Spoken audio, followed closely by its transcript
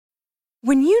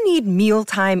When you need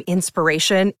mealtime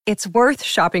inspiration, it's worth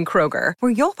shopping Kroger,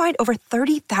 where you'll find over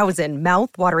 30,000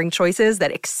 mouth-watering choices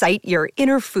that excite your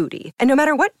inner foodie. And no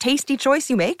matter what tasty choice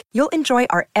you make, you'll enjoy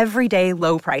our everyday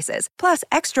low prices, plus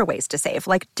extra ways to save,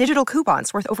 like digital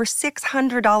coupons worth over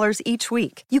 $600 each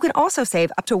week. You can also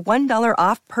save up to $1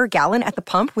 off per gallon at the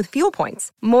pump with fuel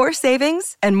points. More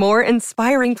savings and more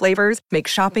inspiring flavors make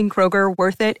shopping Kroger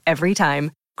worth it every time.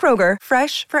 Kroger,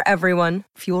 fresh for everyone.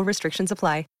 Fuel restrictions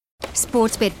apply.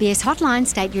 Sportsbet BS hotline,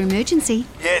 state your emergency.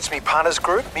 Yeah, it's me punters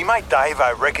group. Me mate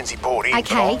Davo reckons he bought in.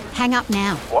 Okay, hang up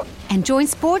now. What? And join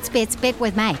Sportsbet's Bet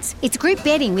with Mates. It's group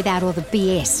betting without all the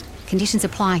BS. Conditions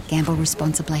apply. Gamble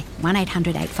responsibly.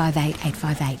 1800 858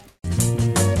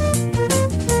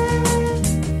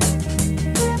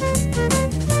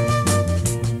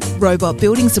 858. Robot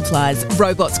Building Supplies.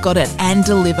 Robots got it and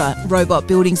deliver.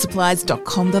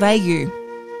 robotbuildingsupplies.com.au.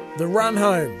 The Run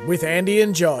Home with Andy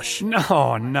and Josh.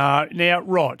 No. Now,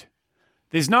 Rod,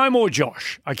 there's no more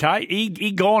Josh, okay?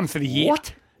 He gone for the year.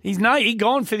 What? He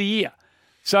gone for the year.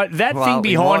 So that Well, thing he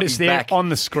behind might us be there back. on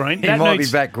the screen. He that might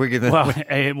needs, be back quicker than well,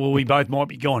 we both might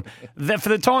be gone. That, for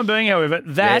the time being, however,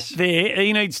 Yes. there,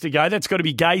 he needs to go. That's got to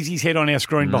be Gazy's head on our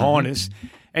screen behind us.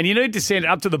 And you need to send it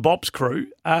up to the Bops crew.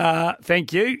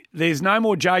 Thank you. There's no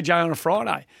more JJ on a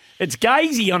Friday. It's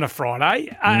Gazy on a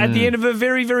Friday at the end of a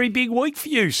very, very big week for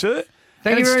you, sir.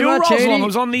 Thank and you it very still much, rolls Andy. on. It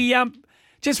was on the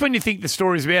just when you think the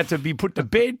story's about to be put to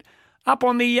bed, up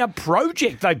on the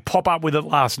project they pop up with it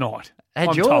last night.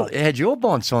 Had your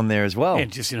bonds on there as well.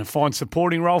 And just in a fine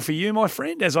supporting role for you, my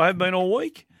friend, as I have been all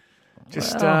week.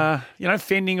 Just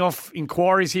fending off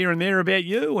inquiries here and there about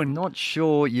you, and Not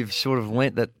sure you've sort of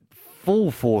lent that full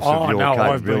force oh of your no,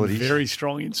 I've been capabilities. very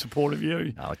strong in support of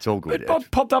you. No, it's all good.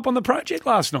 It popped up on the project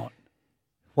last night.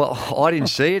 Well, I didn't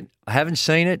see it. I haven't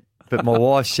seen it, but my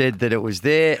wife said that it was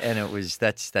there, and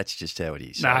that's just how it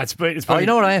is. No, it's been. Oh, you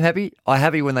know what? I am happy. I'm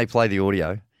happy when they play the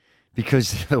audio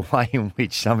because the way in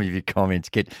which some of your comments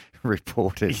get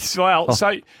reported. Well,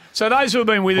 so those who have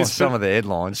been with Or us, some of the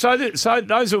headlines. So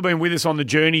those who have been with us on the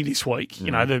journey this week, you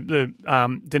know, the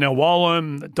Donnell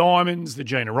Wallam, the Diamonds, the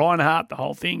Gina Reinhardt, the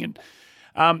whole thing, and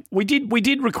we put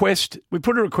a request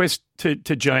to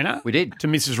Gina, We did. to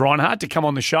Mrs. Reinhardt to come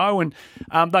on the show, and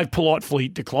they've politely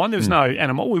declined. There was no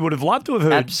animal. We would have loved to have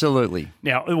heard. Absolutely.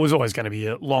 Now, it was always going to be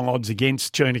a long odds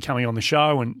against Gina coming on the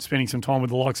show and spending some time with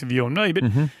the likes of you and me. But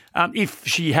if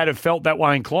she had have felt that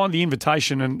way inclined, the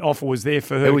invitation and offer was there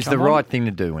for her. It was to the come on. right thing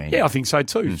to do, Andy. Yeah, I think so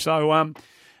too. So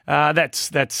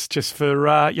that's just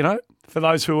for for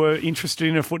those who are interested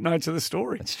in the footnotes of the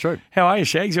story. That's true. How are you,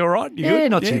 Shags? You all right? You good?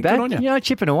 Not too good bad. on you. You know,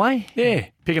 chipping away. Yeah,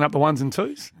 picking up the ones and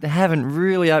twos. They haven't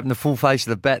really opened the full face of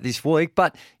the bat this week,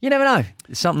 but you never know.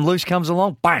 If something loose comes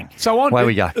along, bang. So on. Away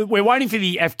we go. We're waiting for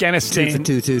the Afghanistan.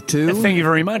 2-2-2. Thank you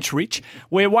very much, Rich.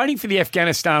 We're waiting for the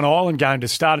Afghanistan Island game to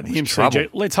start at the MCG. trouble.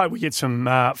 Let's hope we get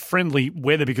some friendly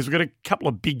weather because we've got a couple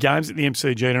of big games at the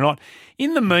MCG tonight.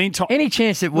 In the meantime, Any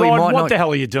chance that we Rod, might what not... the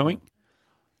hell are you doing?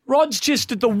 Rod's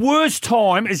just at the worst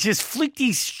time has just flicked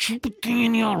his stupid thing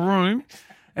in your room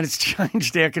and it's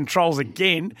changed our controls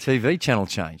again. TV channel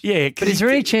change. Yeah. But is there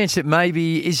any chance that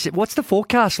maybe... what's the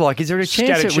forecast like? Is there a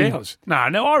chance scattered that we... showers? No,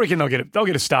 I reckon they'll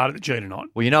get a start at the G tonight.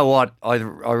 Well, you know what? I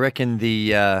reckon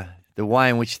the way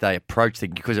in which they approach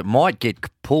things, because it might get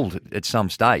pulled at some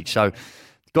stage. So,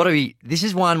 got to be. This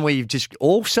is one where you've just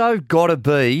also got to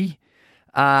be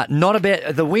not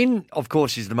about the win. Of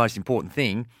course, is the most important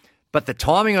thing, but the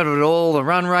timing of it all, the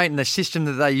run rate, and the system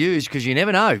that they use, because you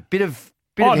never know. Bit of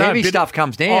heavy stuff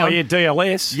comes down. Oh yeah,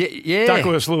 DLS. Yeah.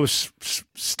 Douglas Lewis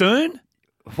Stern.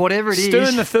 Whatever it is.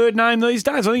 Stern, the third name these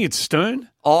days. I think it's Stern.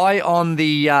 Eye on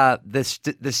the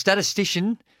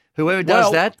statistician, whoever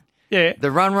does that. Yeah. The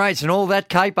run rates and all that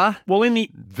caper. Well,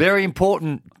 Very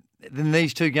important in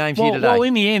these two games here today. Well,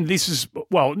 in the end, this is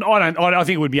I think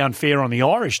it would be unfair on the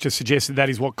Irish to suggest that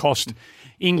is what cost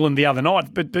England the other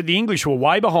night. But the English were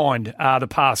way behind the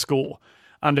par score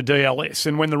under DLS,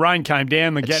 and when the rain came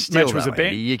down, the match was a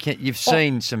bet. You've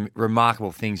seen some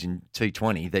remarkable things in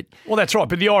T20 that. Well, that's right.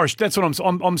 But the Irish, that's what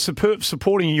I'm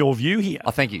supporting your view here.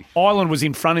 Oh, thank you. Ireland was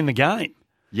in front in the game.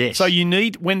 Yes. So you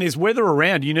need, when there's weather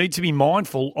around, you need to be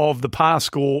mindful of the par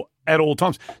score at all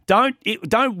times. Don't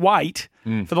wait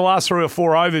for the last 3 or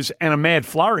 4 overs and a mad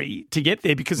flurry to get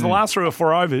there, because the last 3 or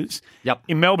 4 overs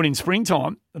in Melbourne in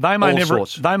springtime, they may never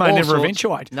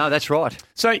eventuate. No, that's right.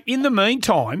 So in the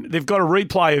meantime, they've got a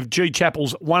replay of G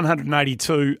Chappell's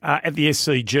 182 at the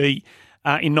SCG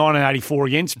in 1984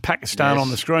 against Pakistan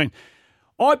on the screen.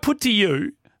 I put to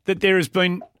you that there has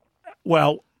been,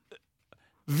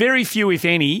 very few, if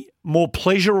any, more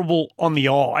pleasurable on the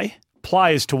eye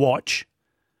players to watch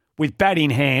with bat in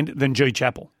hand than G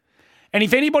Chappell. And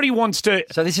if anybody wants to...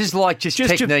 So this is like just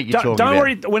technique you're talking don't about.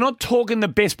 worry, we're not talking the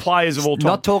best players of all time.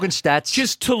 Not talking stats.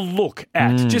 Just to look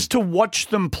at, just to watch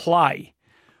them play.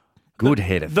 Good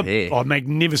head of hair. Oh,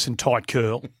 magnificent tight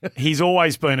curl. He's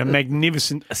always been a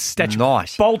magnificent statue.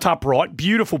 Nice. Bolt upright,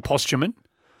 beautiful posturement,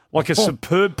 like a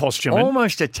superb posturement.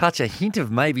 Almost a touch, a hint of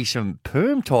maybe some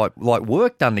perm type, like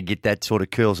work done to get that sort of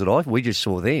curls that we just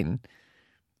saw then.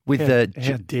 With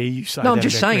How dare you say that? No, I'm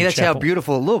just about saying Greg that's how Chappell.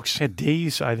 beautiful it looks. How dare you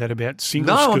say that about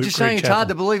single No, scoop I'm just Greg saying it's Chappell. hard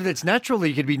to believe that it's natural.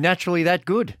 He could be naturally that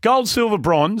good. Gold, silver,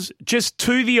 bronze, just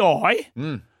to the eye,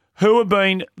 who have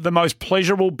been the most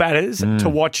pleasurable batters to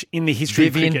watch in the history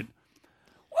Vivian. of cricket?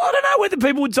 Well, I don't know whether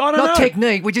people would. I don't know. Not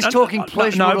technique. We're just talking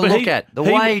pleasurable to but look at. The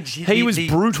wage. He was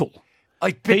brutal.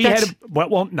 He had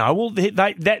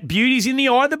that beauty's in the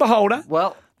eye of the beholder.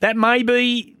 Well, that may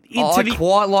be into I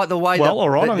quite like the way. Well, all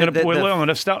right. I'm the- going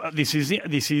to start. This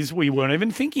is. We weren't even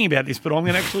thinking about this, but I'm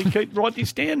going to actually write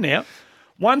this down now.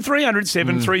 1300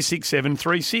 736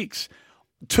 736.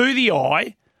 To the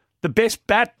eye, the best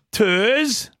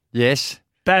batters, Yes.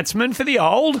 batsmen for the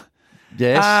old,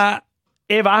 Yes.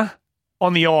 ever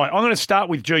on the eye. I'm going to start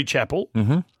with G. Chappell.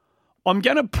 Mm-hmm. I'm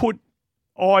going to put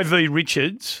IV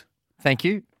Richards Thank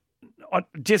you.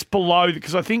 just below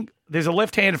because I think there's a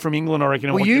left-hander from England. I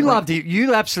reckon. Well, you loved him.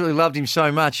 You absolutely loved him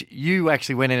so much. You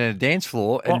actually went in a dance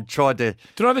floor and tried to.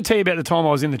 Did I ever tell you about the time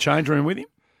I was in the change room with him?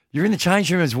 You're in the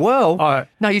change room as well. Oh.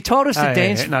 No, you told us to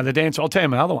dance. No, the dance. I'll tell you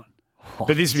another one.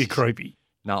 But this is a bit creepy.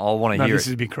 No, I want to No, hear this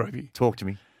it. is a bit creepy. Talk to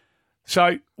me.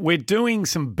 So we're doing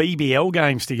some BBL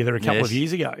games together a couple Yes. of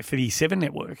years ago for the Seven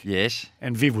Network, Yes.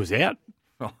 and Viv was out,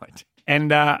 Right.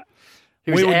 and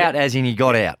He was we were- out as in he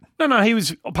got out. No, he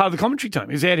was part of the commentary team.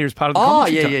 He was out here as part of the Oh,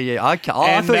 commentary team. yeah. Okay. Oh, I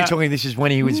And, thought you were talking this is when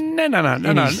he was No.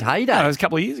 in his heyday. No, it was a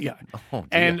couple of years ago. Oh, dear.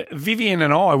 And Vivian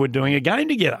and I were doing a game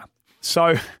together.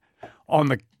 So I'm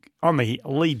the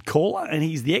lead caller, and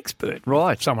he's the expert.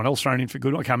 Right. Someone else thrown in for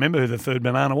good. I can't remember who the third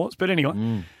banana was, but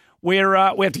anyway, we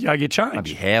have to go get changed.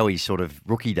 Maybe Howie's sort of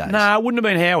rookie days. No, it wouldn't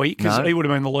have been Howie because No? he would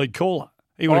have been the lead caller.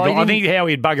 He would Oh, have he gone, I think didn't-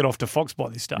 Howie had buggered off to Fox by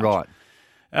this stage. Right.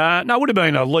 No, it would have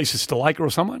been Lisa Stalaker or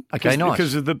someone. Okay, nice.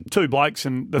 Because of the two blokes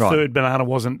and the Right. third banana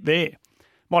wasn't there.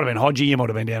 Might have been Hodgie, he might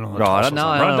have been down on the Right, toss or no, something,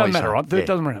 I know right? what Doesn't you're matter, saying. right? Yeah. It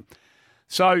doesn't matter.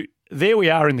 So there we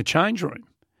are in the change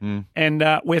room, and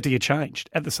we have to get changed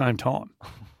at the same time.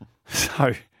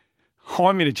 So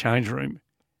I'm in a change room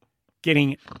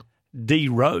getting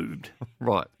derobed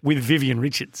Right. with Vivian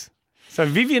Richards. So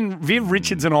Viv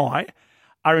Richards and I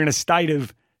are in a state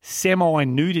of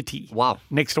semi-nudity Wow.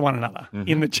 next to one another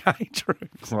in the change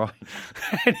rooms. Right.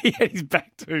 And he had his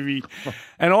back to me.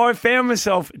 And I found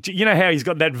myself, you know how he's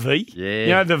got that V? Yeah. You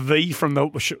know, the V from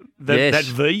Yes. that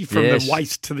V from Yes. the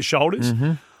waist to the shoulders?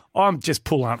 I'm just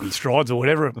pulling up my strides or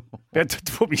whatever, about to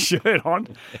put my shirt on.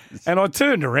 And I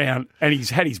turned around and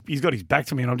he's got his back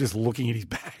to me and I'm just looking at his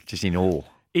back. Just in awe.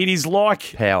 It is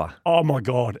like, Power. oh my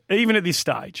God, even at this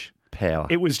stage, Power.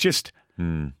 it was just,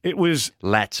 it was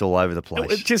Lats all over the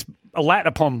place. just a lat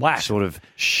upon lat. Sort of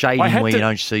shading I had where to- you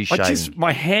don't see shading.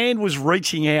 my hand was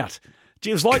reaching out.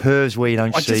 It was like Curves where you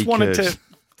don't I see just wanted curves.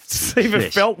 to see if it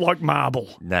Yes. felt like marble.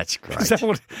 That's Is great. that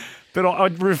what- but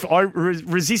I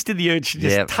resisted the urge to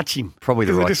just touch him. Probably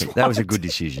the 'Cause I right just thing. That was a wanted good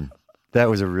decision. That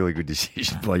was a really good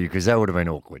decision by you because that would have been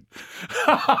awkward.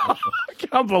 I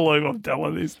can't believe I'm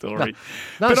telling this story.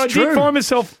 No, but it's I true. did find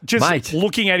myself just Mate.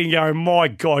 looking at him going, my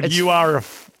God, It's you are a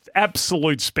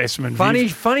absolute specimen. Funny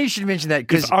Viv. you should mention that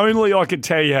because If only I could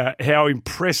tell you how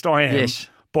impressed I am Yes.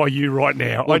 by you right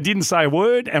now. I didn't say a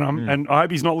word, and I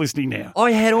hope he's not listening now.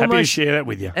 I had Happy to almost share that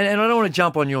with you. and I don't want to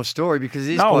jump on your story because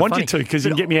it is No, I quite want funny. you to because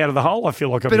you But can get me out of the hole. I feel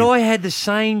like But I had the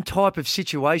same type of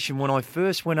situation when I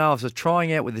first went over. I was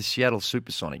trying out with the Seattle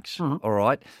Supersonics, Mm-hmm. all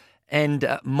right? And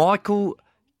Michael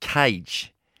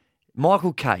Cage,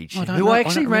 don't who know- I I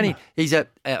actually don't ran in. remember. He's a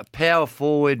power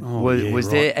forward, was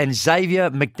yeah, there, and Xavier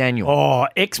McDaniel, Oh,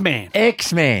 X-Man.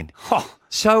 X-Man. Oh,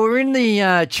 So we're in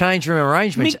the change room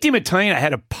arrangements. Mick DiMartino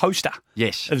had a poster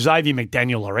Yes. of Xavier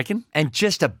McDaniel, I reckon. And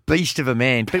just a beast of a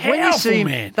man. But when you Powerful see him,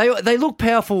 man. they look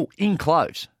powerful in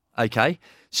clothes, okay?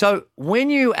 So when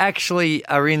you actually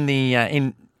are in the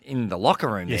in the locker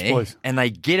room Yes, there, please. and they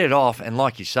get it off, and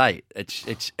like you say,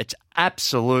 it's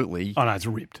absolutely Oh, no, it's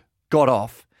ripped. got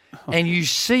off, and you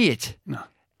see it,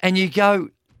 and you go,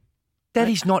 That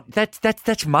is not.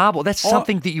 That's marble. That's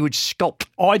something that you would sculpt.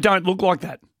 I don't look like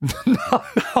that. No,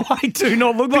 I do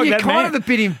not look like You're that man. kind of a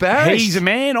bit embarrassed. He's a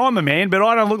man, I'm a man, but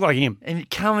I don't look like him. And you're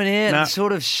coming out No. in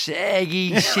sort of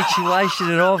saggy situation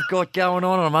that I've got going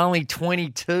on. I'm only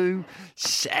 22.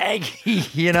 Saggy,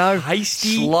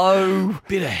 Hasty. slow,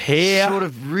 Bit of hair. sort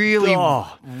of really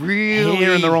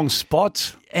Hair in the wrong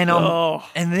spots. And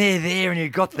and they're there, and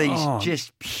you've got these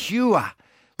just pure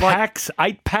Packs,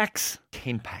 8 packs.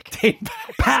 10-pack. 10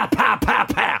 packs. Pow, pow, pow,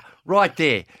 pow. Right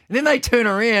there. And then they turn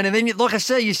around, and then, like I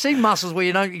say, you see muscles where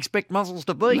you don't expect muscles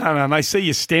to be. No, they see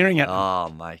you staring at them. Oh,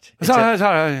 mate. Sorry.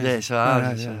 Let's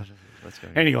go.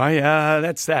 Anyway,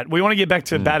 that's that. We want to get back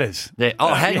to batters. Yeah.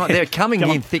 Oh, hang on. They're coming Come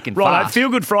in on. thick and Right, fast. Feel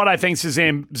Good Friday thanks to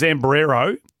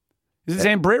Zambrero. Is it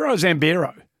Zambrero or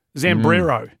Zambero?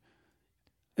 Zambrero.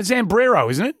 It's Zambrero,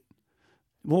 isn't it?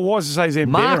 Well, why does it say Zambero?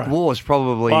 Mark War's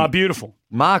probably... Oh, beautiful.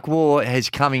 Mark War has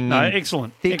coming in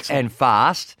excellent. thick Excellent. and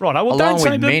fast, Right, well, along don't say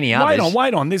with that. many others.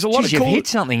 Wait on. There's a lot Jeez, of you've callers. hit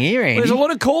something here, Andy. There's a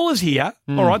lot of callers here.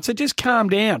 All right, so just calm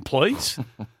down, please.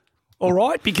 All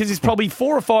right, because there's probably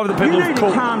 4 or 5 of the people who've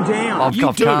called. Calm down.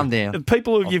 I've calmed down. The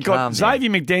people who you've got calmed down. Xavier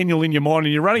McDaniel in your mind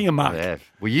and you're running a muck. Yeah.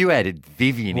 Well, you added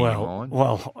Vivian in your mind.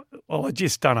 Well, I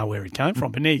just don't know where it came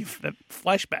from. But now you've that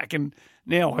flashback, and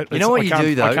now You know what I you can't-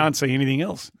 do, though? I can't see anything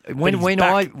else. When- But his when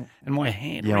back I- and my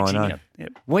hand Yeah, I reaching know. out. Yep.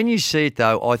 When you see it,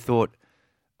 though, I thought,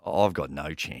 I've got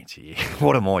no chance here.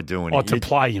 What am I doing? Oh, here? to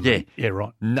play, you mean? Yeah,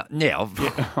 right. No,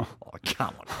 oh,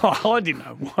 come on. Oh, I didn't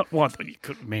know. Well, I thought you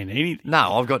couldn't mean anything.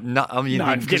 No, I've got no. I mean,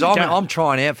 No, because don't. I'm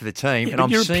trying out for the team, Yeah, and but I'm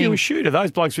you're a seeing pure shooter.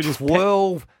 Those blokes were just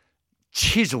 12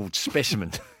 chiseled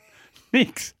specimens.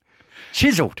 Nick's.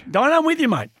 Chiseled. I'm with you,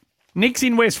 mate. Nick's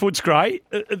in West Footscray.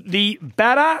 The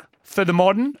batter for the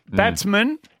modern,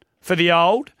 batsman for the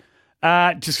old.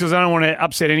 Just because I don't want to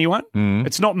upset anyone.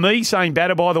 It's not me saying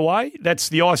batter, by the way. That's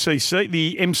the ICC,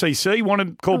 the MCC want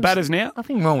to call batters now.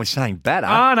 Nothing wrong with saying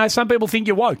batter. No, some people think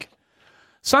you're woke.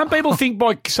 Some people think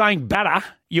by saying batter,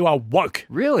 you are woke.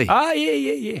 Really?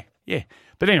 Yeah.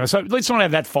 But anyway, so let's not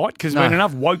have that fight because there's been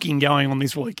enough woking going on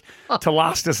this week to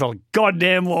last us a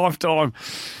goddamn lifetime.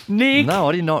 Nick. No,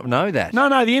 I did not know that. No,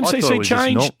 the I thought it MCC was just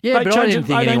changed. Yeah, They but I changed didn't it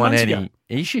think 18 anyone months had ago.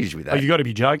 any issues with Oh, that. you got to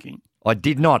be joking. I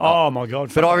did not. Oh, my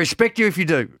God. But I respect you if you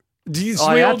do. Yes,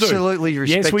 I we all do. absolutely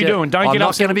respect Yes, we you. do. And don't I'm get not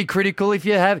upset. going to be critical if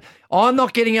you have. I'm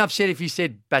not getting upset if you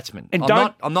said batsman. And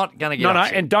I'm not going to get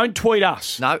upset. and don't tweet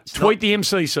us. No, it's tweet not. the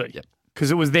MCC. Yep.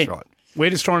 Because it was them. That's right. We're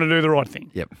just trying to do the right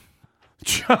thing. Yep.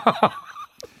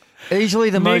 Easily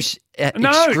the most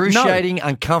excruciating,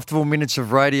 uncomfortable minutes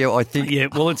of radio I think Yeah,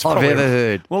 well, it's I've probably ever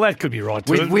heard. Well, that could be right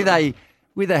too.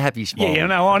 With a happy smile. Yeah,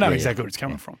 no, I know Yeah, exactly where it's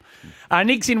coming from.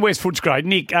 Nick's in West Footscray.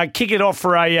 Nick, kick it off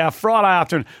for a Friday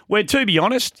afternoon where, to be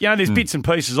honest, there's bits and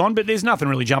pieces on, but there's nothing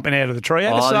really jumping out of the tree.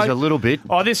 There's a little bit.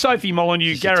 Oh, there's Sophie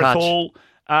Molyneux, Just a Gareth touch. Hall.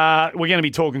 We're going to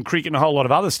be talking cricket and a whole lot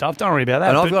of other stuff. Don't worry about that.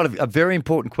 And I've But- got a very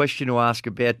important question to ask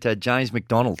about James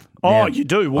McDonald. Oh, Now, you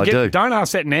do? I do. Don't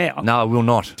ask that now. No, I will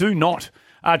not. Do not.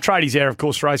 Tradies there, of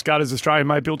course, Race Gutters, Australian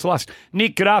made built to last.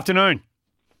 Nick, good afternoon.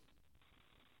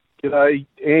 G'day,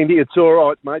 Andy. It's all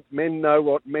right, mate. Men know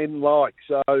what men like.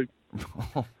 So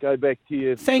go back to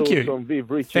your Thank thoughts you. on Viv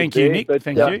Richards. Thank you, there. Nick. But,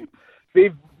 Thank you.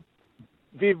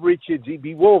 Viv Richards, he'd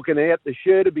be walking out, the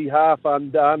shirt would be half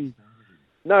undone,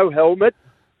 no helmet.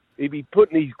 He'd be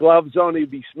putting his gloves on, he'd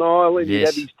be smiling, he'd Yes.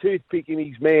 have his toothpick in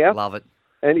his mouth, Love it.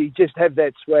 and he'd just have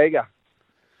that swagger.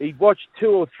 He'd watch 2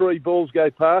 or 3 balls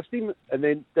go past him, and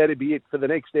then that'd be it for the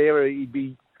next hour. He'd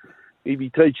be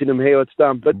teaching them how it's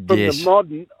done. But from Yes. the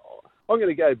modern, I'm going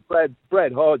to go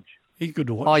Brad Hodge. He's good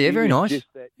to watch. Oh, yeah, very He was nice.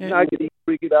 Just that Yeah. nuggety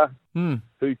cricketer Hmm.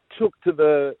 who took to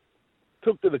the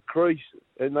crease,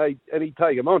 and he'd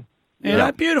take him on. Yeah,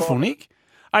 no, beautiful, Nick.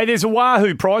 Hey, there's a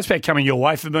Wahoo prize pack coming your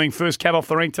way for being first cab off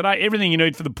the rank today. Everything you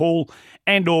need for the pool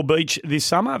and or beach this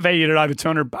summer, valued at over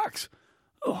 $200.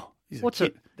 Oh, What's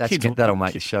it? That'll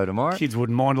make the show tomorrow. Kids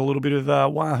wouldn't mind a little bit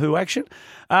of Wahoo action.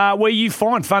 Where you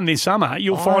find fun this summer,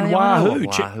 you'll find I know Wahoo.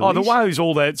 what Wahoo Oh, the is. Wahoo's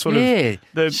all that sort Yeah, of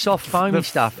the soft foamy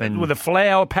stuff and with the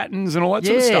flower patterns and all that yeah,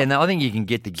 sort of stuff. and I think you can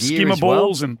get the gear Skimmer as well.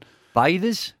 balls and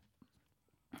Bathers?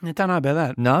 I don't know about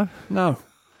that. No.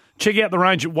 Check out the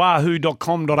range at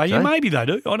wahoo.com.au. Okay. Maybe they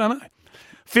do. I don't know.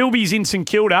 Philby's in St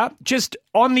Kilda. Just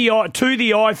on the eye, to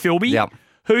the eye, Philby. Yep.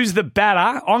 Who's the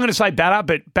batter? I'm going to say batter,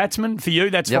 but batsman for you,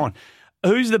 that's Yep. fine.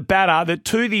 Who's the batter that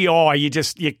to the eye you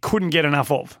couldn't get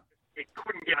enough of?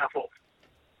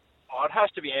 Oh, it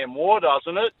has to be Am War,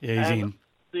 doesn't it? Yeah, he's And in.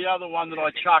 The other one that I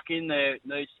chuck in there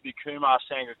needs to be Kumar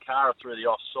Sangakkara through the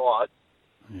offside.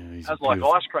 Yeah, he's That's like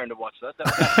beautiful. ice cream to watch that.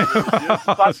 That's really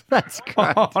beautiful. But That's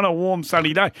great. On a warm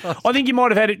sunny day. I think you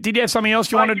might have had it. Did you have something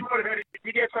else you wanted?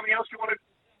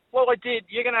 Well, Well, I did.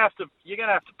 You're gonna have to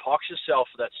pox yourself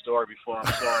for that story before I'm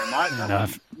sorry, mate. That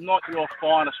was not your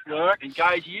finest work. And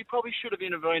Gazy, you probably should have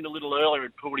intervened a little earlier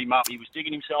and pulled him up. He was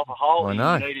digging himself a hole. I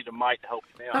know. He needed a mate to help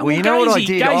him out. Well, you know what I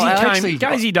did?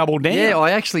 Gazy doubled down. Yeah,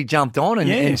 I actually jumped on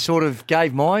and sort of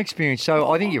gave my experience.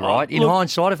 So I think you're right. In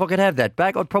hindsight, if I could have that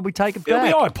back, I'd probably take it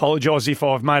back. I apologise if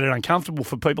I've made it uncomfortable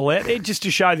for people out there, just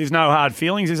to show there's no hard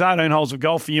feelings. There's 18 holes of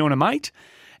golf for you and a mate.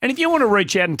 And if you want to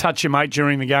reach out and touch your mate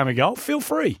during the game of golf, feel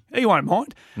free. He won't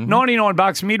mind.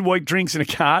 $99 midweek drinks in a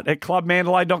cart at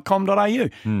clubmandalay.com.au. You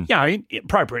know,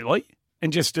 appropriately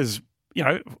and just as, you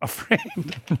know, a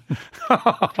friend.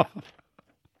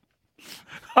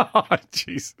 Oh,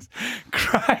 Jesus.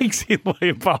 Craig's in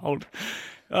Leopold.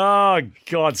 Oh,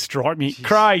 God, strike me. Jeez.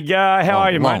 Craig, how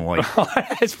are you, mate? Long week.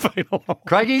 It's been a long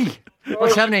Craigie,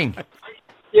 what's happening?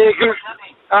 Yeah, good.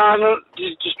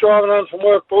 Just driving home from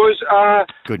work, boys.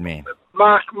 Good man.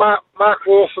 Mark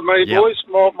Waugh for me, boys.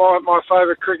 My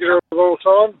favourite cricketer of all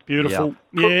time. Beautiful.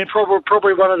 Yeah.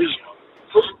 Probably one of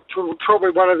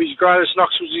his greatest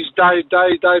knocks was his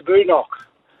debut knock.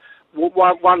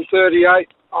 138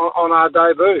 on our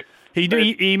debut.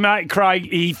 He mate, Craig,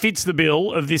 he fits the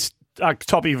bill of this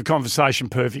topic of conversation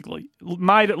perfectly.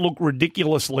 Made it look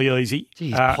ridiculously easy.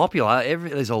 He's popular.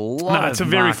 There's a lot it's of a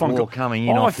very Mark fun Waugh coming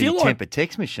in off the temper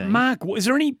text machine. Mark, is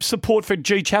there any support for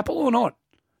G Chappell or not?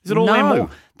 Is it all No. M Waugh?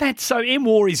 That's so M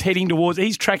Waugh is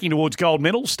he's tracking towards gold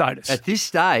medal status. At this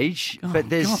stage, but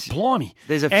there's God, blimey.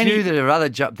 There's a few that are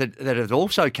that are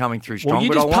also coming through strong. you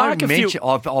But just I won't park a few- mention.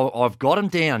 I've got them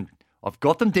down. I've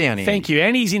got them down. Andy. Thank you.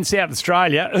 Annie's in South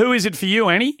Australia. Who is it for you,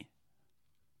 Annie?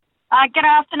 Good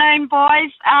afternoon,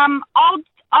 boys.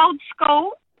 Old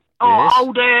school, or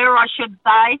older, I should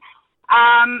say.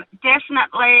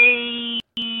 Definitely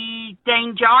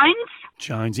Dean Jones.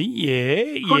 Jonesy,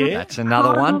 yeah. That's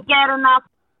another one.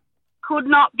 Could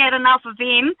not get enough of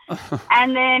him.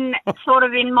 And then sort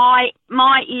of in my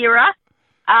era,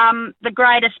 the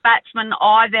greatest batsman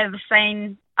I've ever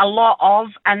seen a lot of,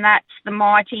 and that's the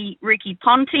mighty Ricky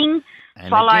Ponting,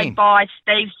 followed by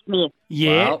Steve Smith.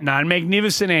 Yeah,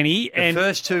 magnificent Annie. The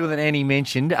first two that Annie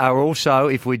mentioned are also,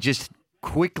 if we're just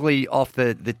quickly off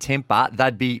the temper,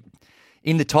 they'd be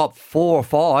in the top 4 or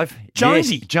 5.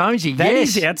 Jonesy. Yes, Jonesy, That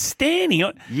is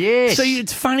outstanding. Yes. So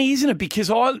it's funny, isn't it? Because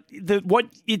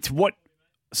what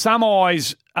some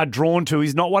eyes are drawn to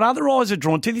is not what other eyes are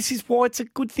drawn to. This is why it's a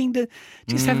good thing to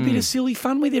just have a bit of silly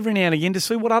fun with every now and again to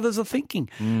see what others are thinking.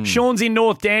 Sean's in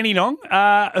North Dandenong.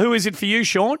 Who is it for you,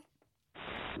 Sean?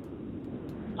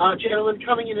 Gentlemen,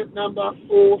 coming in at number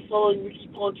 4, following Ricky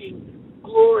Ponting,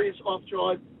 glorious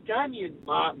off-drive. Damien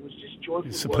Martin was just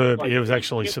joyful. Superb. It was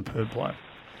actually a superb play.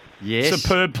 Yes.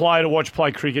 Superb play to watch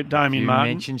play cricket, Damien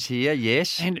Martin. Mentions here,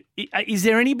 yes. And is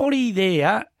there anybody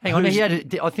there? Hang on, did you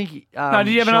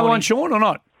have another one, Sean, or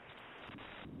not?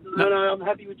 No, I'm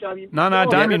happy with Damien. No,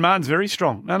 Damien Martin's very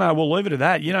strong. No, we'll leave it at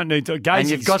that. You don't need to. And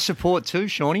you've got support too,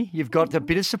 Shawnee. You've got a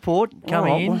bit of support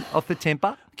coming in off the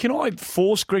temper. Can I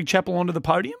force Greg Chappell onto the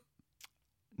podium?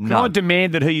 Can No. I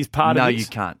demand that he is part of this? No, you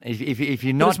can't. If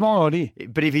you're not, That's my idea.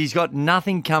 But if he's got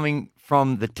nothing coming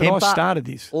from the temper, But I started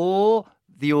this, or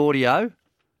the audio,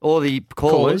 or the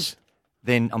callers,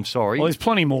 then I'm sorry. Well, there's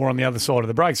plenty more on the other side of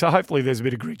the break, so hopefully there's a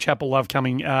bit of Greg Chappell love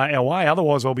coming our way.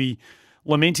 Otherwise, I'll be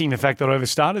lamenting the fact that I ever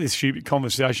started this stupid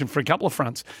conversation for a couple of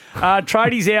fronts.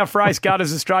 Tradies, our Race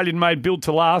Gutters, Australian-made, built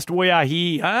to last. We are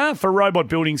here for Robot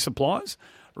Building Supplies.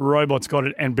 Robot's got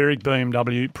it, and Berwick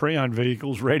BMW pre-owned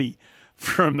vehicles ready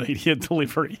for immediate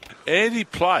delivery. Andy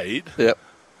played a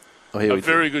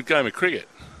very good game of cricket.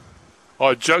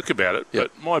 I joke about it,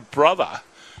 but my brother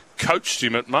coached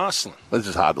him at Marsland. This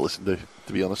is hard to listen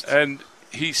to be honest. And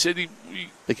he said he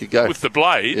could go with the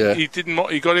blade. Yeah. He didn't.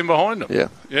 He got in behind him.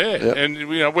 Yeah. And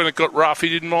when it got rough, he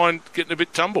didn't mind getting a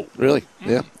bit tumbled. Really?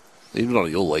 Yeah. Even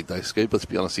on your league, though, Scoop. Let's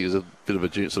be honest. He was a bit of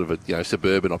a sort of a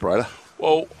suburban operator.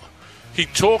 Well, he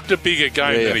talked a bigger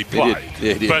game than he played.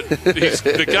 He did. But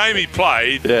the game he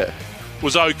played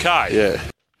was okay. Yeah.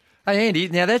 Hey, Andy,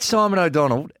 now that's Simon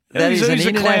O'Donnell. That is an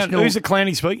international. Who's the clown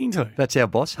he's speaking to? That's our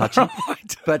boss, Hutchie.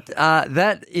 But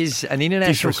that is an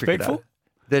international Disrespectful? cricketer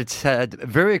that's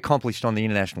very accomplished on the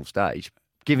international stage,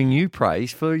 giving you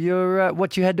praise for your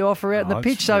what you had to offer out in the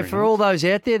pitch. So for all those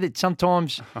out there that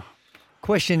sometimes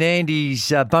question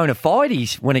Andy's bona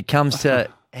fides when it comes to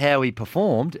how he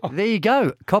performed, there you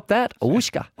go. Cop that, a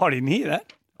whoosker. I didn't hear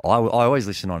that. I always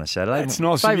listen on a Saturday. That's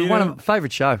nice of you.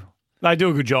 Favourite show. They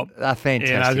do a good job. Fantastic.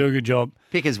 Yeah, they do a good job.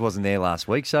 Pickers wasn't there last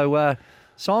week, so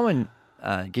Simon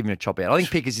give him a chop out. I think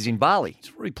Pickers is in Bali.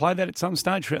 Let's replay that at some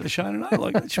stage throughout the show tonight.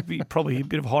 Like, that should be probably a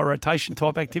bit of high rotation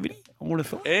type activity, I would have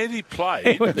thought. Andy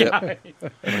played. No,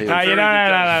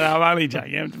 I'm only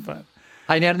joking.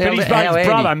 Hey, now but his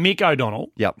brother, Mick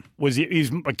O'Donnell,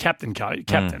 he's a captain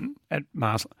at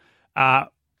Marshall.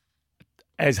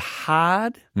 As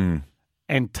hard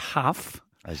and tough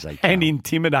and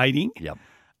intimidating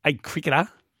a cricketer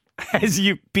as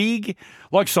you big,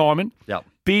 like Simon,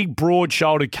 big,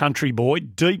 broad-shouldered country boy,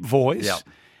 deep voice,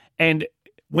 and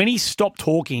when he stopped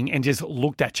talking and just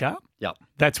looked at you,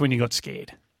 that's when you got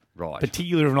scared. Right.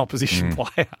 Particularly of an opposition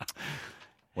player.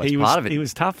 Well, part of it. He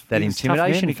was tough. That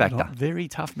intimidation factor. Very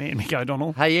tough man, Mick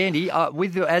O'Donnell. Hey, Andy,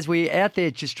 as we're out there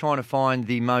just trying to find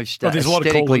the most there's a lot of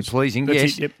aesthetically callers. pleasing,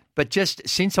 That's it, but just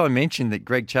since I mentioned that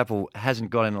Greg Chappell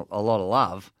hasn't gotten a lot of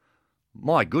love,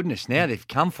 my goodness, now they've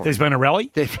come for There's him. been a rally?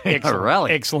 There's been Excellent. a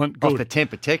rally. Excellent. Good. Off the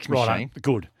temper text machine. Right,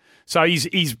 good. So he's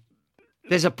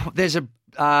There's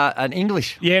an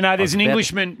English. Yeah, no, there's an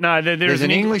Englishman. No, there's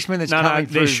an Englishman that's coming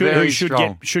through very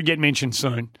strong. Should get mentioned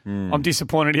soon. I'm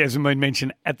disappointed he hasn't been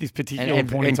mentioned at this particular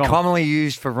point in time. And commonly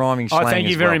used for rhyming slang. Thank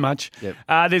you very much. Yep.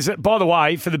 There's, by the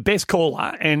way, for the best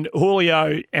caller, and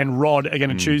Julio and Rod are going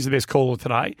to choose the best caller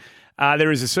today.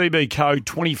 There is a CB Code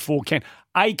 24 can,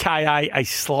 aka a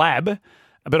slab,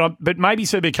 but maybe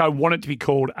CB Code want it to be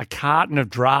called a carton of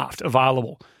draft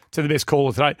available to the best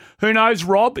caller today. Who knows,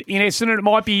 Rob? In Essendon, it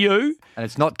might be you. And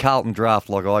it's not Carlton Draft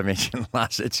like I mentioned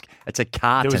last. It's a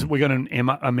carton. We got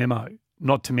a memo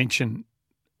not to mention.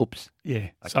 Oops. Yeah.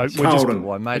 Okay, So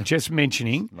we're just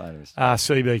mentioning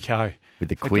CBK. With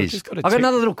the quiz. I've got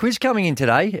another little quiz coming in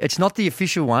today. It's not the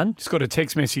official one. Just got a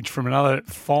text message from another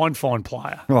fine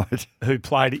player who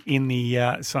played in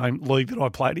the same league that I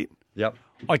played in. Yep.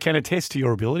 I can attest to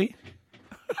your ability.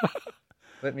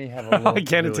 Let me have a look. I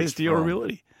can attest to your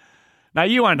ability. No,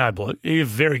 you won't know, Blue. You're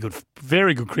very good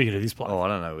cricketer, this player. Oh, I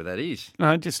don't know who that is.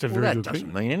 No, just a very good cricketer. That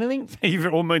doesn't mean anything. It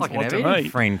all means a lot to me.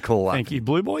 Friend call up. Thank you,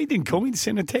 Blue Boy. He didn't call me to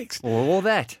send a text. Or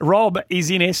that. Rob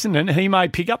is in Essendon. He may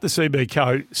pick up the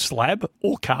CBCO slab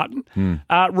or carton.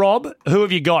 Rob, who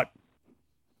have you got?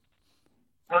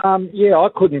 I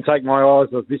couldn't take my eyes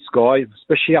off this guy,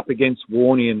 especially up against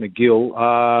Warney and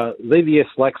McGill. Levius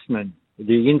Laxman,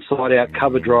 the inside-out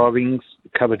cover driving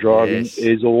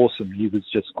is awesome. He was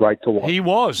just great to watch. He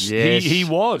was. Yes. He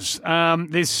was.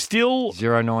 There's still...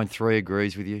 093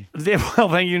 agrees with you. Well,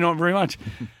 thank you not very much.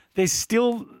 There's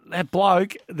still that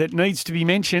bloke that needs to be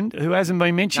mentioned who hasn't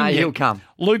been mentioned yet. He'll come.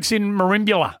 Luke's in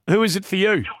Merimbula. Who is it for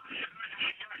you?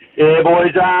 Yeah,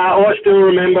 boys. I still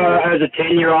remember as a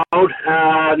 10-year-old,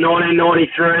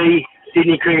 1993,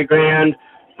 Sydney Cricket Ground,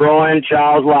 Brian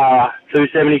Charles Lara,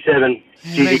 277.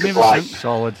 Magnificent.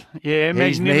 Solid. Yeah,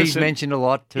 magnificent. He's mentioned a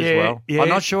lot as well. Yeah. I'm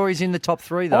not sure he's in the top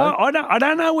three, though. I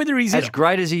don't know whether he's... As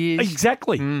great as he is.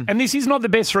 Exactly. And this is not the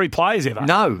best three players ever.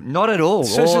 No, not at all.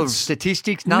 So all it's-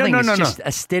 statistics, nothing. No. It's just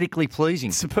aesthetically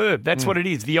pleasing. Superb. That's what it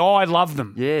is. The eye love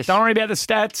them. Yes. Don't worry about the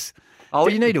stats. Oh,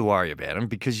 you need to worry about them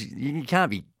because you can't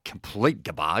be complete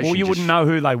garbage. Well, you wouldn't know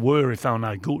who they were if they were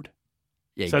no good.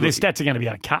 Yeah, so their stats are going to be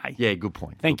okay. Yeah, good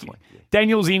point. Thank you.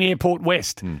 Daniel's in Airport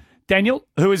West. Daniel,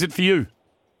 who is it for you?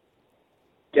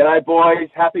 G'day, boys.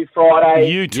 Happy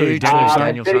Friday. You too,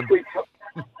 Daniel.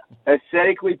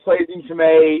 Aesthetically pleasing to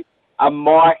me, a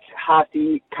Mike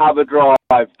Hussey cover drive.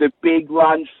 The big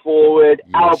lunge forward,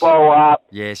 elbow up,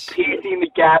 piercing the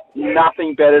gap.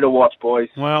 Nothing better to watch, boys.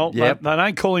 Well, they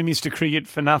don't call him Mr. Cricket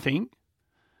for nothing.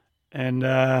 And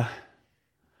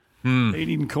he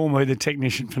didn't call me the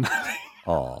technician for nothing.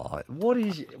 Oh, what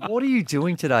are you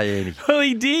doing today, Andy? Well,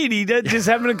 he did. He just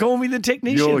happened to call me the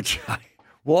technician.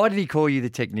 Why did he call you the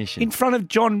technician? In front of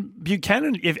John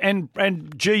Buchanan and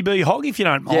GB Hogg, if you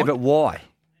don't mind. Yeah, but why?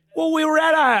 Well, we were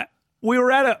at a.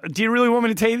 Do you really want me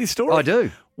to tell you this story? I do.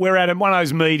 We're at one of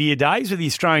those media days where the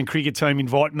Australian cricket team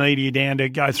invite media down to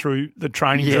go through the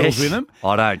training drills with them.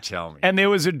 Oh, don't tell me. And there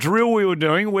was a drill we were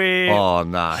doing where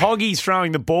Hoggy's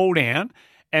throwing the ball down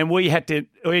and we had to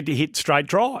hit straight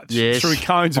drives through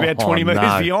cones about 20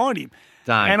 metres behind him.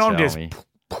 I'm just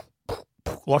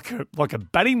like a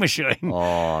batting machine.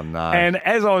 Oh, no. And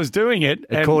as I was doing it...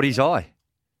 It caught his eye.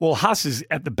 Well, Huss is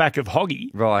at the back of Hoggy.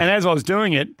 Right. And as I was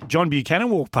doing it, John Buchanan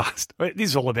walked past. This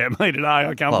is all about me today.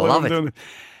 I can't believe I'm doing it.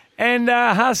 And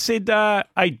Huss said,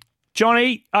 hey,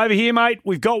 Johnny, over here, mate.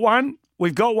 We've got one.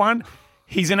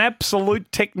 He's an absolute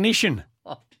technician.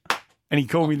 And he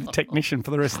called me the technician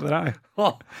for the rest of the day.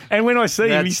 And when I see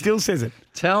him, he still says it.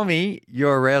 Tell me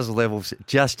your arousal levels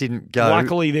just didn't go.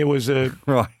 Luckily, there was a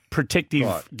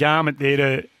protective garment there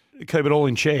to keep it all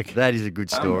in check. That is a good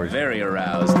story. I'm very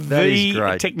aroused. That is the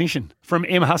great. technician from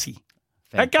M. Hussey.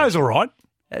 That goes all right.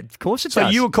 Of course it So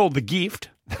does. you were called the gift.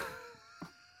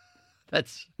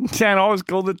 That's... And I was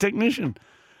called the technician.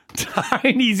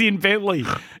 Tony's in Bentley.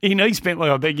 In East Bentley,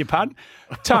 I beg your pardon.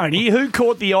 Tony, who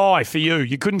caught the eye for you?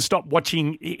 You couldn't stop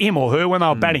watching him or her when they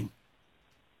were batting.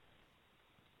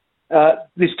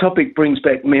 This topic brings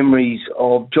back memories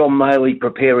of John Maley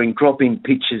preparing drop-in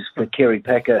pitches for Kerry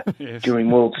Packer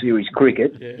during World Series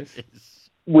cricket,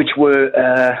 which were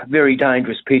very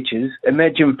dangerous pitches.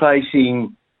 Imagine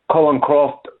facing Colin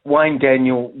Croft, Wayne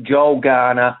Daniel, Joel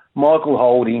Garner, Michael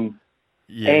Holding,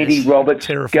 Andy Roberts,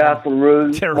 Garth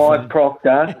LaRue, Mike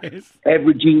Proctor,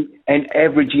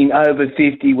 averaging over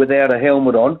 50 without a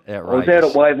helmet on. I was out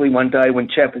at Waverley one day when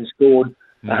Chapman scored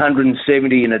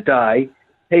 170 in a day.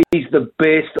 He's the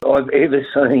best I've ever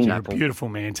seen. You're a beautiful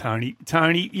man, Tony.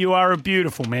 Tony, you are a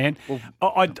beautiful man. Well,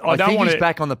 I don't don't think want he's to.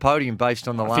 back on the podium based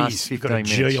on the last 15 got a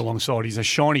G minutes. alongside. He's a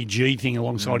shiny G thing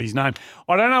alongside his name.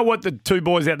 I don't know what the two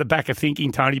boys out the back are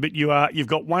thinking, Tony, but you've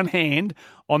got one hand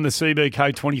on the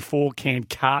CBK 24 can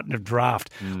carton of draft.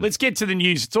 Let's get to the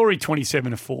news. It's already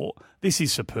 27-4. This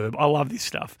is superb. I love this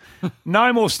stuff.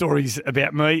 No more stories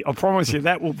about me. I promise you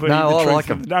that will be No, the I truth. like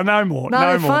 'em. No more. No, No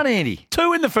they're more. fun, Andy.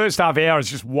 2 in the first half hour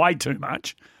is just way too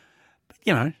much. But,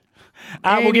 you know.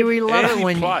 Andy, we love it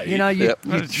when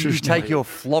you Shush, take mate. your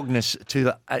flogness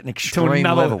to an To extreme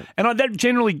another level. And that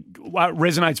generally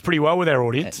resonates pretty well with our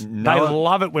audience. No, they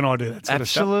love it when I do that sort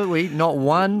Absolutely. Not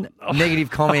one negative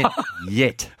comment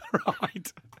yet. of stuff.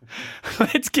 Right.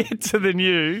 Let's get to the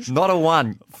news. Not a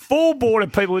one. Full board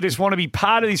of people who just want to be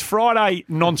part of this Friday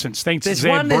nonsense. Thanks to There's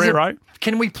Zan one. Barrero.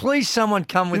 Can we please someone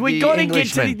come with We the got to get to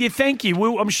Englishman? the. Thank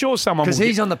you. I'm sure someone will. Because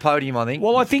he's on the podium, I think.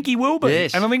 Well, I think he will be.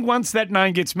 Yes. And I think once that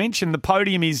name gets mentioned, the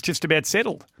podium is just about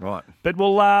settled. Right. But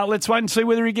we'll let's wait and see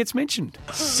whether he gets mentioned.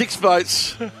 6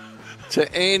 votes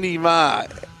to Andy Marr.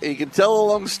 He can tell a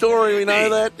long story, we know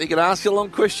that. He can ask you a long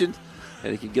question,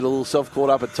 and he can get a little self-caught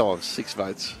up at times. 6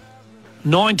 votes.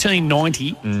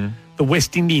 1990, the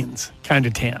West Indians came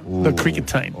to town, the cricket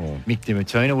team. Mick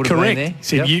DiMartino would have Correct. been there.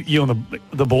 Said you and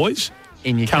the boys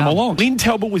In you come along. Lynn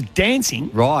Talbot was dancing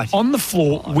on the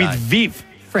floor with Viv.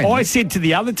 Friendly. I said to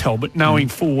the other Talbot, knowing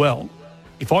full well,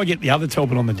 if I get the other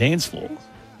Talbot on the dance floor,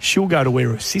 she'll go to where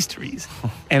her sister is,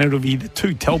 and it'll be the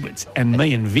 2 Talbots and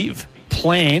me and Viv.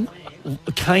 Plan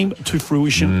came to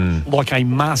fruition like a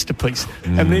masterpiece.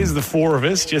 And there's the 4 of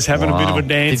us just having a bit of a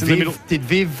dance in the middle. Did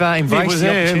Viv embrace Viv was the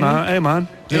there, opportunity? hey man.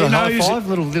 Little Yeah, high he was- five,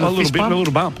 little fist bit, bump? a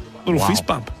little bump, little Wow. fist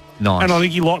bump. Nice. And I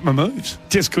think he liked my moves.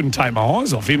 Just couldn't take my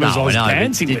eyes off him as I was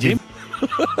dancing with him.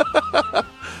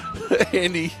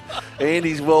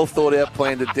 Andy's well thought out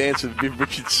plan to dance with Viv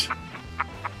Richards.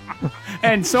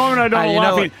 And Simon O'Donnell Hey, you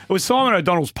know laughing. what? It was Simon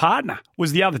O'Donnell's partner,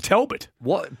 was the other Talbot.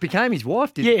 What became his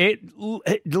wife?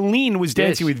 Lynn was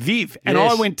dancing Yes. with Viv, and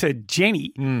Yes. I went to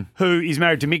Jenny, who is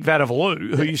married to Mick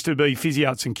Vadavalu, who used to be physio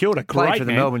at St Kilda. Played Great for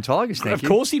the man. Melbourne Tigers, thank Of you.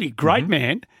 course he did. Great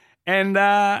man. And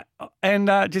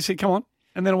just said, come on.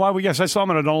 And then away we go. So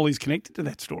Simon O'Donnell is connected to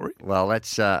that story. Well,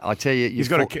 that's I tell you, He's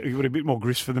got a bit more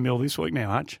grist for the mill this week now,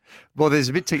 Hutch. Well, there's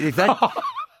a bit to if that.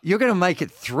 You're going to make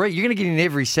it 3. You're going to get in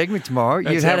every segment tomorrow.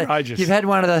 That's outrageous. You've had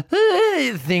one of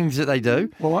the things that they do.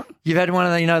 Well, what? You've had one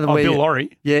of the the Oh, where Bill you-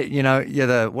 Laurie. Yeah,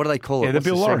 the what do they call it? Yeah, the What's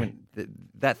Bill Laurie.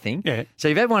 segment? That thing. Yeah. So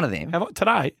you've had one of them.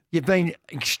 Today. You've been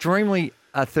extremely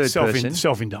third person.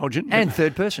 Self-indulgent. And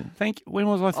third person. Thank you. When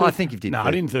was I third? I think you did. No, third.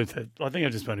 I didn't third. I think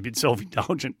I've just been a bit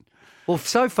self-indulgent. Well,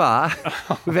 so far,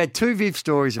 we've had 2 Viv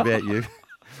stories about you.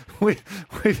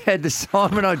 We've had the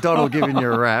Simon O'Donnell giving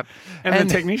you a rap. And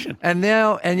the technician. And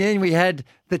then we had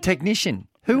the technician.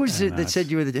 Who was it that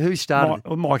said you were who started?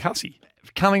 Mike Hussey.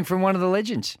 Coming from one of the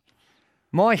legends.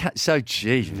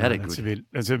 Geez, you've had a good...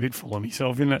 That's a bit full of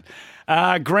myself, isn't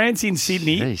it? Grant's in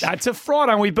Sydney. Jeez. It's a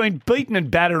Friday and we've been beaten and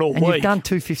battered all And week. you've done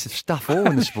 2/5 of stuff all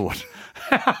in the sport.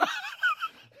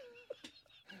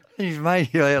 You've made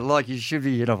it out like you should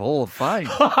be in a Hall of Fame.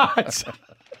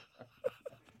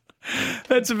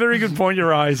 That's a very good point you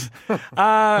raise. What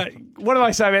do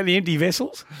they say about the empty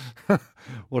vessels?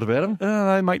 What about them?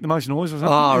 They make the most noise or something.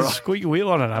 Oh, There's a right. squeaky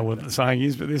wheel. I don't know what the saying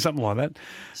is, but there's something like that.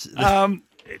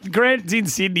 Grant's in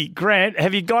Sydney. Grant,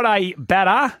 have you got a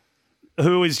batter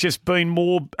who has just been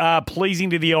more pleasing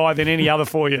to the eye than any other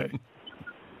for you?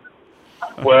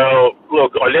 Well,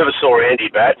 look, I never saw Andy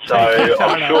bat, so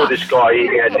I'm sure this guy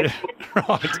here had.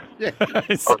 Right.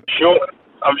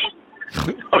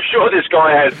 I'm sure this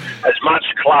guy had as much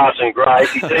class and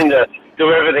grace. He seemed to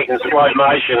do everything in slow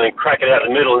motion and crack it out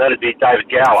the middle, and that'd be David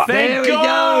Gower. Thank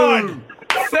God!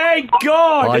 Thank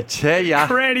God! I tell ya.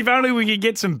 Grant, if only we could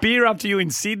get some beer up to you in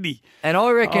Sydney. And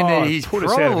I reckon that he's put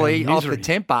us out of our probably off the misery.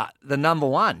 temper, the number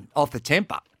one, off the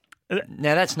temper.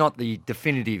 Now, that's not the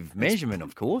definitive measurement,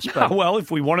 of course. No, But well, if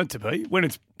we want it to be, when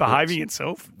it's behaving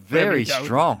itself. very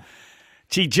strong.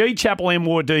 Gee, G Chapel M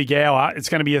War D Gower, it's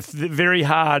going to be a very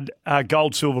hard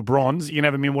gold, silver, bronze. You can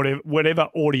have them in whatever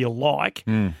order you like.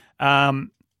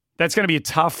 That's going to be a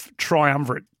tough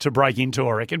triumvirate to break into,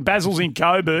 I reckon. Basil's in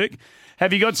Coburg.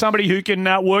 Have you got somebody who can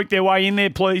work their way in there,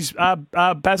 please,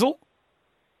 Basil?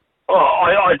 Oh,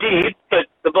 I did, but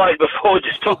the bloke before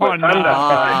just took my thunder.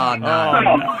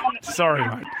 No. Sorry,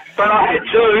 mate. But I had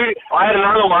two. I had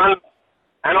another one,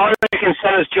 and I reckon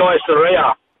Santa's Joyce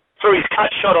Saria, through his cut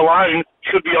shot alone,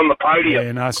 should be on the podium.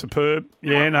 Yeah, no, superb.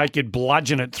 Yeah, no, he could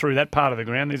bludgeon it through that part of the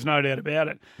ground. There's no doubt about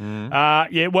it.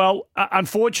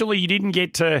 Unfortunately, you didn't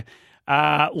get to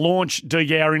launch De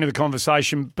Gower into the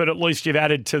conversation, but at least you've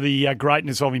added to the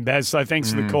greatness of him, Baz. So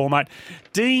thanks for the call, mate.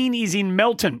 Dean is in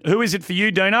Melton. Who is it for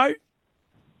you, Dino?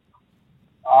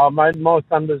 Oh, mate, my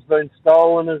thunder's been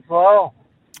stolen as well.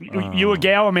 You a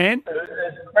Gower man?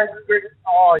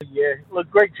 Oh, yeah. Look,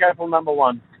 Greg Chappell, number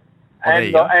one.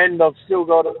 And I've still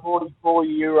got a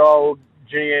 44-year-old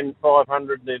GN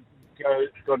 500 that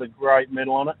got a great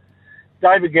medal on it.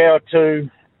 David Gower 2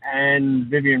 and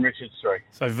Vivian Richards 3.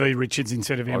 So V Richards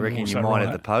instead of him. I reckon you might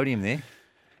have the podium there.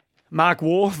 Mark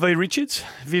War, V Richards.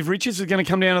 Viv Richards is going to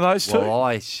come down to those two.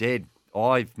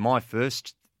 Well, my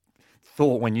first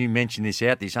thought when you mentioned this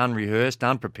this unrehearsed,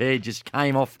 unprepared, just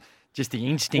came off just the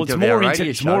instinct of our radio show.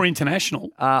 It's more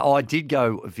international. I did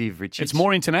go Viv Richards. It's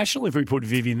more international if we put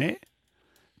Viv in there.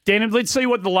 Dan, let's see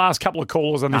what the last couple of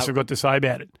callers on this have got to say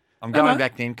about it. I'm going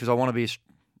back then because I want to be...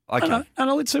 Okay.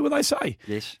 No, let's see what they say.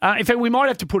 Yes. In fact, we might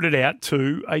have to put it out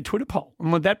to a Twitter poll.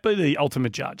 And would that be the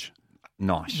ultimate judge?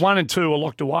 Nice. 1 and 2 are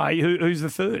locked away. Who's the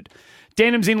third?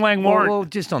 Denham's in Langwarrin. Well,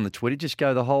 just on the Twitter, just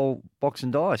go the whole box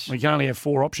and dice. We can only have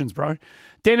 4 options, bro.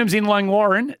 Denham's in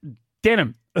Langwarrin.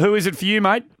 Denham, who is it for you,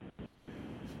 mate?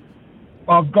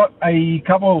 I've got a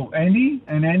couple, Andy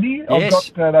and Andy. Yes.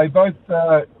 I've got they both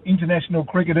international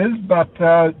cricketers, but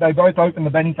they both open the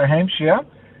batting for Hampshire.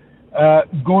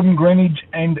 Gordon Greenidge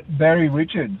and Barry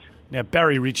Richards. Now,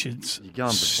 Barry Richards'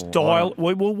 style.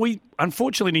 We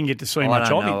unfortunately didn't get to see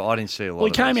much of him. I didn't see a lot. Well,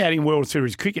 he came out in World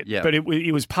Series cricket, but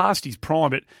it was past his prime.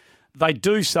 But they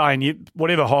do say, and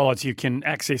whatever highlights you can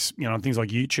access, on things like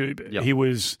YouTube, he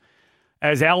was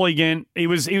as elegant. He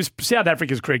was South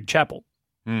Africa's Greg Chappell.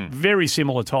 Very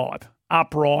similar type,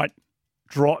 upright,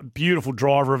 beautiful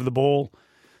driver of the ball.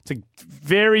 It's a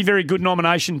very, very good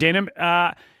nomination, Denham.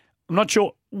 I'm not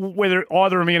sure whether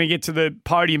either of them are going to get to the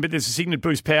podium, but there's a Signet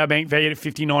Boost power bank valued at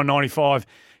 $59.95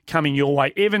 coming your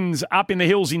way. Evan's up in the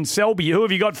hills in Selby. Who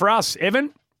have you got for us,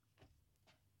 Evan?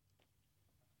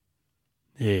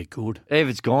 Yeah, good.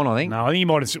 Evan's gone, I think. No, I think he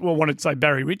might have wanted to say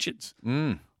Barry Richards.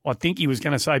 I think he was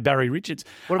going to say Barry Richards.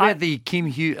 What about the Kim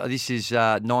Hughes? This is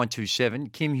 927.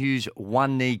 Kim Hughes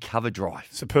one-knee cover drive.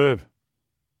 Superb.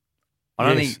 I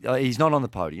don't think he's not on the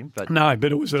podium, but no,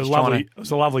 but it was a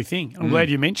lovely thing. I'm glad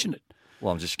you mentioned it.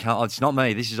 Well, it's not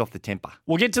me. This is off the temper.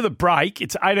 We'll get to the break.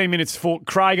 It's 18 minutes for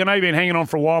Craig. I know you've been hanging on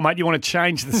for a while, mate. You want to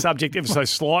change the subject ever so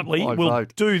slightly. We'll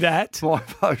do that. My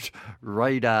vote,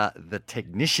 Radar the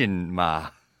technician, Ma.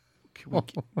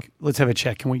 Let's have a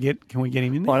chat. Can we get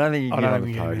him in there? I don't think you can get on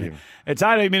the podium. It's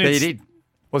 18 minutes. There you did.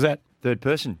 What's that? Third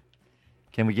person.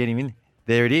 Can we get him in?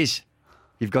 There it is.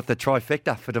 You've got the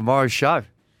trifecta for tomorrow's show.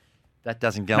 That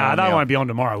doesn't go on. No, they won't be on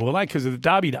tomorrow, will they? Because of the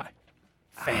Derby Day.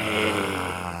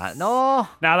 No,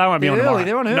 they won't be on tomorrow.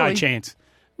 They're on early. No chance.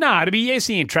 No, it'll be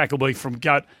SEN Track will be from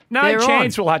GOAT. No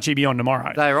chance will Hutchie be on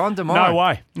tomorrow. They're on tomorrow. No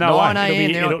way. No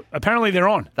way. Apparently they're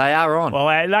on. They are on.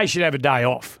 Well, they should have a day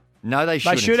off. No, they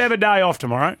shouldn't. They should have a day off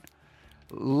tomorrow.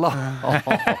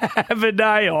 Have a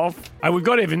day off. We've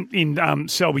got Evan in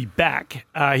Selby back.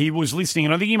 He was listening,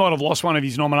 and I think he might have lost one of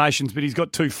his nominations, but he's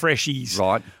got 2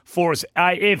 freshies for us.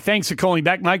 Ev, thanks for calling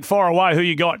back, mate. Fire away. Who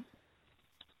you got?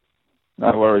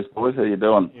 No worries, boys. How you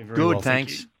doing? Yeah, good, well,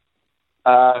 thanks.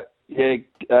 One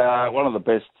of the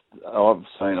best I've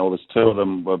seen, or there's 2 of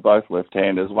them were both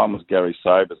left-handers. One was Gary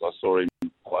Sobers. I saw him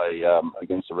play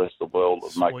against the rest of the world,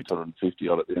 make 250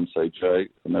 odd at the MCG.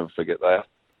 I'll never forget that.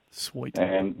 Sweet.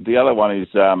 And the other one is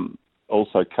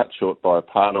also cut short by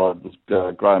apartheid,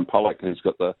 Graham Pollock, who's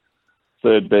got the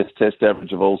 3rd best test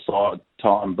average of all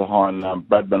time behind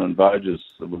Bradman and Voges,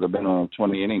 with a minimum of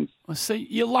 20 innings. I see.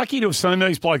 You're lucky to have seen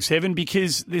these blokes, Evan,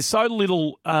 because there's so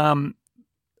little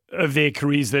of their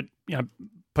careers that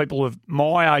people of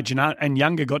my age and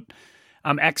younger got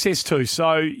access to.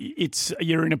 So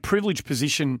you're in a privileged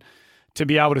position to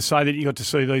be able to say that you got to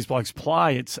see these blokes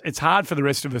play. It's hard for the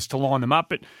rest of us to line them up,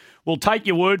 but we'll take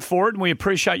your word for it, and we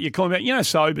appreciate you calling about.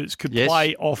 Sobers could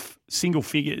play off single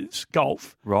figures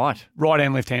golf. Right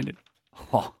and left-handed.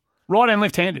 Right and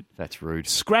left-handed. That's rude.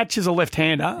 Scratch as a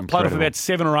left-hander, played off about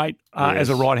 7 or 8 as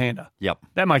a right-hander. Yep.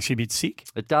 That makes you a bit sick.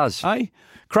 It does. Hey?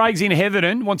 Craig's in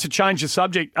Heatherton, wants to change the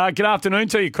subject. Good afternoon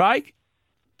to you, Craig.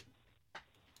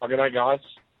 Oh, good day, guys.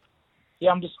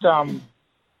 Yeah, I'm just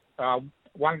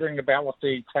wondering about what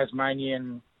the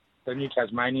new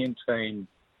Tasmanian team,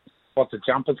 what the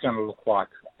jumper's going to look like.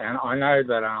 And I know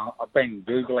that I've been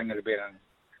Googling it a bit, and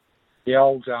the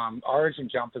old Origin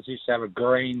jumpers used to have a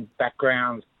green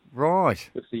background. Right.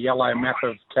 With the yellow map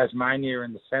of Tasmania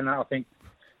in the centre. I think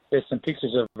there's some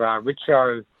pictures of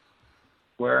Richo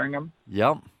wearing them.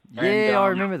 Yep. And, I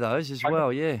remember those as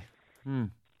well, yeah.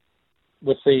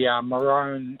 With the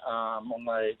maroon on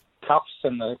the cuffs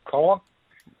and the collar.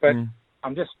 But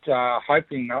I'm just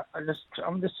hoping,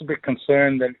 I'm just a bit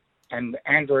concerned that, and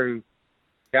Andrew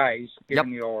Gaze,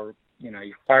 given you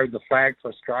carried the flag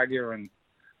for Australia, and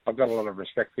I've got a lot of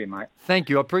respect for you, mate. Thank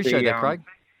you. I appreciate that, Craig.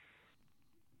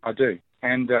 I do.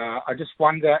 And I just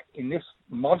wonder, in this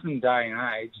modern day and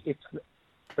age, if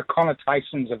the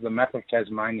connotations of the map of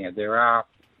Tasmania, there are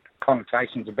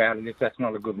connotations about it, if that's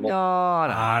not a good look. No,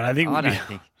 I don't think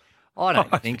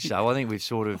so. I think we've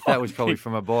that was probably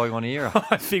from a bygone era.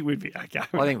 I think we'd be okay.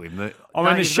 I think we've moved. I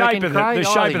mean, the shape of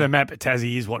the map of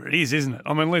Tassie is what it is, isn't it?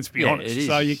 I mean, let's be honest. It is.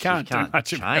 So you can't do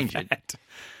much change about that.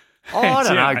 I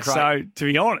don't know, Craig. So, to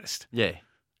be honest. Yeah.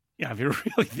 Yeah, if you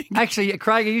really think... Actually,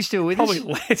 Craig, are you still with probably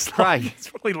us? Less. Craig. It's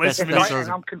probably less than And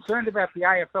I'm concerned about the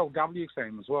AFLW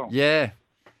team as well. Yeah.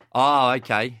 Oh,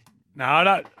 okay. No, I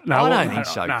don't think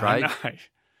so, Craig.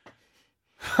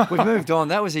 No. We've moved on.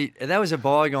 That was a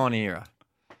bygone era.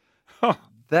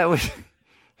 That was...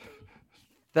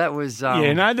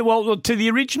 Well, to the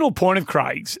original point of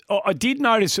Craig's, I did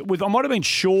notice I might have been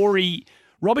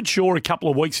Robert Shaw a couple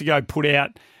of weeks ago put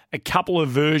out a couple of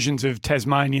versions of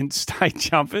Tasmanian state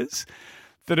jumpers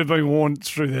that have been worn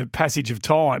through the passage of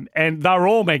time, and they were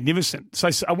all magnificent. So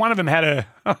one of them had a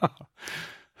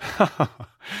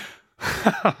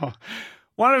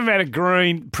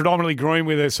green, predominantly green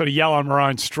with a sort of yellow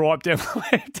maroon stripe down the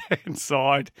left-hand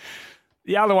side.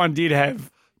 The other one did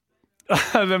have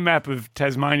the map of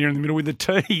Tasmania in the middle with a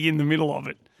T in the middle of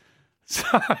it. So,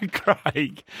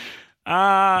 Craig,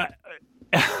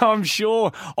 I'm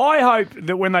sure. I hope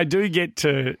that when they do get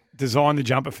to design the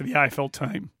jumper for the AFL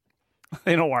team,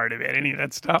 they're not worried about any of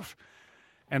that stuff,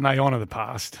 and they honour the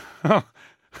past.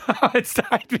 It's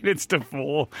 8 minutes to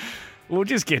 4. We'll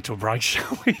just get to a break,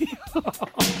 shall we?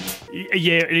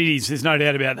 Yeah, it is. There's no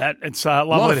doubt about that. It's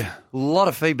lovely. A lot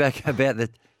of feedback about the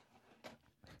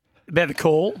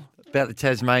call. About the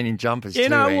Tasmanian jumpers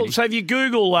too, Andy. So if you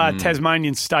Google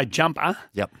Tasmanian state jumper...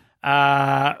 Yep.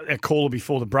 A caller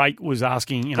before the break was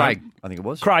asking... Craig, I think it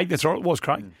was. Craig, that's right, it was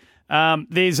Craig.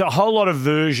 There's a whole lot of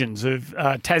versions of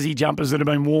Tassie jumpers that have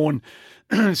been worn,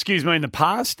 in the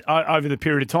past over the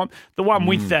period of time. The one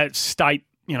with that state,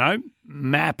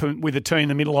 map with a T in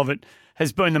the middle of it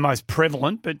has been the most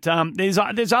prevalent. But there's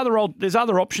other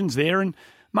options there, and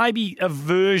maybe a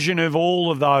version of all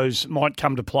of those might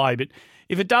come to play. But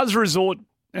if it does resort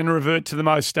and revert to the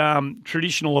most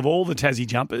traditional of all the Tassie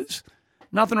jumpers...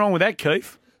 Nothing wrong with that,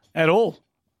 Keith, at all.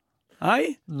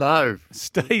 Hey? No.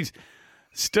 Steve's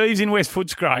in West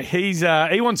Footscray.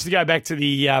 He wants to go back to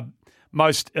the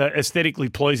most aesthetically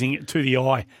pleasing to the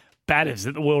eye batters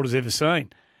that the world has ever seen.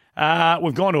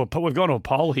 We've gone to a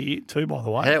poll here too, by the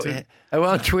way. Are we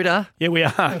on Twitter? Yeah, we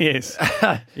are. Yes.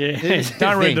 Yeah.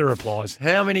 Don't read the replies.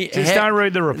 Don't read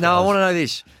the replies. No, I want to know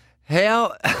this.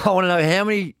 I want to know how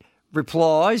many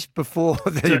replies before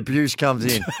the abuse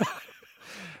comes in.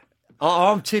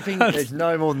 I'm tipping there's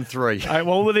no more than 3.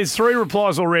 Well, there's 3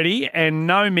 replies already and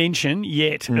no mention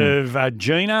yet of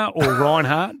Gina or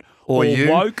Reinhardt or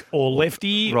Woke or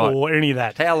Lefty or any of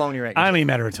that. How long do you reckon? Only a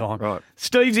matter of time. Right.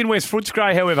 Steve's in West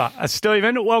Footscray, however.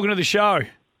 Stephen, welcome to the show.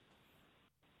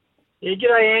 Yeah,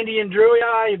 g'day, Andy and Drew.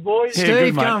 How are you, boys? Yeah,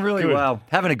 Steve, going really well.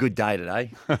 Having a good day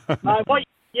today.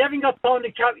 You haven't got time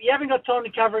to cover. You haven't got time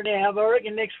to cover it now, but I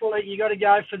reckon next week you got to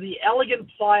go for the elegant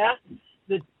player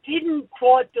that didn't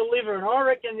quite deliver, and I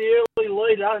reckon the early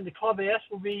leader in the clubhouse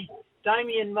will be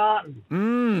Damien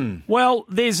Martin. Well,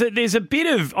 there's a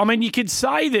bit of... I mean, you could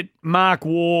say that Mark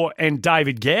Waugh and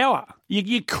David Gower.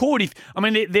 You could,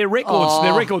 their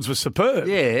records were superb.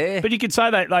 Yeah. But you could say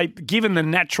that given the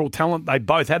natural talent they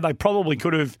both had, they probably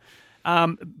could have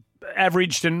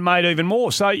averaged and made even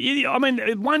more. So,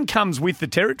 one comes with the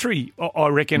territory, I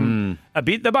reckon, a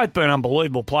bit. They've both been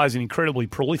unbelievable players and incredibly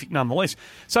prolific nonetheless.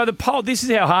 So the poll, this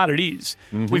is how hard it is.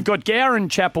 Mm-hmm. We've got Gower and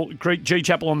G.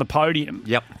 Chappell on the podium.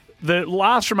 Yep. The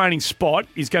last remaining spot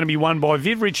is going to be won by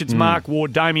Viv Richards, Mark Waugh,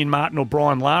 Damien Martin or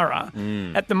Brian Lara.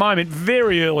 At the moment,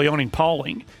 very early on in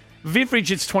polling, Viv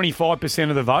Richards, 25%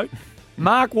 of the vote.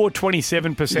 Mark Ward,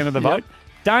 27% of the vote.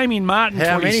 Damien Martin,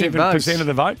 27% of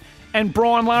the vote. And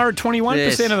Brian Lara,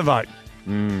 21% of the vote.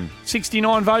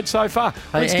 69 votes so far.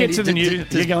 Let's get to the news.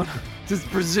 Does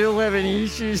Brazil have any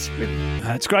issues?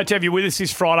 It's great to have you with us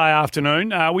this Friday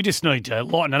afternoon. We just need to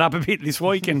lighten it up a bit this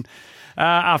week and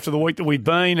after the week that we've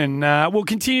been, and we'll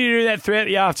continue to do that throughout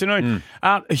the afternoon.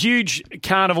 A huge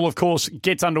carnival, of course,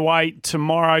 gets underway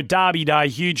tomorrow. Derby Day,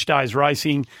 huge days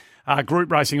racing,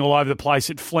 group racing all over the place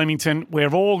at Flemington.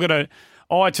 We've all got an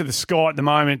eye to the sky at the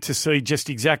moment to see just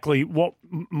exactly what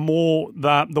more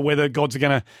the weather gods are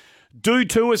going to do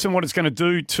to us and what it's going to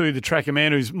do to the track. A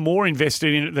man who's more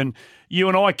invested in it than you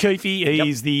and I, Keithy.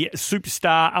 He's the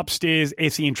superstar upstairs.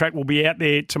 SEN Track will be out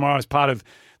there tomorrow as part of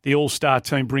the All-Star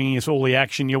team, bringing us all the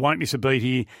action. You won't miss a beat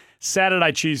here.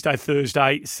 Saturday, Tuesday,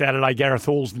 Thursday, Saturday. Gareth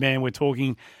Hall's the man we're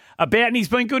talking about, and he's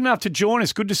been good enough to join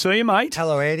us. Good to see you, mate.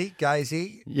 Hello, Andy.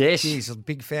 Gazy. Yes. He's a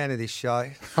big fan of this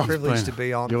show. Privileged to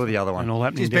be on. You're the other one.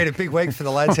 It's been a big week for the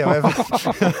lads, however.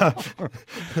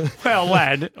 Well,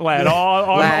 lad,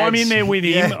 I'm in there with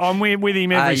him. Yeah. I'm with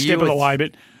him every step of the way,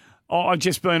 but I've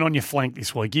just been on your flank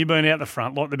this week. You've been out the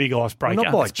front like the big icebreaker.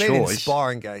 Not by choice. It's been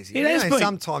inspiring, Gazy. It has been.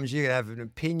 Sometimes you can have an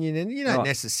opinion, and you don't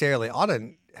necessarily. I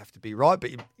don't have to be right,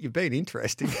 but you've been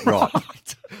interesting. Right.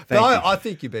 I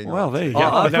think you've been right. Well, there you go.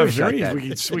 I appreciate that.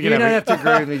 We you don't have to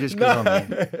agree with me just because I'm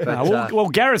here. But, well,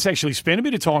 Gareth's actually spent a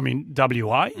bit of time in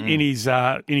WA in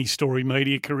his story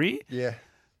media career. Yeah.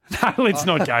 No, let's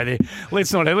not go there.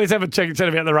 Let's have a check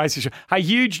about the races. Hey,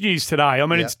 huge news today. I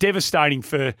mean, it's devastating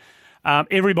for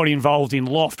everybody involved in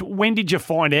Loft. When did you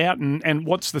find out, and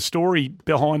what's the story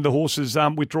behind the horse's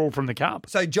withdrawal from the Cup?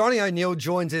 So Johnny O'Neill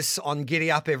joins us on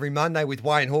Giddy Up every Monday with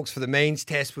Wayne Hawkes for the means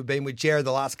test. We've been with Jared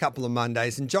the last couple of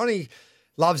Mondays, and Johnny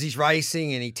loves his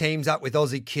racing, and he teams up with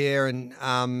Aussie Care,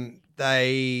 and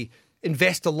they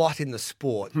invest a lot in the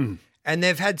sport. And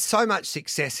they've had so much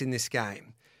success in this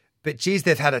game. But, geez,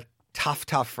 they've had a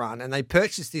tough run. And they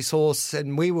purchased this horse,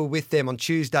 and we were with them on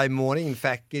Tuesday morning. In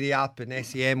fact, Giddy Up and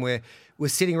SEM, we're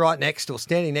sitting right next or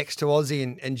standing next to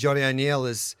Aussie and Johnny O'Neill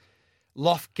as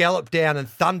Loft galloped down and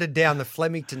thundered down the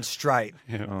Flemington Straight.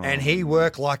 And he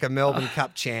worked like a Melbourne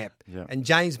Cup champ. And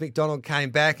James McDonald came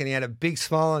back, and he had a big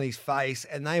smile on his face,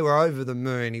 and they were over the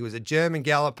moon. He was a German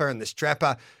galloper, and the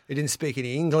strapper, who didn't speak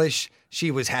any English,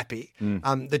 she was happy.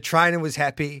 The trainer was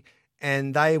happy.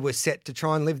 And they were set to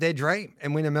try and live their dream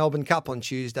and win a Melbourne Cup on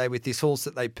Tuesday with this horse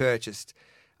that they purchased.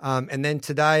 And then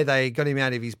today they got him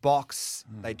out of his box.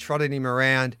 They trotted him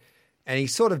around, and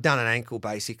he's sort of done an ankle,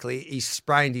 basically. He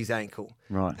sprained his ankle.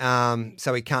 Right.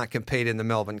 So he can't compete in the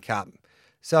Melbourne Cup.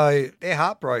 So they're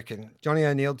heartbroken. Johnny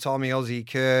O'Neill told me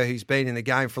Aussie Kerr, who's been in the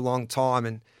game for a long time,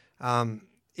 and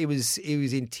he was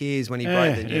in tears when he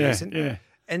broke the news.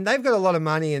 And they've got a lot of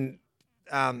money, and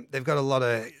they've got a lot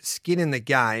of skin in the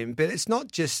game, but it's not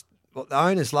just the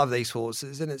owners love these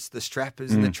horses, and it's the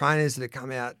strappers and the trainers that have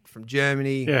come out from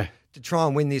Germany to try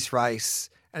and win this race.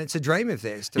 And it's a dream of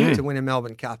theirs to win a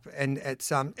Melbourne Cup, and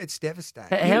it's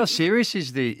devastating. How serious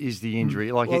is the injury?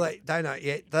 They don't know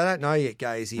yet. They don't know yet,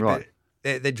 Gazy. Right.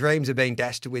 But their dreams are being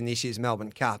dashed to win this year's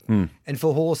Melbourne Cup. And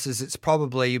for horses, it's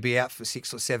probably you'll be out for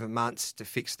 6 or 7 months to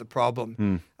fix the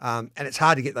problem. And it's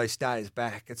hard to get those stayers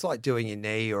back. It's like doing your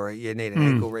knee or you need an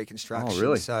ankle reconstruction. Oh,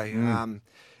 really? So,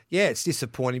 it's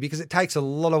disappointing because it takes a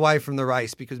lot away from the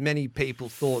race, because many people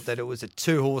thought that it was a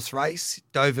 2-horse race,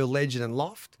 Deauville Legend and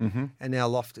Loft, and now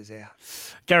Loft is out.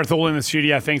 Gareth Hall in the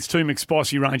studio. Thanks to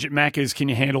McSpicy Range at Macca's. Can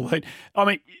you handle that? I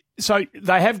mean, so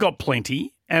they have got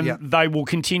plenty, and they will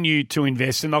continue to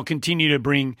invest, and they'll continue to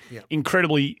bring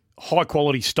incredibly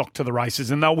high-quality stock to the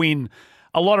races, and they'll win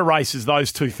a lot of races,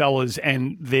 those two fellas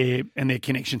and their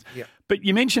connections. But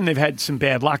you mentioned they've had some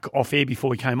bad luck off air before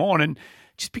we came on, and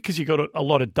just because you've got a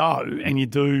lot of dough and you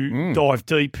do dive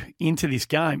deep into this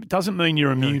game, it doesn't mean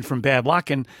you're immune from bad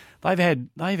luck. And they've had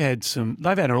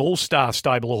an all-star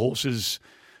stable of horses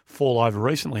fall over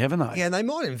recently, haven't they? Yeah, and they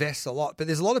might invest a lot, but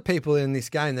there's a lot of people in this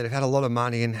game that have had a lot of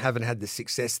money and haven't had the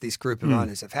success this group of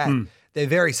owners have had. They're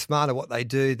very smart at what they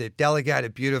do. They've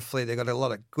delegated beautifully. They've got a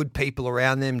lot of good people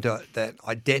around them that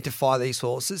identify these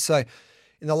horses. So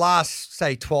in the last,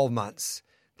 say, 12 months,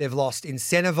 they've lost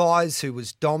Incentivize, who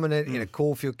was dominant in a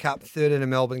Caulfield Cup, third in a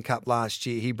Melbourne Cup last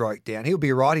year. He broke down. He'll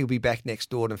be right. He'll be back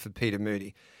next Autumn for Peter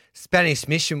Moody. Spanish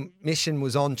Mission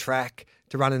was on track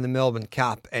to run in the Melbourne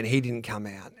Cup, and he didn't come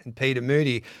out. And Peter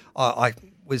Moody, I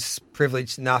was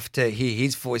privileged enough to hear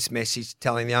his voice message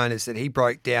telling the owners that he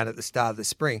broke down at the start of the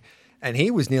spring, and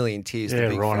he was nearly in tears.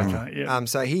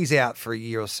 So he's out for a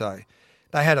year or so.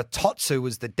 They had a Totsu,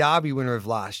 was the Derby winner of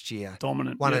last year.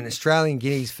 Dominant. Won an Australian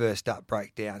Guineas first up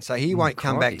breakdown. So he won't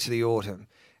come back to the autumn.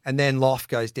 and then Loft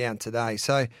goes down today.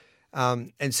 So,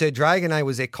 and Sir Dragonet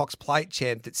was their Cox Plate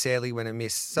champ that sadly went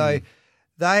amiss. So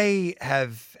they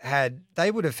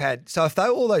would have had. So if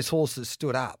all those horses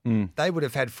stood up, they would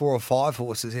have had 4 or 5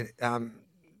 horses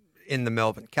in the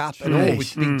Melbourne Cup, and all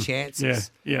with big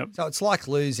chances. Yeah. So it's like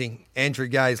losing Andrew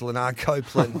Gaze, Leonard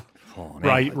Copeland.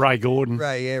 Ray Gordon.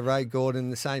 Ray Gordon in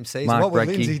the same season. Mark what would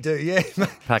Brecke. Lindsay do? Yeah.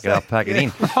 Pack it up, pack it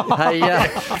in.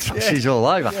 Hey, she's all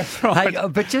over. Hey,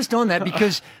 but just on that,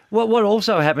 because what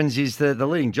also happens is the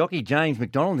leading jockey, James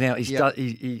McDonald, now he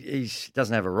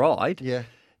doesn't have a ride. Yeah.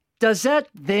 Does that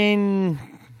then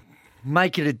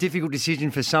make it a difficult decision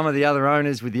for some of the other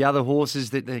owners with the other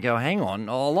horses that they go, hang on,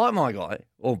 I like my guy,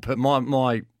 or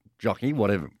my jockey,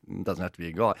 whatever, it doesn't have to be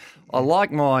a guy. I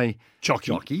like my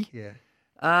jockey. Yeah.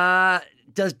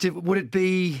 Would it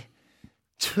be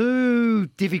too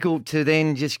difficult to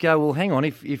then just go, well, hang on,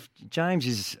 if James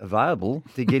is available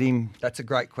to get him? That's a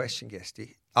great question,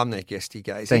 Guesty. I'm their Guesty,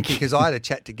 Gaze. Thank you. Because I had a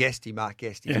chat to Guesty, Mark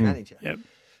Guesty's manager. Yep.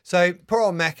 So poor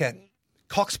old Macca,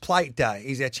 Cox Plate Day,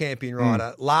 he's our champion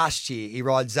rider. Last year, he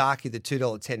rides Zaki, the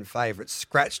 $2.10 favourite,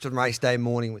 scratched on race day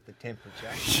morning with the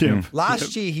temperature.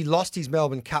 Last year, he lost his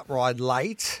Melbourne Cup ride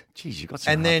late. Jeez, you've got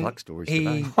some hard luck stories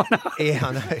today. Yeah,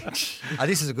 I know.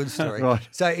 This is a good story. Right.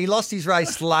 So he lost his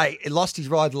race late. He lost his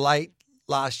ride late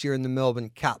last year in the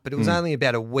Melbourne Cup, but it was only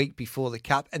about a week before the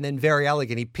Cup. And then Very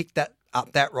Elegant, he picked that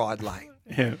ride late.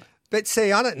 Yeah. But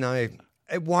see, I don't know.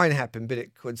 It won't happen, but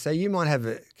it could. So you might have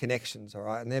connections, all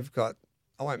right, and they've got.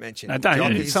 I won't mention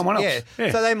jockeys. Someone else.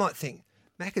 Yeah. So they might think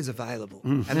Macca's available,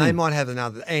 and they might have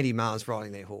another Andy Marr's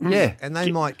riding their horse. Yeah. And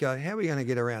they might go, how are we going to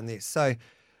get around this? So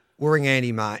we'll ring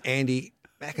Andy Marr. Andy,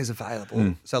 Macca's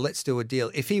available, so let's do a deal.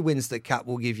 If he wins the Cup,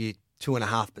 we'll give you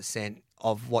 2.5%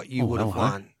 of what you would have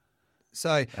won.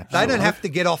 So they don't have to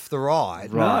get off the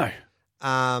ride. Right.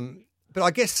 But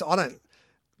I guess I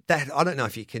don't know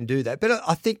if you can do that. But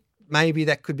I think maybe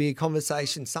that could be a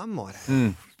conversation some might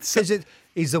have. Because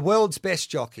he's the world's best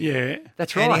jockey. Yeah,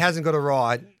 that's right. And he hasn't got a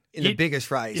ride in the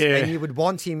biggest race. Yeah. And you would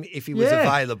want him if he was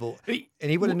available. And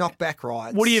he would have knocked back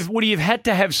rides. Would he have had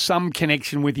to have some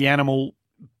connection with the animal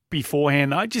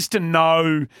beforehand, though, just to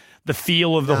know the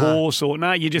feel of the horse? Or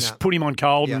no, you just put him on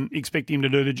cold and expect him to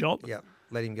do the job? Yeah.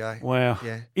 Let him go. Wow.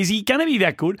 Yeah. Is he going to be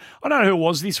that good? I don't know who it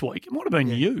was this week. It might have been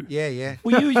you. Yeah.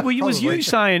 Was you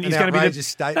saying he's going to be the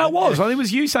statement. No, it was. I think it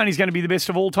was you saying he's going to be the best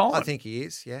of all time. I think he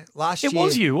is, yeah. It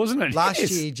was you, wasn't it?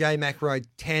 Last year, J Mac rode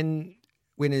 10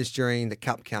 winners during the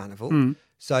Cup Carnival.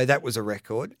 So that was a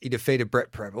record. He defeated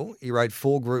Brett Preble. He rode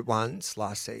 4 Group 1s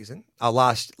last season.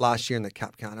 Last year in the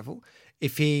Cup Carnival.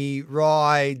 If he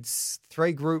rides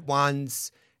 3 Group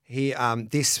 1s, he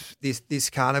this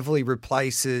carnival he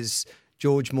replaces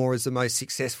George Moore as the most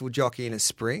successful jockey in a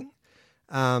spring.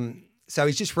 So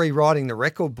he's just rewriting the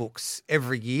record books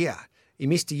every year. He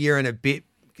missed a year and a bit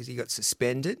because he got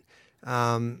suspended.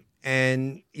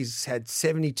 And he's had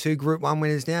 72 Group 1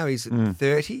 winners now. He's at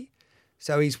 30.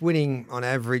 So he's winning on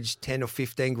average 10 or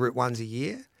 15 Group 1s a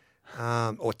year,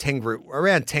 or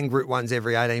around 10 Group 1s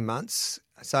every 18 months.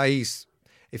 So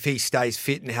if he stays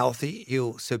fit and healthy,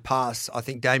 he'll surpass, I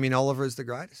think, Damien Oliver is the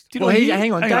greatest.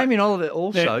 Hang on. Damien Oliver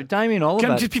also. Yeah. Damien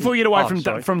Oliver. Just before you get away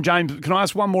from James, can I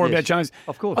ask one more about James?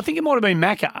 Of course. I think it might have been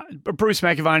Bruce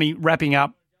McAvaney wrapping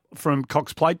up from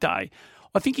Cox Plate Day.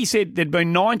 I think he said there'd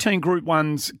been 19 Group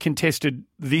 1s contested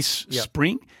this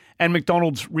spring, and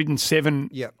McDonald's ridden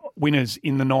 7 winners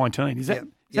in the 19. Is that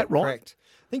right? Correct.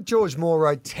 I think George Moore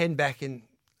rode 10 back in,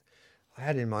 I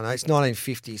had it in my notes,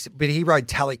 1950s, but he rode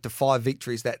Tallick to 5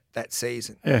 victories that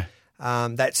season. Yeah.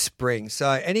 That spring. So,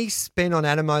 and he's been on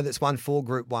Animo that's won 4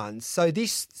 Group 1s.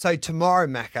 So tomorrow,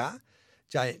 Macca,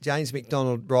 James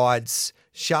McDonald rides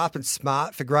Sharp and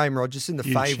Smart for Graham Rogerson, the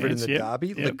favourite in the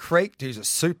Derby. Le Creek, who's a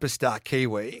superstar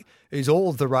Kiwi, who's all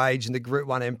of the rage in the Group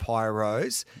 1 Empire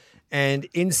Rose. And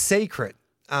In Secret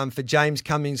for James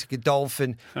Cummings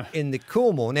Godolphin in the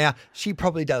Coolmore. Now, she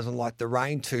probably doesn't like the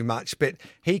rain too much, but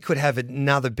he could have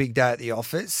another big day at the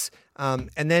office. And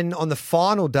then on the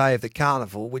final day of the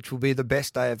carnival, which will be the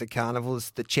best day of the carnival,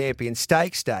 is the Champion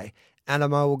Stakes Day.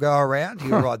 Animo will go around.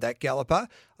 He'll ride that galloper.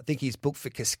 I think he's booked for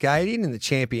Cascadian in the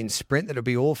Champion Sprint. That'll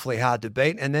be awfully hard to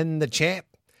beat. And then the champ,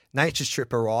 Nature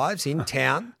Strip, arrives in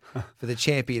town for the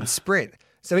Champion Sprint.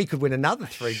 So he could win another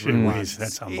 3 Group 1s.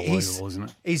 That's unbelievable, isn't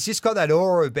it? He's just got that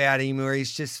aura about him where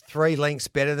he's just 3 lengths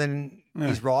better than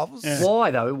his rivals. Yeah.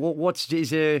 Why, though? Is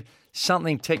there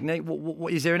something technique?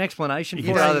 Is there an explanation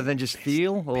for it other than just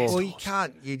feel? Or? Well, you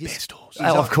can't. You just, best horse.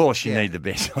 Of course you need the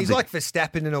best. He's like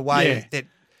Verstappen in a way that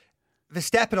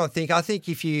Verstappen, I think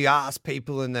if you ask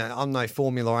people I'm no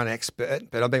Formula 1 expert,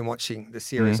 but I've been watching the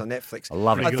series on Netflix. I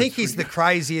love it. I think he's the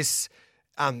craziest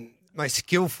most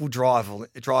skillful driver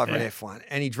in F1,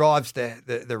 and he drives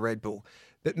the Red Bull.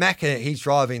 But Macca, he's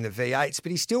driving the V8s,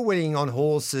 but he's still winning on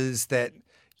horses that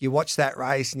you watch that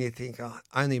race and you think,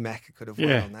 only Macca could have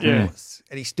won on that horse.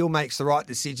 And he still makes the right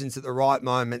decisions at the right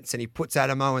moments, and he puts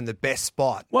Adamo in the best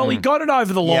spot. Well, he got it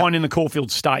over the line in the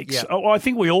Caulfield Stakes. I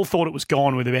think we all thought it was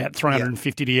gone with about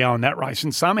 350 to go in that race,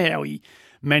 and somehow he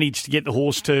managed to get the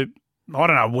horse to, I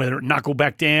don't know whether it knuckled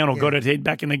back down or got it head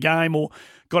back in the game or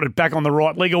got it back on the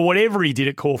right leg or whatever he did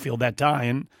at Caulfield that day,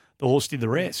 and the horse did the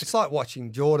rest. It's like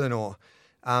watching Jordan or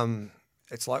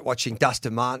it's like watching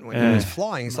Dustin Martin when he was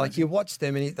flying. It's like you watch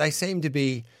them and they seem to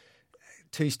be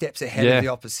 2 steps ahead of the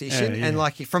opposition. And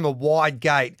like from a wide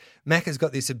gate, Macca's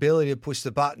got this ability to push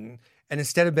the button, and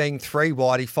instead of being 3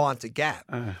 wide, he finds a gap.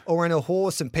 Or in a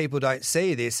horse, and people don't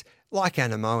see this, like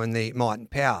Animo in the Might and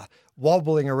Power,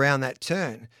 wobbling around that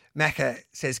turn. Macca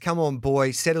says, come on,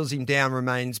 boy, settles him down,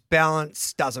 remains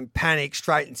balanced, doesn't panic,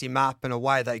 straightens him up, and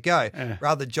away they go.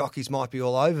 Rather, jockeys might be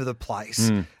all over the place.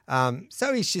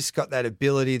 So he's just got that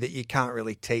ability that you can't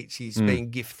really teach. He's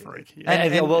been gifted.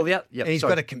 And he's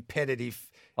got a competitive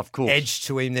edge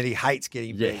to him that he hates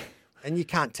getting beat. And you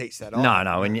can't teach that off.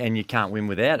 No, and you can't win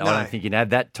without it. I don't think you can have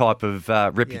that type of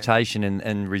reputation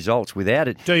and results without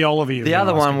it. D. Oliver. The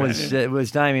other one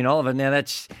was Damien Oliver. Now,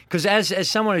 that's because as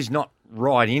someone who's not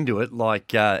right into it,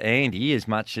 like Andy, as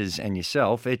much as and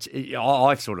yourself,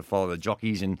 I sort of follow the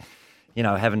jockeys, and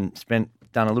haven't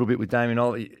done a little bit with Damien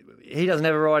Oliver. He doesn't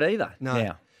have a ride either. No.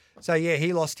 Now. So,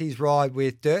 he lost his ride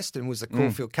with Durston, was the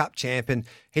Caulfield Cup champ, and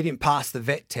he didn't pass the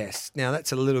vet test. Now,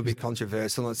 that's a little bit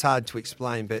controversial, and it's hard to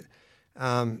explain, but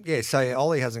so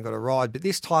Ollie hasn't got a ride. But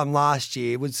this time last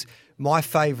year was my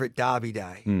favourite Derby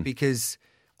day because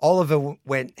Oliver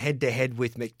went head-to-head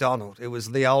with McDonald. It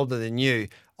was the older than new.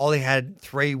 Ollie had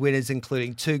 3 winners,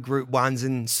 including 2 Group 1s,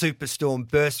 and Superstorm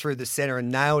burst through the centre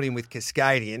and nailed him with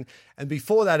Cascadian. And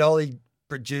before that, Ollie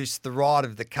produced the ride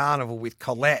of the Carnival with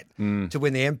Colette to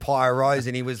win the Empire Rose,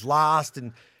 and he was last,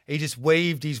 and he just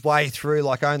weaved his way through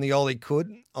like only Ollie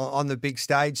could on the big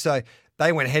stage. So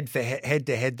they went head to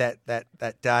head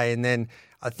that day, and then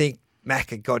I think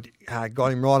Macca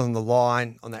got him right on the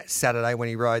line on that Saturday when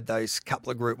he rode those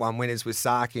couple of Group 1 winners with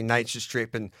Saki and Nature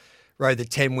Strip, and rode the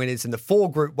 10 winners and the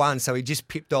 4 Group 1s. So he just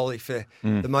pipped Ollie for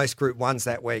the most Group 1s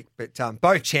that week. But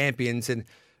both champions and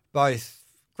both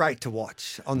great to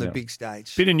watch on the big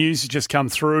stage. Bit of news has just come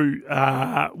through,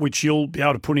 which you'll be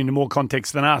able to put into more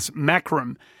context than us.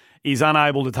 Macram is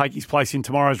unable to take his place in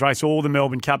tomorrow's race or the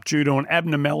Melbourne Cup due to an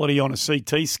abnormality on a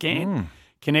CT scan.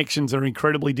 Connections are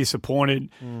incredibly disappointed,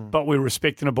 but we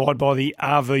respect and abide by the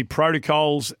RV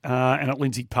protocols, and at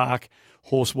Lindsay Park,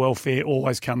 horse welfare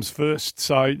always comes first.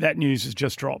 So that news has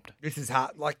just dropped. This is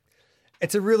hard.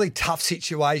 It's a really tough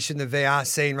situation the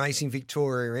VRC and Racing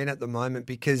Victoria are in at the moment,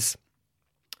 because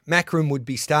Macram would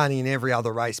be starting in every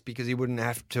other race because he wouldn't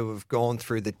have to have gone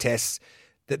through the tests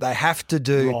that they have to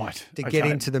do to get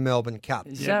into the Melbourne Cup.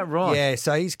 Is that right? Yeah,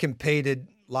 so he's competed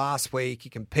last week. He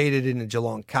competed in the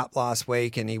Geelong Cup last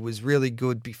week, and he was really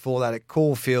good before that at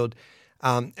Caulfield,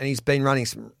 and he's been running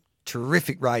some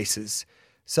terrific races.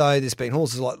 So there's been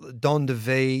horses like Don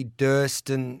DeVee,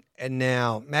 Durston, and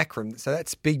now Macram. So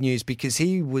that's big news because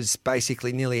he was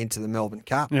basically nearly into the Melbourne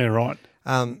Cup. Yeah, right.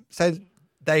 So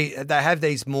they have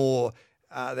these more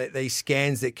these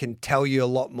scans that can tell you a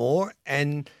lot more.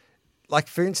 And like,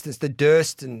 for instance, the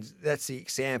Durston, that's the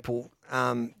example.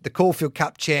 The Caulfield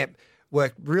Cup champ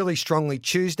worked really strongly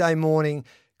Tuesday morning.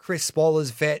 Chris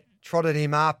Swaller's vet trotted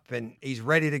him up and he's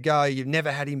ready to go. You've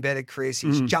never had him better, Chris.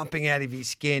 He's jumping out of his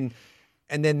skin.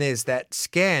 And then there's that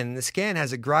scan. The scan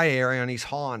has a grey area on his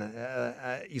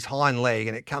hind leg,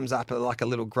 and it comes up like a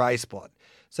little grey spot.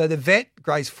 So the vet,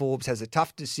 Grace Forbes, has a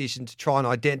tough decision to try and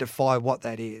identify what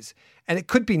that is. And it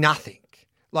could be nothing.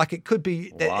 Like, it could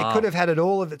be that it could have had it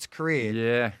all of its career.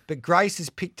 Yeah. But Grace has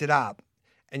picked it up,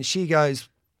 and she goes,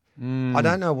 I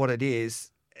don't know what it is.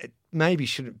 It maybe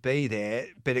shouldn't be there,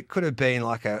 but it could have been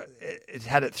like it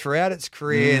had it throughout its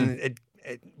career, and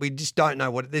we just don't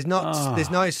know what. There's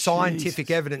no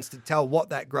scientific evidence to tell what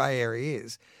that grey area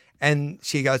is. And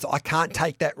she goes, I can't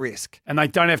take that risk. And they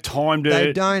don't have time to.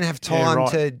 They don't have time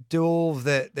to do all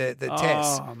the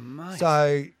tests. Mate.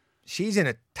 So she's in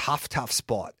a tough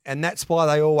spot, and that's why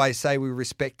they always say we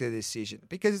respect the decision,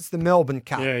 because it's the Melbourne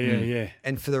Cup. Yeah.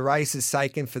 And for the race's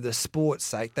sake and for the sport's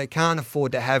sake, they can't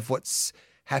afford to have what's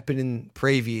happened in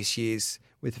previous years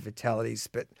with the fatalities.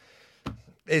 But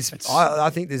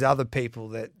I think there's other people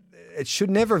that it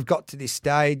should never have got to this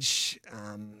stage,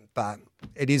 but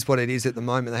it is what it is at the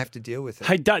moment. They have to deal with it.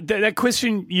 Hey, that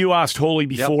question you asked Hawley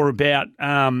before about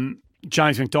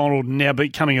James McDonald now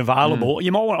becoming available,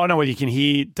 you might want, I don't know whether you can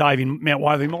hear Dave in Mount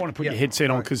Waverley, you might want to put your headset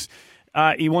on because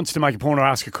he wants to make a point or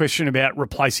ask a question about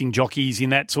replacing jockeys in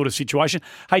that sort of situation.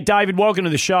 Hey, David, welcome to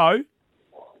the show.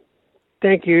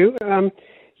 Thank you.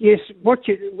 Yes, what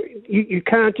you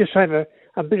can't just have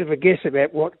a bit of a guess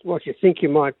about what you think you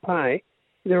might pay.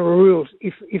 There are rules.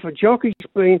 If a jockey's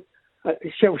been,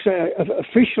 shall we say,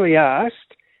 officially asked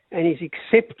and he's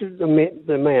accepted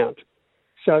the amount,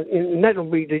 so and that'll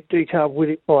be detailed with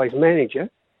it by his manager,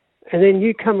 and then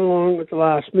you come along at the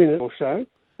last minute or so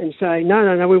and say,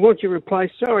 no, we want you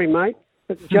replaced. Sorry, mate,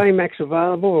 but J-Mac's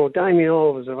available or Damien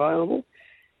Oliver's available.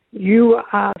 You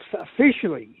are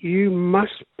officially, you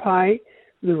must pay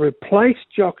the replaced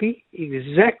jockey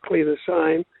exactly the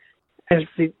same as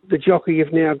the jockey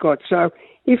you've now got. So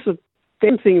if the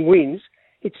damn thing wins,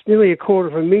 it's nearly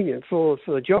 $250,000 for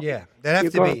the jockey. Yeah,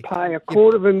 you've got to pay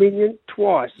 $250,000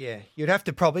 twice. Yeah, you'd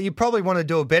probably want to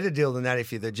do a better deal than that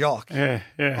if you're the jock. Yeah.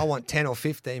 I want 10 or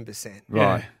 15%.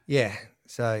 Right. Yeah.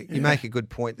 So you make a good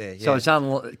point there. Yeah. So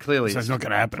it's clearly it's not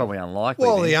going to happen. Probably unlikely.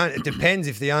 Well, it depends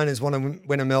if the owners want to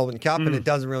win a Melbourne Cup, and it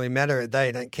doesn't really matter.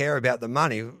 They don't care about the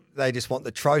money. They just want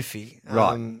the trophy.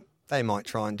 Right. They might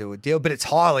try and do a deal, but it's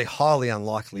highly, highly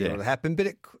unlikely it'll happen.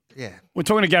 But We're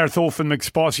talking to Gareth Hall from the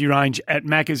McSpicy range at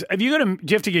Macca's. Do you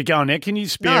have to get going now? Can you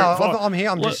spare? No, I'm here.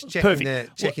 I'm just checking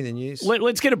the news.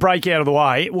 Let's get a break out of the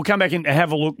way. We'll come back and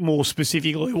have a look more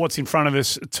specifically at what's in front of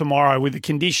us tomorrow with the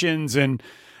conditions and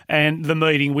the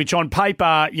meeting, which on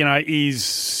paper, is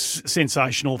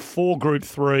sensational. 4 Group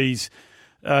 3s,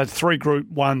 3 Group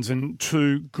 1s and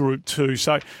 2 Group 2.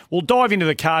 So we'll dive into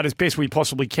the card as best we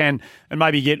possibly can and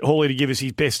maybe get Hawley to give us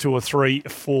his best 2 or 3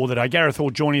 for the day. Gareth Hall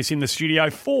joining us in the studio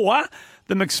for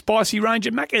the McSpicy range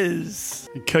at Macca's.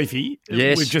 Keefy,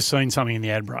 yes. We've just seen something in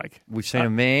the ad break. We've seen a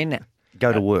man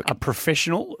go to work. A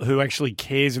professional who actually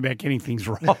cares about getting things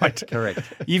right. Correct.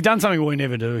 You've done something we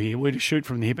never do here. We just shoot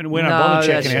from the hip and we don't bother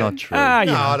checking out. That's not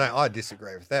true. I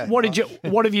disagree with that.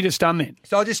 What have you just done then?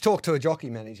 So I just talked to a jockey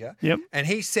manager. Yep. And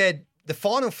he said the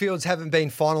final fields haven't been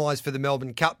finalised for the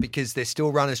Melbourne Cup because there's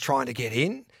still runners trying to get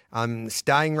in. The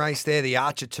staying race there, the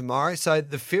Archer tomorrow. So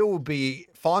the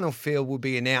final field will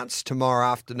be announced tomorrow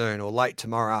afternoon or late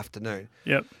tomorrow afternoon.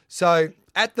 Yep. So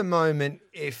at the moment,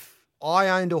 if I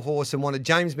owned a horse and wanted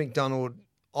James McDonald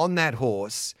on that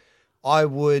horse, I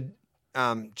would,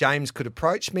 James could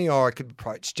approach me or I could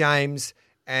approach James,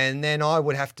 and then I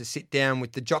would have to sit down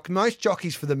with the jockey. Most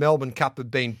jockeys for the Melbourne Cup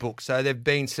have been booked, so they've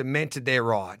been cemented their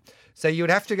ride. So you would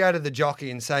have to go to the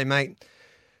jockey and say, mate,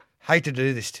 hate to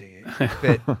do this to you,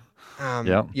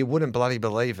 but you wouldn't bloody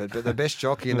believe it, but the best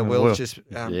jockey in the world's just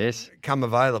come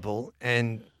available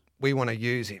and we want to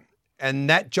use him. And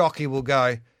that jockey will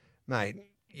go, mate,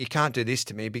 you can't do this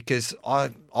to me because I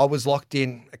was locked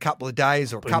in a couple of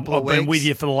days or a couple of weeks. I've been with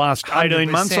you for the last 18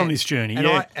 months on this journey.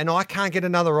 And I can't get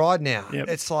another ride now. Yep.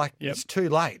 It's like, it's too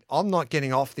late. I'm not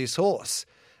getting off this horse.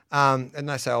 And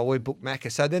they say, we booked Macca.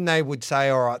 So then they would say,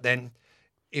 all right, then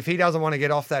if he doesn't want to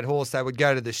get off that horse, they would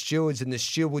go to the stewards and the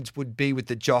stewards would be with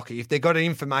the jockey. If they got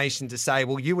information to say,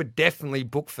 well, you were definitely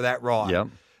booked for that ride. Yep.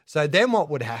 So then what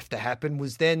would have to happen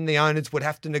was then the owners would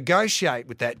have to negotiate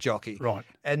with that jockey. Right.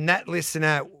 And that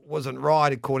listener wasn't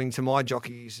right, according to my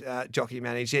jockey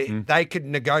manager. They could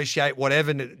negotiate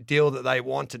whatever deal that they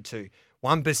wanted to,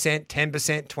 1%,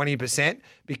 10%, 20%,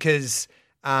 because...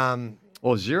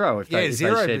 or zero if they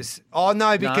 0%. Said, oh,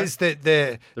 no, because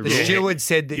the steward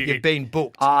said that you've been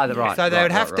booked. Right. So they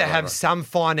would have to have some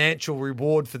financial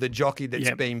reward for the jockey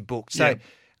that's been booked. So,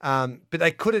 but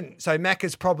they couldn't. So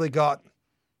Macca's probably got...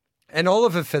 And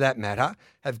Oliver, for that matter,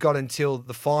 have got until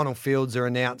the final fields are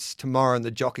announced tomorrow and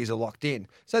the jockeys are locked in.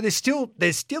 So there's still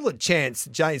a chance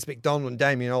that James McDonald and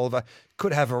Damien Oliver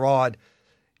could have a ride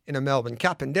in a Melbourne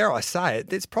Cup. And dare I say it,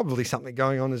 there's probably something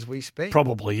going on as we speak.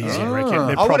 Probably is, I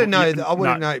reckon. I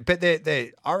wouldn't know. But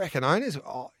I reckon owners,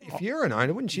 if you're an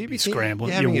owner, wouldn't you be scrambling?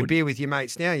 You're having a beer with your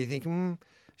mates now, you're thinking,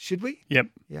 should we? Yep.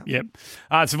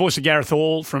 It's the voice of Gareth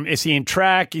Hall from SEN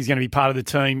Track. He's going to be part of the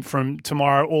team from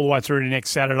tomorrow all the way through to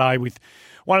next Saturday with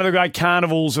one of the great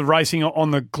carnivals of racing on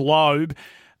the globe.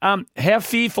 How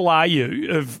fearful are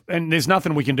you of, and there's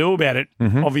nothing we can do about it,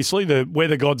 obviously, the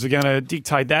weather gods are going to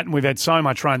dictate that, and we've had so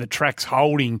much rain, the track's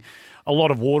holding a lot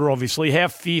of water, obviously. How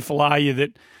fearful are you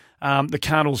that the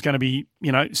carnival's going to be,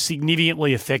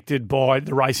 significantly affected by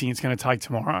the racing it's going to take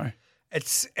tomorrow?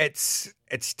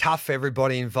 It's tough for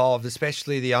everybody involved,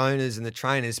 especially the owners and the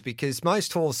trainers, because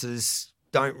most horses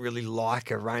don't really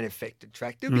like a rain-affected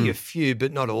track. There'll be a few,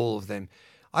 but not all of them.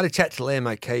 I had a chat to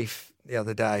Liam O'Keefe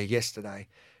yesterday,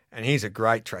 and he's a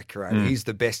great track curator. He's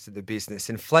the best of the business,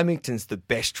 and Flemington's the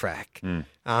best track.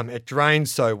 It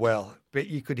drains so well. but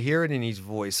you could hear it in his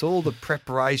voice, all the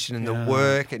preparation and the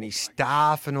work and his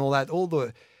staff and all that, all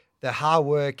the hard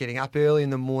work, getting up early in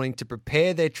the morning to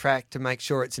prepare their track to make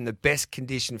sure it's in the best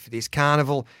condition for this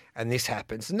carnival, and this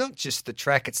happens. And not just the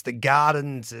track, it's the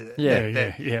gardens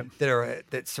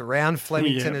that surround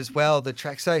Flemington as well, the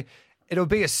track. So it'll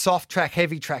be a soft track,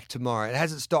 heavy track tomorrow. It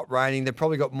hasn't stopped raining. They've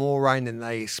probably got more rain than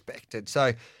they expected.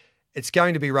 So it's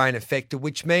going to be rain affected,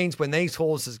 which means when these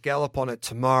horses gallop on it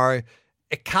tomorrow,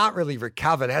 it can't really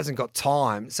recover. It hasn't got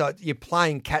time. So you're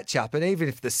playing catch up. And even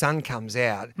if the sun comes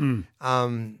out,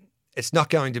 it's not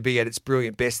going to be at its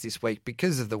brilliant best this week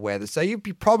because of the weather. So you'd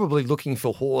be probably looking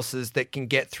for horses that can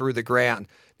get through the ground.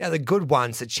 Now, the good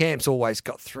ones, the champs always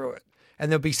got through it.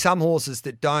 And there'll be some horses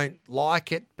that don't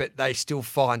like it, but they still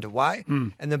find a way.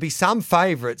 And there'll be some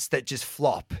favourites that just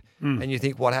flop. And you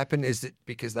think, what happened? Is it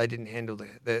because they didn't handle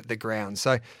the ground?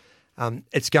 So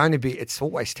it's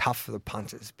always tough for the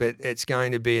punters, but it's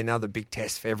going to be another big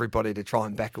test for everybody to try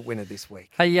and back a winner this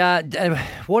week. Hey,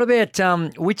 what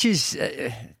about which is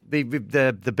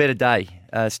the better day,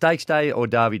 Stakes Day or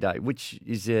Derby Day? Which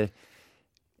is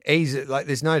easy? Like,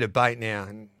 there's no debate now,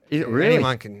 and really?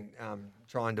 Anyone can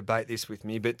try and debate this with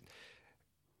me, but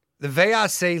the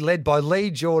VRC, led by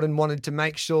Lee Jordan, wanted to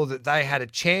make sure that they had a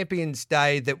Champions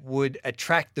Day that would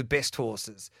attract the best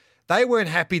horses. They weren't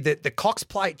happy that the Cox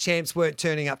Plate champs weren't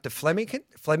turning up to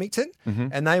Flemington,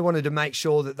 and they wanted to make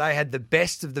sure that they had the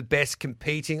best of the best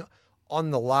competing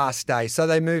on the last day. So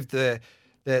they moved the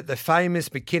famous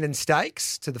McKinnon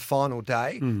Stakes to the final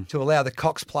day to allow the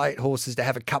Cox Plate horses to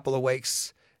have a couple of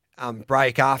weeks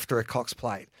break after a Cox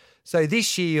Plate. So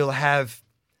this year you'll have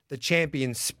the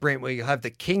Champions Sprint, where you'll have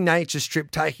the King Nature Strip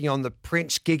taking on the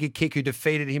Prince Giga Kick, who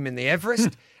defeated him in the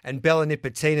Everest, and Bella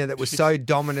Nipotina, that was so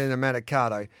dominant in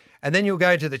Manikato. And then you'll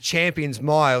go to the Champions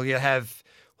Mile. You'll have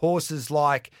horses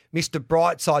like Mr.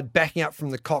 Brightside backing up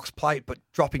from the Cox Plate but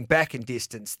dropping back in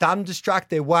distance. Thunderstruck,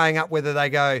 they're weighing up whether they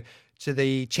go to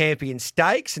the Champion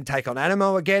Stakes and take on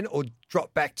Animo again or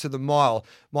drop back to the mile.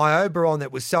 My Oberon,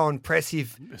 that was so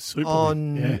impressive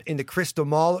in the Crystal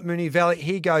Mile at Moonee Valley,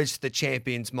 he goes to the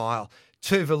Champions Mile.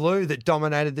 Tuvalu, that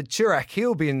dominated the Turak,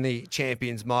 he'll be in the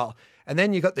Champions Mile. And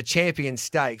then you've got the Champion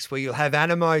Stakes, where you'll have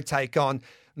Animo take on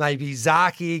maybe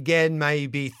Zaki again,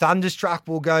 maybe Thunderstruck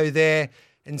will go there.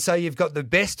 And so you've got the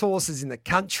best horses in the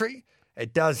country.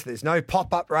 There's no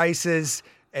pop-up races.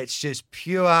 It's just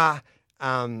pure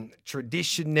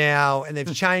tradition now, and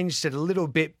they've changed it a little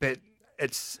bit, but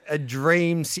it's a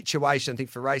dream situation, I think,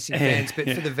 for racing fans, but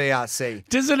for the VRC.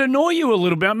 Does it annoy you a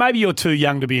little bit? Maybe you're too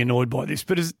young to be annoyed by this,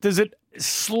 but does it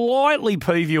slightly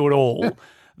peeve you at all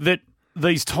that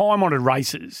these time-honoured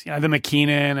races, the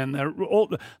McKinnon and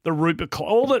the Rupert,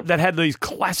 all that had these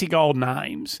classic old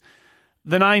names,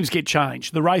 the names get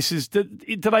changed. The races, do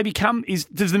they become? Is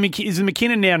the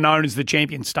McKinnon now known as the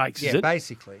Champion Stakes? Is it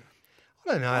basically.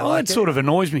 I don't know. It sort of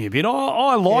annoys me a bit.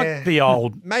 I like the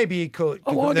old. Maybe you could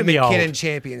the McKinnon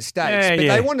Champion Stakes, but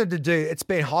they wanted to do. It's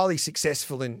been highly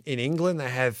successful in England. They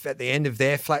have, at the end of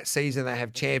their flat season, they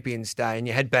have Champions Day, and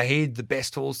you had Bahid, the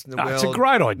best horse in the world. It's a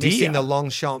great idea. Missing the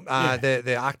Longchamp,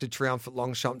 the Arc de Triomphe at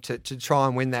Longchamp to try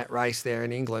and win that race there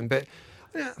in England. But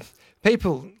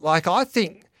people I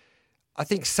think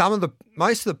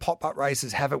most of the pop-up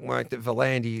races haven't worked that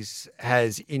Volandes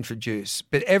has introduced,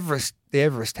 but the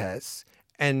Everest has.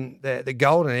 And the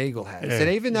Golden Eagle has.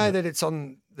 And even though that it's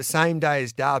on the same day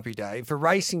as Derby Day, for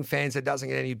racing fans, it doesn't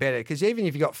get any better. Because even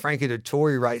if you've got Frankie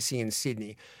Dettori racing in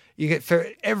Sydney, you get for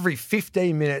every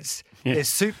 15 minutes, there's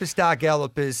superstar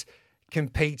gallopers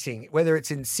competing, whether it's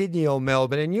in Sydney or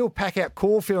Melbourne. And you'll pack out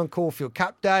Caulfield on Caulfield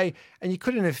Cup Day, and you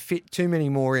couldn't have fit too many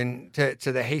more in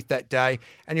to the Heath that day.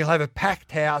 And you'll have a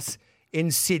packed house in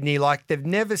Sydney like they've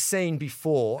never seen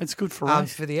before. It's good for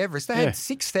the Everest. They had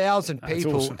 6,000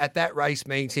 people at that race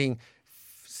meeting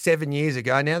 7 years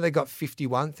ago. Now they've got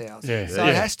 51,000. So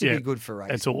it has to be good for racing.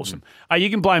 That's awesome. You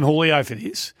can blame Julio for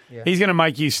this. Yeah. He's going to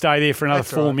make you stay there for another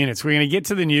 4 minutes. We're going to get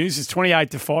to the news. It's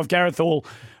 28-5. Gareth Hall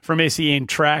from SEN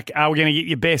Track. We're going to get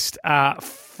your best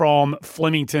from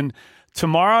Flemington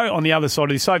tomorrow. On the other side of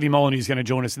this, Sophie Molyneux is going to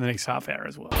join us in the next half hour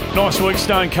as well. Nice week,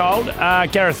 Stone Cold.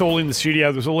 Gareth Hall in the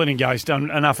studio. We'll let him go. He's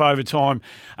done enough overtime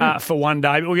for one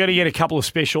day. But we're going to get a couple of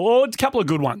a couple of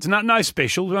good ones. No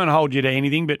specials. We won't hold you to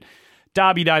anything, but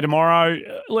Derby Day tomorrow.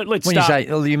 Let's when start.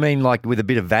 You say, you mean like with a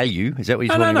bit of value? Is that what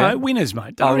you're talking about? No, winners,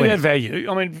 mate. Don't worry about value.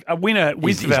 I mean, a winner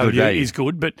with value is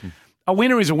good, but a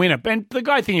winner is a winner. And the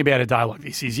great thing about a day like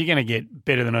this is you're going to get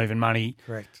better than even money.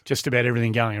 Correct. Just about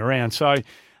everything going around. So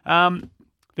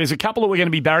there's a couple that we're going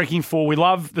to be barracking for. We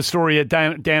love the story of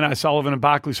Dan O'Sullivan and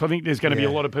Barkley, so I think there's going to be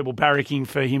a lot of people barracking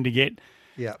for him to get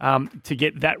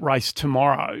that race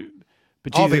tomorrow.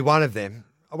 But I'll be one of them.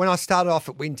 When I started off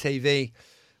at Win TV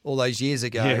all those years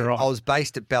ago, Yeah, right. I was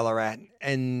based at Ballarat,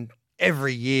 and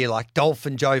every year, like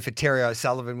Dolphin Joe for Terry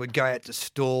O'Sullivan would go out to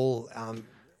stall,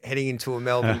 heading into a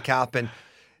Melbourne Cup, and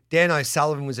Dan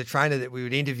O'Sullivan was a trainer that we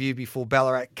would interview before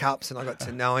Ballarat Cups, and I got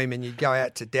to know him, and you'd go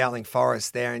out to Dowling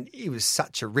Forest there, and he was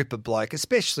such a ripper bloke,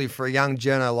 especially for a young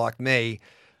journo like me,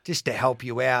 just to help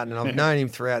you out, and I've known him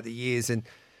throughout the years, and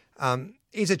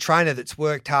he's a trainer that's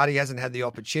worked hard. He hasn't had the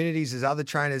opportunities as other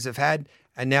trainers have had,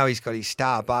 and now he's got his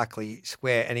star, Barclay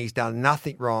Square, and he's done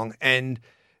nothing wrong. And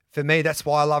for me, that's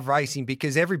why I love racing,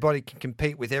 because everybody can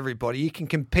compete with everybody. You can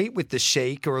compete with the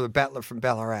Sheik or the battler from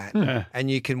Ballarat, and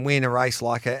you can win a race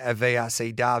like a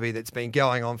VRC Derby that's been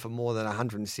going on for more than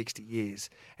 160 years.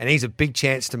 And he's a big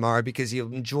chance tomorrow because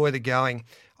he'll enjoy the going.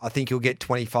 I think he'll get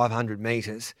 2,500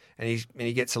 metres, and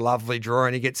he gets a lovely draw,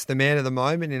 and he gets the man of the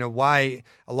moment in a way,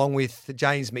 along with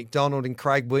James McDonald and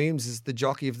Craig Williams as the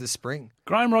jockey of the spring.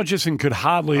 Graham Rogerson could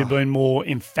hardly have been more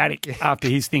emphatic after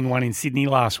his thing won in Sydney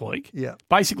last week. Yeah.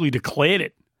 Basically declared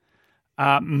it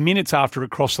minutes after it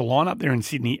crossed the line up there in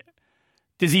Sydney.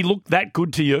 Does he look that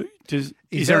good to you? He's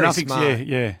is there very nothing? smart.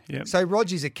 Yeah. So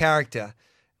Roger's a character.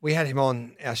 We had him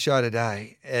on our show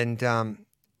today, and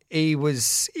he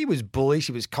was bullish.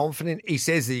 He was confident. He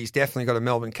says that he's definitely got a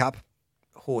Melbourne Cup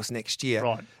horse next year.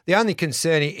 Right. The only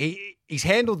concern, he's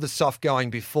handled the soft going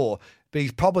before, but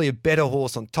he's probably a better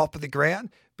horse on top of the ground.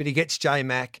 But he gets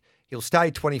J-Mac. He'll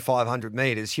stay 2,500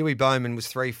 metres. Huey Bowman was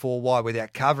 3-4 wide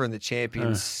without cover in the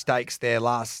Champions Stakes there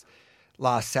last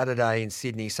Saturday in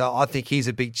Sydney. So I think he's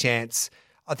a big chance.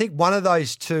 I think one of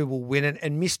those two will win it.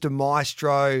 And Mr.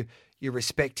 Maestro, you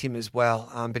respect him as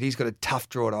well, but he's got a tough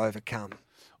draw to overcome.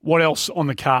 What else on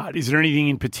the card? Is there anything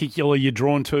in particular you're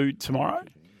drawn to tomorrow?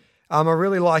 I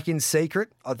really like In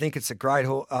Secret. I think it's a great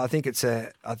horse. I think it's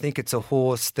a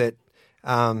horse that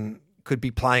could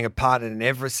be playing a part in an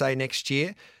Everest, say, next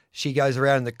year. She goes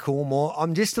around in the Coolmore.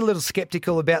 I'm just a little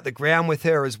sceptical about the ground with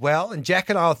her as well. And Jack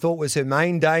and I thought was her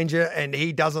main danger, and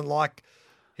he doesn't like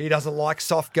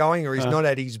soft going, or he's not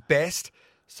at his best.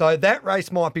 So that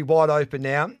race might be wide open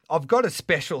now. I've got a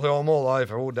special who I'm all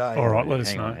over all day. All right, let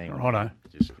us know. Righto.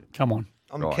 Come on.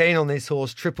 I'm keen on this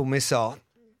horse, Triple Missile.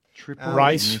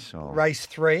 Race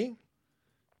 3,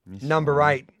 number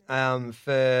 8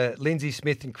 for Lindsay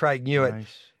Smith and Craig Newitt. It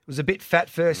was a bit fat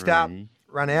first up,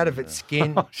 run out of its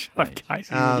skin.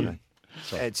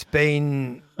 It's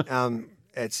been,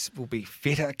 will be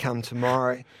fitter come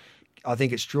tomorrow. I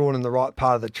think it's drawn in the right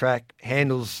part of the track,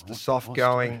 handles the soft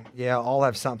going. Yeah, I'll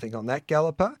have something on that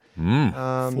galloper.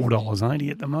 $4.80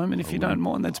 at the moment, if you don't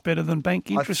mind. That's better than bank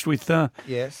interest with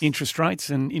interest rates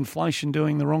and inflation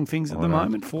doing the wrong things at the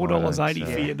moment.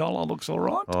 $4.80 for your dollar looks all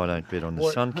right. I don't bet on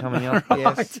the sun coming up.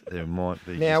 Yes. There might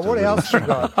be. Now, what else you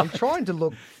got? I'm trying to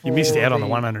look for You missed out on the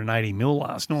 180 mil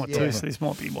last night too, so this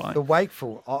might be one. The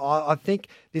Wakeful. I think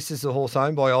this is a horse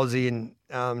owned by Aussie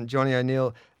and Johnny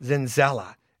O'Neill,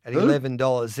 Zenzala. At $11,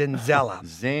 Zenzala.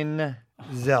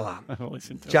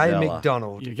 Listen to Jay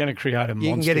McDonald. You're going to create a monster.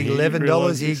 You can get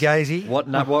 $11 here, Gazy.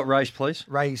 What race, please?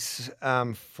 Race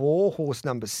 4, horse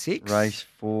number 6. Race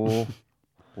 4,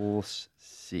 horse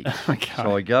 6. Okay.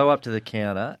 So I go up to the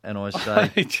counter and I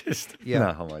say,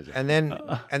 And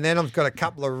then I've got a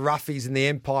couple of roughies in the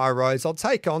Empire Rose. I'll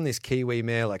take on this Kiwi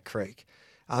Mare Creek.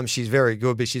 She's very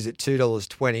good, but she's at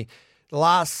 $2.20. The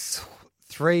last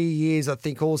 3 years, I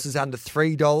think horses under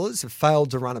 $3 have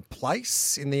failed to run a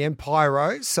place in the Empire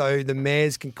Rose, so the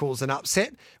mares can cause an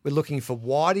upset. We're looking for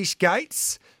wideish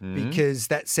gates because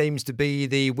that seems to be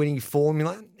the winning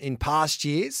formula in past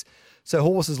years. So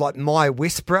horses like My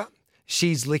Whisperer,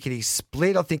 She's Lickety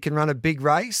Split, I think can run a big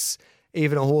race.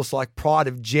 Even a horse like Pride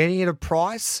of Jenny at a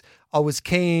price. I was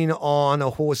keen on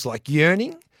a horse like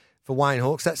Yearning for Wayne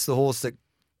Hawkes. That's the horse that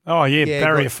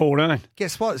barrier 14.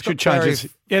 Guess what? It's should got change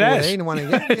barrier it. 14 and one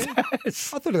again. I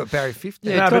thought it got barrier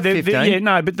 15.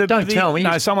 Don't tell me.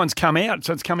 No, someone's come out,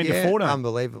 so it's come into 14.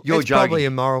 Unbelievable. You're it's probably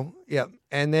immoral. Yep.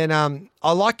 And then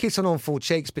I like Kissing on Full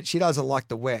Cheeks, but she doesn't like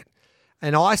the wet.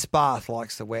 And Ice Bath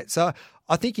likes the wet. So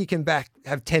I think you can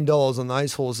have $10 on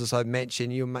those horses I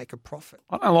mentioned. You'll make a profit.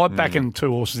 I don't like backing two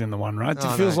horses in the one race.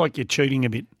 It feels like you're cheating a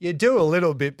bit. You do a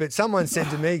little bit, but someone said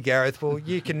to me, Gareth, well,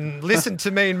 you can listen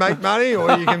to me and make money,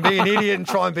 or you can be an idiot and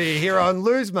try and be a hero and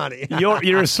lose money. You're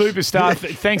a superstar.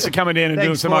 Thanks for coming down and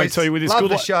doing some OT with us. Love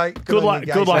the show. Good luck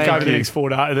over the next 4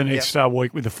 days, the next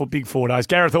week with the big 4 days.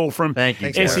 Gareth Hall from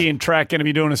SEN Track going to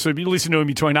be doing a super. You listen to him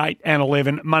between 8 and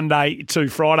 11, Monday to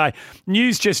Friday.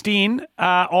 News just in,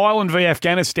 Ireland v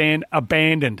Afghanistan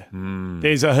abandoned.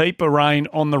 There's a heap of rain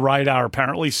on the radar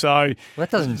apparently. So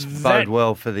that doesn't bode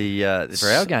well for the for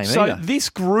our game so either. This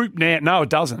group now, no, it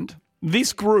doesn't.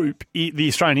 this group, the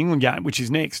Australian-England game, which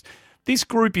is next, this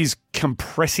group is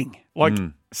compressing.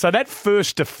 So that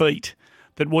first defeat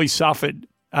that we suffered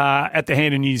at the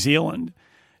hand of New Zealand,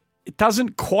 it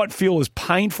doesn't quite feel as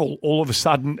painful all of a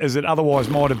sudden as it otherwise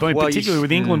might have been, particularly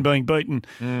with England being beaten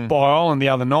by Ireland the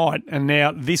other night. And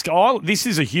now this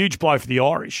is a huge blow for the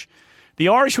Irish. The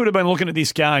Irish would have been looking at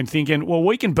this game thinking, well,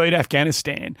 we can beat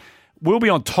Afghanistan. We'll be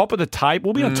on top of the tape.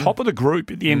 We'll be on top of the group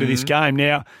at the end of this game.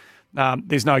 Now,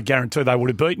 there's no guarantee they would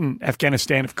have beaten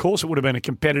Afghanistan. Of course, it would have been a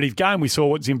competitive game. We saw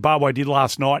what Zimbabwe did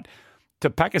last night to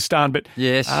Pakistan, but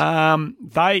yes,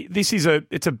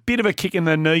 it's a bit of a kick in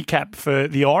the kneecap for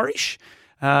the Irish,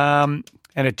 and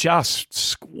it just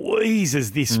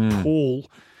squeezes this pool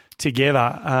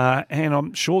together. And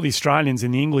I'm sure the Australians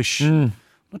and the English, not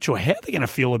sure how they're going to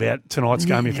feel about tonight's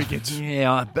game if it gets.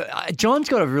 Yeah, but John's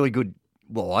got a really good.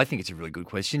 Well, I think it's a really good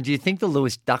question. Do you think the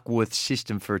Lewis Duckworth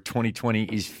system for 2020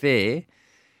 is fair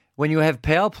when you have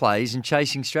power plays and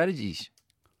chasing strategies?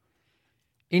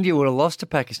 India would have lost to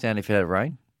Pakistan if it had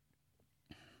rain.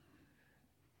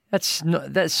 That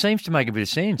seems to make a bit of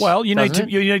sense. Well, no,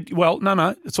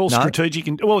 it's all strategic.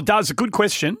 It does. A good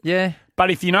question. Yeah.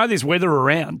 But if you know there's weather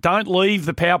around, don't leave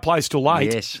the power plays till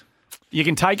late. Yes. You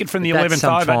can take it from the 11th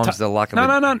over. Sometimes the luck of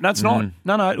No, that's not.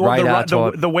 No.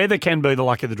 Well, the weather can be the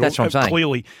luck of the draw. That's what I'm saying.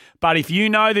 Clearly. But if you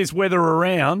know there's weather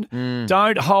around,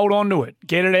 don't hold on to it.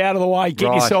 Get it out of the way.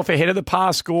 Get yourself ahead of the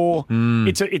pass score.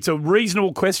 It's a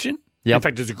reasonable question. Yep. In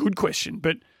fact, it's a good question,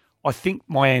 but I think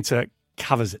my answer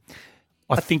covers it.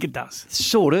 I think it does.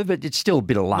 Sort of, but it's still a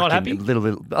bit of luck. Not happy? A little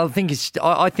bit. I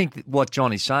think what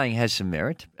John is saying has some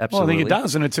merit. Absolutely. Well, I think it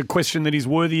does, and it's a question that is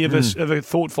worthy of a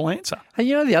thoughtful answer. Hey,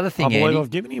 you know the other thing, I believe Andy, I've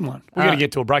given him one. We're going to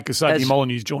get to a break because Sophie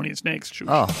Molyneux's joining us next. Sure.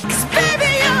 Oh.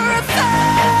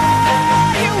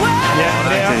 Yeah,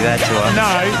 don't do that to her.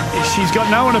 No, she's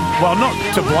got no one not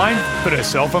to blame but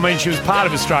herself. I mean, she was part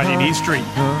of Australian history.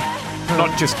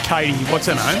 Not just Katy, what's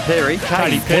her name? Perry.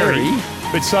 Katy Perry.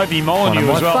 But Sophie Molyneux as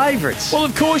well. One of my favourites. Well,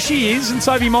 of course she is, and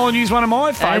Sophie Molyneux is one of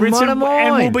my favourites. And one of mine.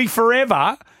 And will be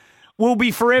forever. Will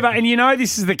be forever. And you know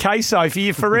this is the case, Sophie.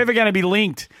 You're forever going to be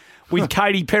linked with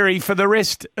Katy Perry for the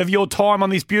rest of your time on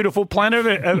this beautiful planet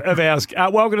of ours.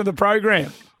 Welcome to the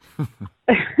program.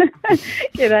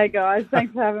 G'day, guys.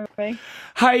 Thanks for having me.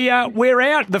 Hey, we're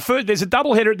out. There's a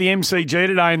doubleheader at the MCG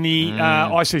today in the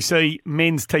ICC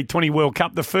Men's T20 World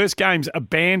Cup. The first game's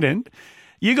abandoned.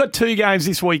 You got 2 games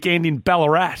this weekend in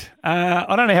Ballarat.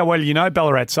 I don't know how well you know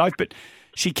Ballarat, Soph, but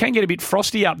she can get a bit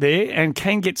frosty up there and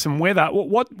can get some weather.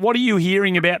 What are you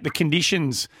hearing about the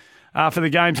conditions for the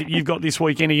games that you've got this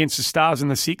weekend against the Stars and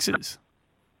the Sixers?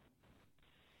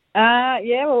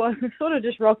 We've sort of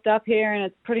just rocked up here and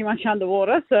it's pretty much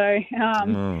underwater. So,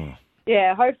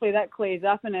 hopefully that clears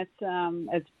up and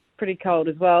it's pretty cold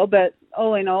as well. But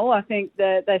all in all, I think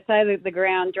that they say that the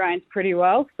ground drains pretty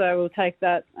well. So we'll take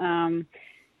that. And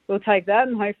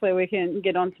hopefully we can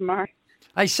get on tomorrow.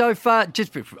 Hey, so far,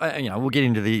 just we'll get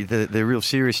into the real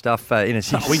serious stuff in a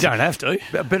second. No, we don't have to.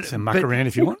 But muck around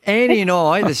if you want. Andy and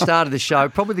I, the start of the show,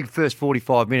 probably the first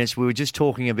 45 minutes, we were just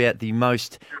talking about the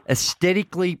most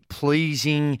aesthetically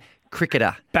pleasing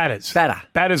cricketer. Batters. Batter.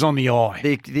 Batters on the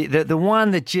eye. The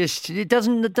one that just it does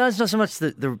not so much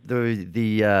the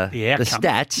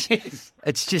stats. Yes.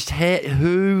 It's just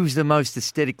who's the most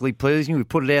aesthetically pleasing. We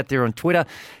put it out there on Twitter,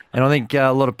 and I think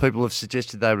a lot of people have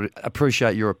suggested they would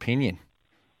appreciate your opinion.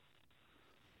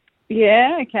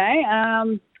 Yeah, okay.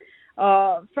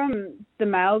 From the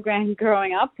male ground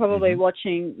growing up, probably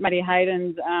watching Matty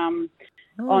Hayden's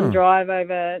on drive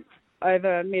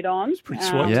over mid-on. Pretty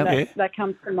sweet. That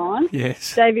comes to mind.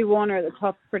 Yes. Davey Warner at the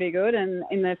top's pretty good, and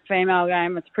in the female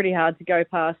game, it's pretty hard to go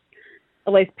past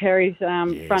Elise Perry's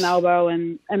front elbow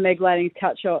and Meg Ladding's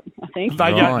cut shot, I think.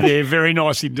 They're very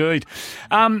nice indeed.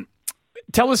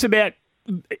 Tell us about,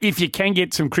 if you can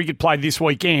get some cricket played this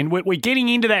weekend. We're getting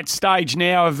into that stage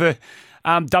now of the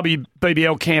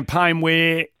WBBL campaign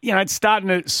where, it's starting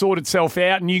to sort itself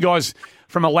out, and you guys,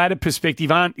 from a ladder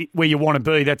perspective, aren't where you want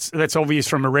to be. That's obvious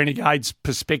from a Renegades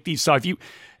perspective. So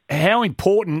how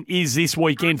important is this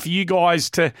weekend for you guys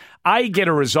to, A, get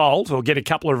a result or get a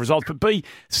couple of results, but B,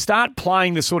 start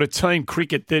playing the sort of team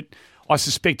cricket that I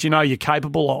suspect you're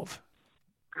capable of?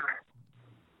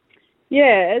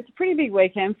 Yeah, it's a pretty big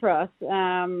weekend for us.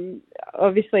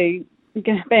 Obviously,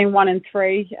 being 1 and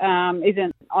 3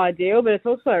 isn't ideal, but it's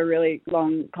also a really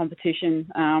long competition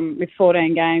with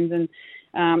 14 games. And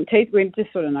we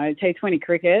just sort of know T20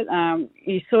 cricket,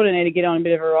 you sort of need to get on a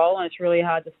bit of a roll, and it's really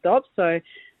hard to stop. So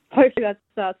hopefully that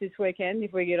starts this weekend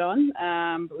if we get on.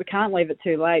 But we can't leave it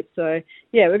too late. So,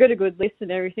 yeah, we've got a good list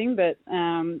and everything, but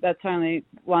that's only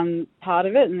one part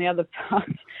of it. And the other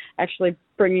part's actually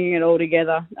bringing it all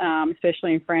together,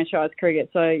 especially in franchise cricket.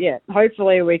 So, yeah,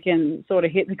 hopefully we can sort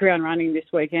of hit the ground running this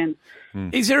weekend.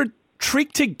 Is there a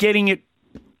trick to getting it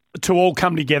to all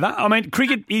come together? I mean,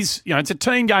 cricket is, it's a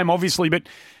team game, obviously, but,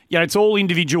 it's all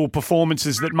individual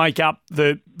performances that make up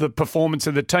the performance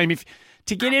of the team. If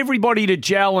to get everybody to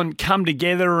gel and come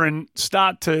together and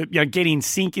start to, get in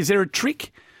sync, is there a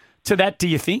trick to that, do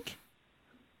you think?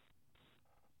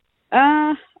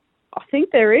 I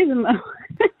think there is.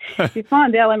 If you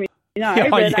find out, let me know.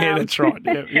 That's right.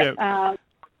 Yeah.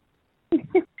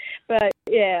 But,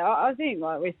 yeah, I think,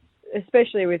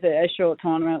 especially with a short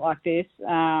tournament like this,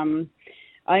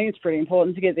 I think it's pretty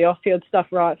important to get the off-field stuff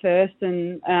right first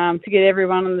and to get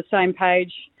everyone on the same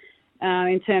page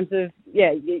in terms of,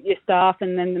 your staff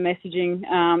and then the messaging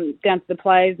down to the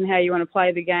players and how you want to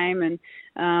play the game. And,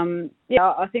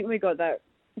 I think we got that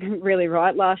really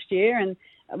right last year, and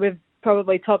we've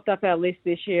probably topped up our list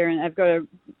this year and have got a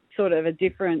sort of a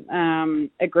different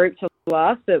a group to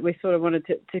last, but we sort of wanted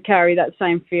to carry that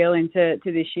same feel into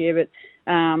this year. But,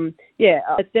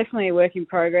 it's definitely a work in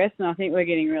progress, and I think we're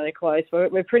getting really close.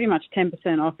 We're pretty much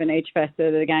 10% off in each facet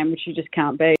of the game, which you just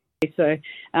can't beat. So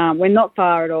we're not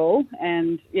far at all,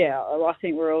 and, I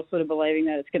think we're all sort of believing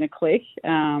that it's going to click.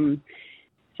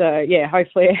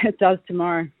 Hopefully it does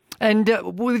tomorrow. And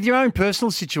with your own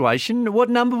personal situation, what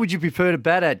number would you prefer to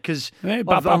bat at? Because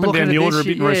up and down the order a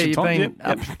bit in recent times.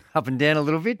 Up and down a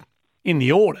little bit? In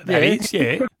the order, that is,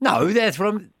 yeah. No, that's what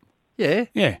I'm... Yeah.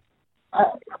 Yeah.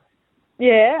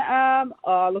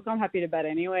 Look, I'm happy to bat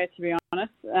anywhere, to be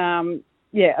honest.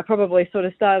 I probably sort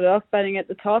of started off batting at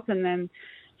the top and then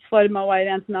floated my way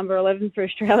down to number 11 for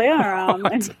Australia, and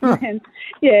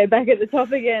back at the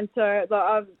top again. So,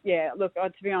 to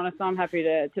be honest, I'm happy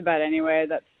to bat anywhere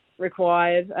that's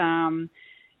required.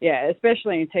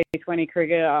 Especially in T20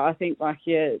 cricket, I think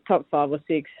your top 5 or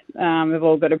 6, we've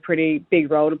all got a pretty big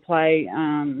role to play.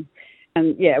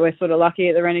 We're sort of lucky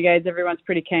at the Renegades. Everyone's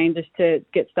pretty keen just to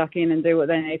get stuck in and do what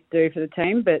they need to do for the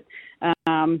team. But,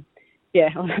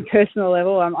 on a personal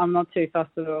level, I'm not too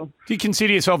fussed at all. Do you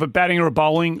consider yourself a batting or a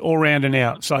bowling all round and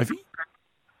out, Sophie?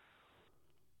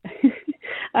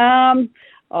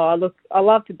 Look, I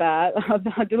love to bat.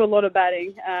 I do a lot of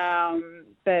batting. I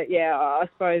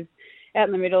suppose out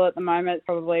in the middle at the moment, it's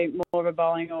probably more of a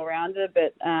bowling all-rounder.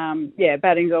 But,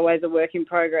 batting's always a work in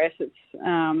progress. It's,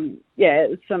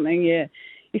 it's something you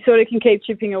sort of can keep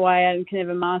chipping away at and can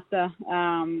never master.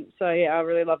 I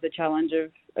really love the challenge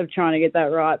of trying to get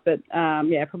that right. But,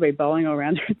 probably bowling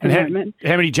all-rounder at the moment.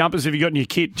 How many jumpers have you got in your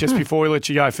kit just before we let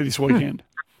you go for this weekend?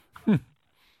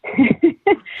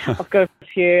 I've got a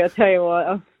few. I tell you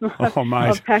what,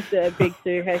 I've packed a big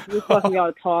suitcase. It looks like I'm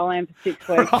going to Thailand for 6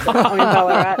 weeks. I'm in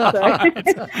Ballarat.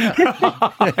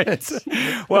 So.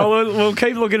 Well, we'll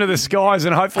keep looking at the skies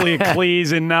and hopefully it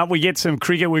clears and we get some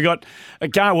cricket. We had a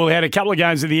couple of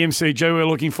games at the MCG we're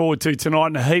looking forward to tonight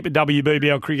and a heap of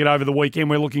WBBL cricket over the weekend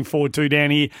we're looking forward to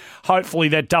down here. Hopefully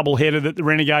that double header that the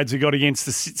Renegades have got against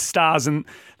the Stars and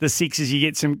the Sixers, you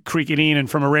get some cricket in, and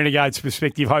from a Renegades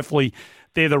perspective, hopefully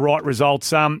they're the right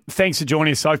results. Thanks for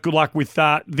joining us, Soph. Good luck with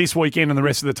this weekend and the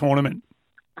rest of the tournament.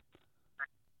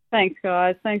 Thanks,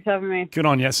 guys. Thanks for having me. Good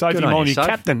on you. Sophie Molyneux,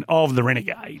 captain of the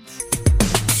Renegades.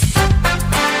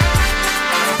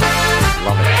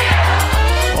 Love it.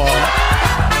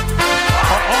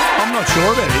 I'm not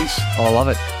sure about this. I love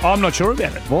it. I'm not sure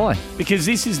about it. Why? Because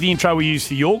this is the intro we use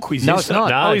for your quiz. No, it's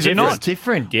not. No, is it not? It's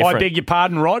different. I beg your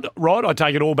pardon, Rod. I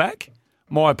take it all back.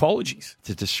 My apologies. It's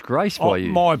a disgrace by you.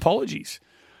 My apologies.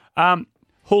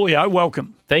 Julio,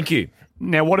 welcome. Thank you.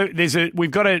 Now,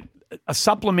 we've got a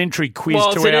supplementary quiz.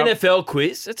 Well, it's an NFL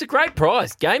quiz. It's a great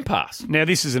prize. Game Pass. Now,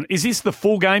 is this the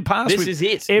full Game Pass? This is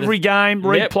it. Every game,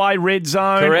 replay, red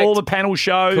zone, correct. All the panel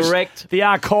shows, correct. The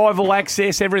archival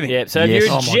access, everything. Yeah. So if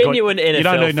you're a genuine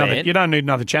NFL fan, you don't need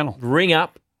another channel. Ring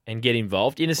up and get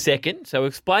involved in a second. So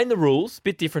explain the rules. A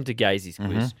bit different to Gazy's quiz.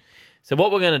 Mm-hmm. So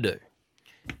what we're going to do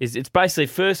is it's basically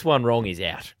first one wrong is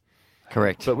out.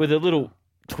 Correct. But with a little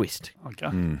twist. Okay.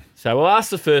 So we'll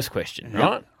ask the first question,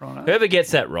 right? Whoever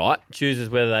gets that right chooses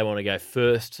whether they want to go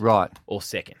first or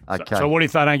second. Okay. So what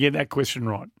if they don't get that question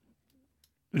right?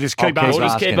 We'll just keep asking. We'll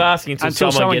just keep asking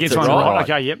until someone gets it right.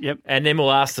 Okay, yep. And then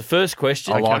we'll ask the first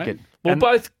question. I like it.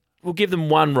 We'll give them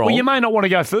one wrong. Well, you may not want to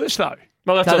go first, though.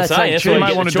 Well, that's what I'm saying. That's why you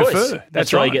might want to defer.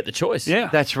 That's why you get the choice. Yeah.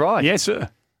 That's right. Yes, sir.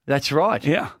 That's right.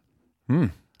 Yeah.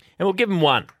 And we'll give them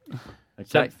one.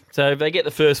 Okay. So if they get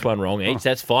the first one wrong each,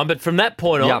 that's fine. But from that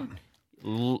point on,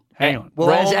 Hang on. Well,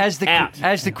 Wrong, as the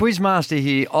quizmaster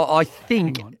here, I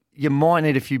think you might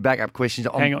need a few backup questions.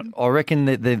 Hang on. I reckon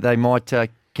that they might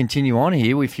continue on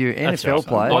here with your NFL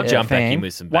player. I'll jump back in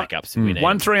with some backups if we need.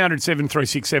 1300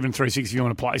 736 736 if you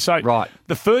want to play. So right.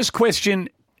 The first question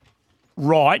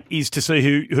is to see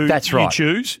who That's you right.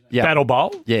 choose. Yep. Battle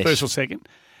Bowl, Yes. first or second.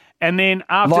 And then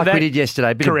after like that... we did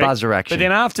yesterday, a bit correct. of buzzer action. But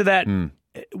then after that,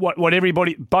 what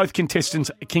everybody, both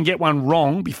contestants can get one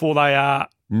wrong before they are...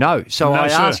 No. So I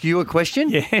sir. ask you a question.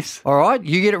 Yes. All right.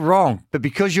 You get it wrong. But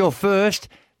because you're first,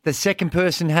 the second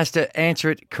person has to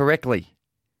answer it correctly.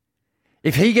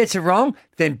 If he gets it wrong,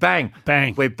 then bang.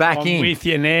 Bang. We're back I'm in. with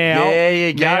you now. There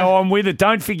you go. Now I'm with it.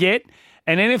 Don't forget.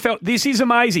 And NFL, this is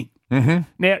amazing. Mm-hmm.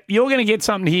 Now, you're going to get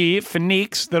something here for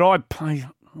Nick's that I pay a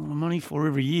lot of money for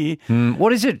every year.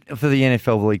 What is it for the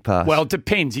NFL League Pass? Well, it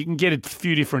depends. You can get a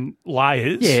few different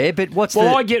layers. Yeah, but what's Well,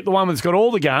 the... I get the one that's got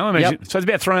all the game. I imagine. Yep. So it's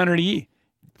about $300 a year.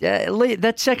 Yeah,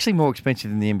 that's actually more expensive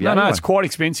than the NBA No, one. it's quite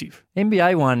expensive.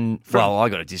 NBA one, well, I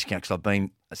got a discount because I've been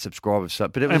a subscriber.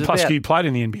 But it was And plus, about, you played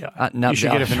in the NBA. no, you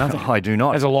should get it for nothing. I do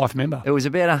not. As a life member. It was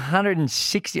about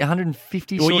 160,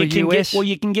 150 Well, sort you of can US. Get,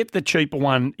 you can get the cheaper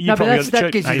one. You No, but probably that's- got the that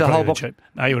cheap. gives you No, the whole probably got bo- the cheap.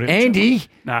 No, you would have Andy, cheap.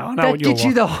 No, I know that what you're gets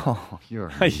you the... like. Oh,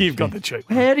 you're You've got the cheap.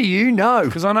 How do you know?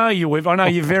 Because I know you. I know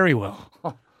you very well.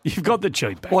 You've got the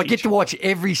cheap package. Well, I get to watch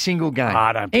every single game.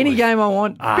 I don't Any believe game I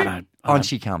want, I don't. on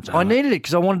she comes. I needed it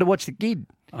because I wanted to watch the kid.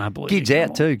 I believe Kid's you.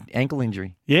 out too, ankle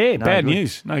injury. Yeah, No bad good.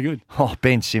 news. No good. Oh,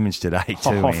 Ben Simmons today too,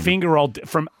 Oh, Andy. finger rolled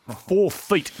from 4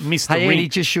 feet. Missed the Hey, ring. Andy,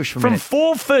 just shush for a From minute.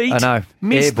 4 feet. I know.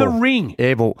 Missed the Airball. ring.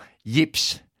 Airball.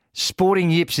 Yips. Sporting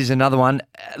yips is another one.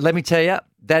 Let me tell you,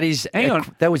 that is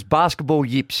that was basketball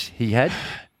yips he had.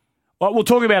 Well, we'll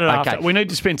talk about it Okay. after. We need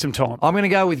to spend some time. I'm going to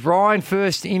go with Ryan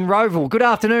first in Roval. Good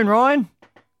afternoon, Ryan.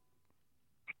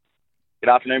 Good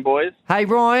afternoon, boys. Hey,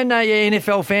 Ryan, you're an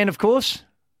NFL fan, of course.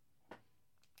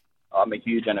 I'm a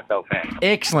huge NFL fan.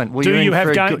 Excellent. Well, Do you're you in have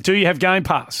for a game? good- Do you have Game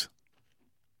Pass?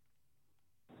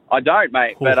 I don't,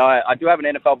 mate, but I do have an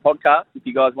NFL podcast if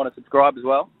you guys want to subscribe as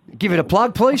well. Give it a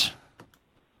plug, please.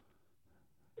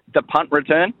 The Punt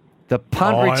Return. The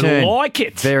punt I return. like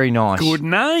it. Very nice. Good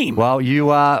name. Well, you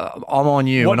are. I'm on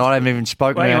you, What- and I haven't even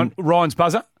spoken. Hang around. on. Ryan's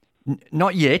buzzer.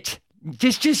 Not yet.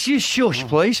 Just you shush,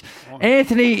 please.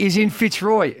 Anthony is in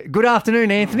Fitzroy. Good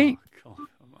afternoon, Anthony.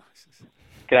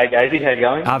 G'day, Gazy. How you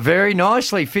going? Very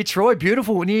nicely, Fitzroy.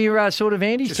 Beautiful near sort of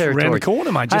Andy's Just territory. around the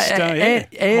corner, mate. Just yeah. Am I allowed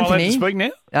to Anthony. speak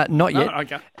now? Not yet. No?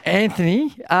 Okay.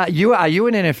 Anthony, are you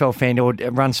an NFL fan or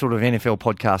run sort of NFL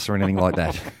podcasts or anything like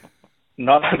that?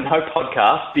 No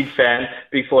podcast. Big fan.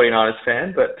 Big 49ers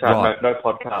fan, but Right. no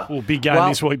podcast. Well, big game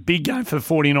this week. Big game for the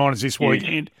 49ers this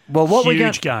weekend. Well, what we're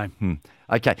Huge gonna- game.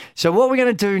 Okay, so what we're going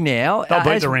to do now... They'll beat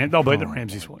as- the Rams. They'll beat the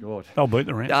Rams this week. They'll beat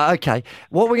the Rams. Okay,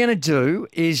 what we're going to do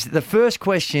is the first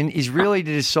question is really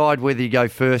to decide whether you go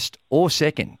first or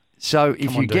second. So if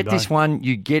Come on, you get Debo. this one,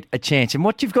 you get a chance. And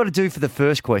what you've got to do for the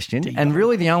first question, and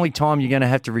really the only time you're going to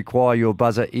have to require your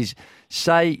buzzer is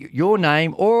say your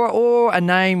name or a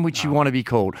name which you want to be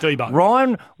called. Debo.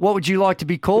 Ryan, what would you like to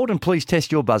be called? And please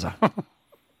test your buzzer.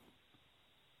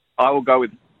 I will go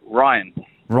with Ryan.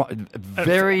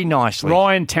 Very nicely.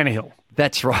 Ryan Tannehill.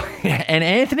 That's right. And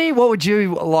Anthony, what would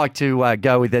you like to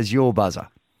go with as your buzzer?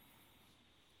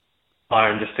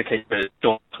 Iron, just to keep it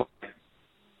short.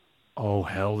 Oh,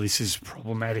 hell, this is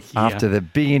problematic here. After the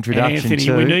big introduction Anthony,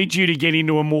 to... we need you to get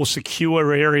into a more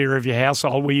secure area of your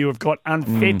household where you have got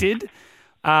unfettered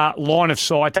line of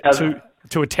sight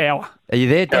to a tower. Are you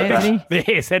there, Anthony?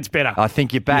 Yes, that's better. I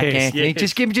think you're back, Yes, Anthony.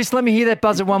 yes. Just let me hear that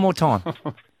buzzer one more time.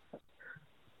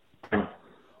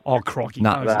 Oh, crikey.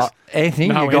 No, Moses. Anthony,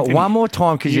 No, you've got Anthony. one more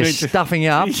time because You you're need to- stuffing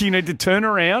up. You need to turn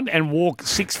around and walk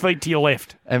 6 feet to your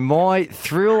left. And my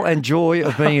thrill and joy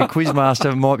of being a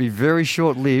quizmaster might be very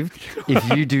short-lived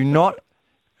if you do not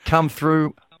come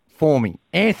through for me.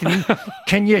 Anthony,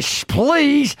 can you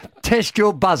please test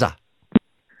your buzzer?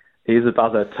 Here's a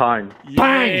buzzer. Tone.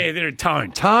 Bang! Yeah, they're a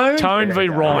tone. Tone? Tone v.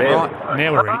 Ryan. Yeah. Right,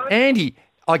 now we're ready. Andy,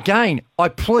 again,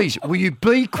 will you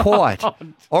be quiet?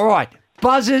 All right,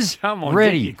 buzzers Come on,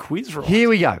 ready. get your quiz right. Here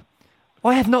we go.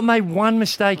 I have not made one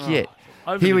mistake yet.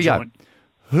 over Here the we go. joint.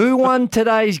 Who won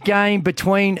today's game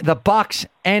between the Bucks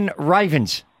and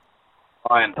Ravens?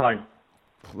 Ryan. Tone.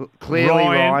 Clearly,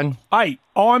 Ryan. Hey,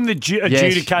 I'm the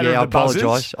adjudicator yeah, of the I buzzers.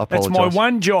 apologise. I That's my apologise.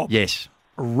 one job. Yes.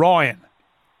 Ryan.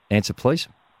 Answer, please.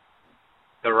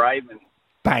 The Ravens.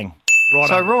 Bang. Right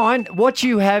So, on. Ryan, what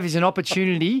you have is an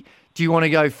opportunity. Do you want to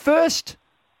go first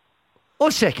or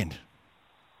second?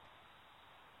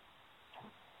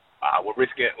 We'll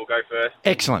risk it. We'll go first.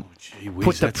 Excellent. Gee whiz,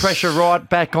 Put the that's pressure right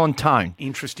back on Tone.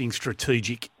 Interesting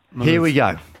strategic move. Here we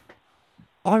go.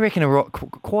 I reckon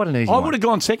quite an easy I one. would have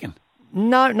gone second.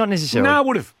 No, not necessarily. No, I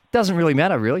would have. Doesn't really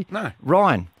matter, really. No.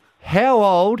 Ryan, how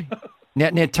old...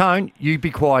 Now, Tone, you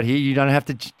be quiet here. You don't have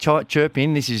to chirp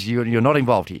in. This is you're not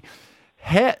involved here.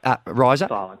 Riser.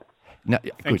 Silent. No,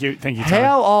 Thank you, Tone.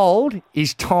 How old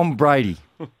is Tom Brady?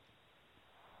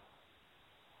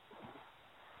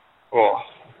 Oh,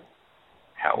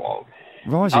 how old?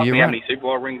 Riser, Ask you're me how right. many Super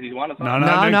Bowl rings he's won or No,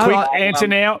 something? no. Quick, answer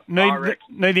now.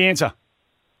 Need the answer.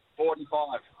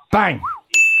 45. Bang.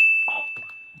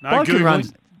 No Bloke who Googling.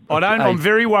 runs- I'm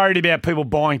very worried about people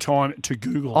buying time to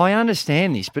Google. I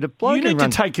understand this, but a bloke You who need to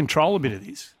runs... take control a bit of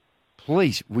this.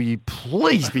 Please, will you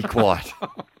please be quiet?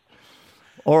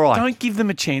 All right. Don't give them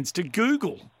a chance to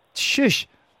Google. Shush.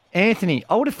 Anthony,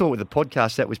 I would have thought with the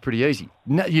podcast that was pretty easy.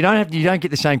 No, you don't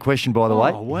get the same question, by the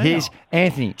way. Wow. Here's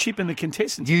Anthony. Chipping the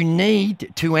contestants. You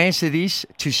need to answer this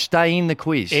to stay in the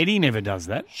quiz. Eddie never does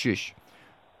that. Shush.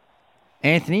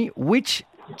 Anthony, which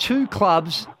two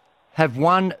clubs have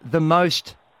won the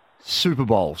most Super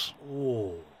Bowls?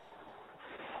 Ooh.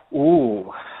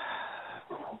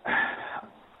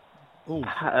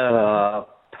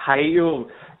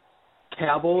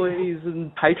 Cowboys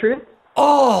and Patriots.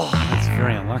 Oh, that's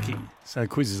very unlucky. So the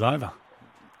quiz is over.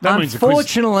 That means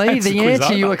unfortunately, the the quiz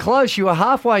answer, you over. were close. You were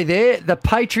halfway there. The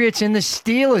Patriots and the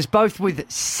Steelers, both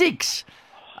with 6,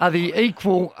 are the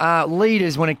equal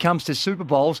leaders when it comes to Super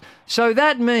Bowls. So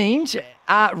that means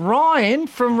Ryan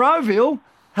from Rowville,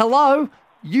 hello,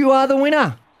 you are the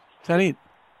winner. Is that it?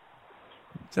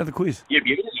 Is that the quiz? Yep.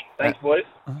 Thanks, boys.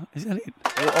 Is that it?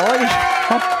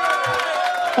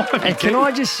 And can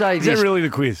I just say Is this? that really the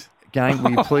quiz? Gang,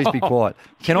 will you please be quiet?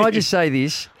 Can I just say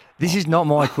this? This is not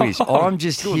my quiz. I'm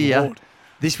just good here. Lord.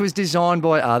 This was designed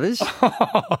by others,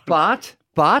 but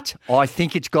I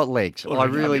think it's got legs. I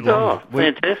really do. Oh,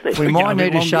 fantastic. We Go might a bit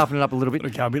need to longer. sharpen it up a little bit.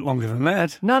 It'll go a bit longer than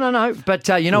that. No. But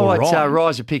you know All what right.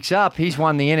 Riser picks up? He's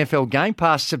won the NFL Game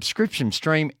Pass subscription.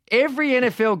 Stream every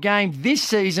NFL game this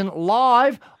season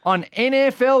live on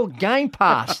NFL Game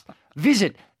Pass.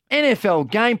 Visit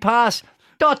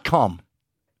NFLGamePass.com.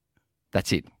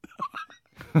 That's it.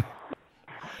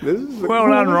 This is the Well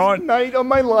done, coolest Ryan. night of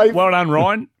my life. Well done,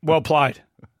 Ryan. Well played.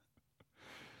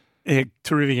 Yeah,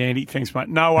 terrific, Andy. Thanks, mate.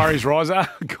 No worries, Riser.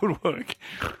 Good work.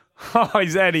 Oh,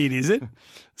 is that it, is it?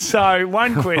 So,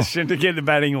 one question to get the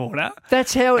batting order.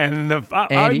 That's how it... And the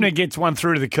opener gets one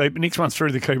through to the keeper. Next one's through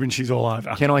to the keeper and she's all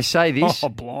over. Can I say this? Oh,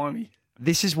 blimey.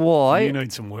 This is why... You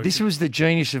need some work. This was the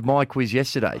genius of my quiz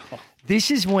yesterday. This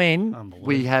is when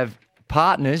we have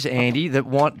partners, Andy, that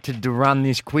want to run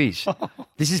this quiz.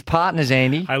 This is partners,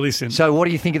 Andy. Hey, listen. So what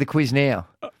do you think of the quiz now?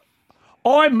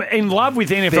 I'm in love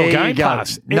with NFL There you Game go.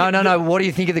 Pass. No. What do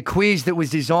you think of the quiz that was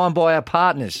designed by our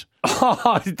partners?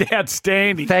 Oh,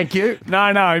 outstanding. Thank you.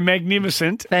 No,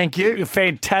 magnificent. Thank you.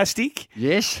 Fantastic.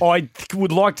 Yes. I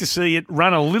would like to see it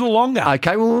run a little longer.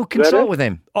 Okay, well, we'll consult with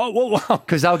them. Oh, well.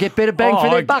 Because they'll get better bang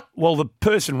for their buck. Well, the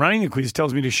person running the quiz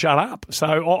tells me to shut up,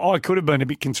 so I could have been a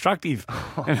bit constructive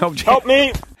and helped you. Help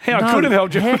me. I could have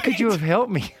helped you. How could you have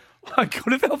helped me? I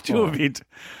could have helped you a bit.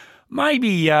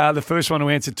 Maybe the first one to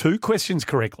answer 2 questions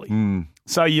correctly.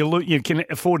 So you can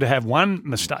afford to have one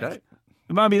mistake. Okay.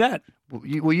 It might be that.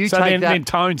 Will you so take that? Then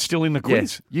Tone's still in the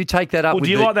quiz. Yeah, you take that up. Well, with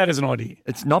do you like that as an idea?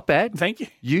 It's not bad. Thank you.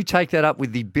 You take that up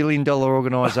with the $1 billion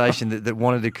organisation that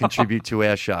wanted to contribute to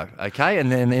our show, okay?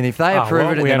 And if they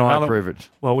approve it, then I approve it.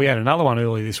 Well, we had another one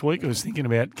earlier this week. I was thinking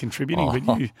about contributing,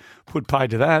 but you put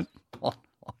paid to that.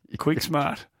 Quick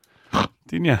smart,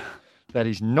 didn't you? That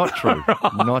is not true.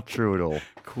 Not true at all.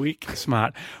 Quick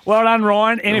smart. Well done,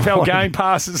 Ryan. NFL Game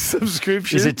Passes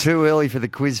subscription. Is it too early for the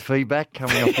quiz feedback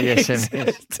coming off the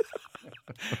SMS?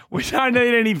 We don't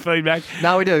need any feedback.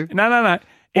 No, we do. No. Well,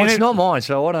 it's not mine,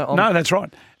 so I don't. No, that's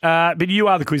right. But you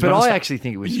are the quiz master. But I actually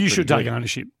think it was. You should take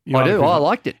ownership. I do. I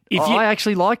liked it. I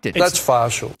actually liked it. That's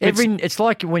partial. It's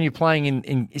like when you're playing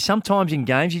in sometimes in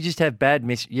games, you just have bad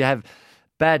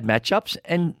matchups,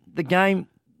 and the game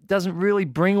doesn't really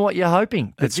bring what you're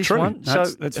hoping. That's this true. One.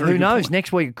 That's who knows? Point.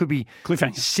 Next week it could be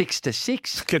cliffhanger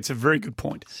 6-6. That's a very good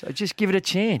point. So just give it a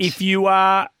chance. If you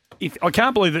are, I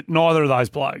can't believe that neither of those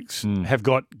blokes have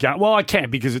got. Well, I can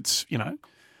because it's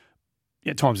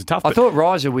times are tough. I thought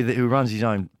Riser who runs his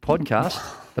own podcast,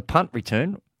 the punt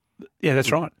return. Yeah,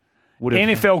 that's right.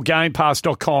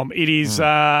 NFLGamePass.com. It is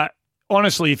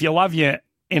honestly, if you love your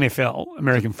NFL,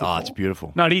 American football, it's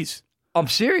beautiful. No, it is. I'm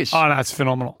serious. Oh no, it's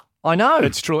phenomenal. I know.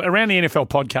 It's true. Around the NFL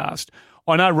podcast,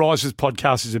 I know Riser's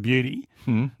podcast is a beauty,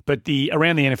 but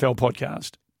Around the NFL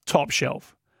podcast, top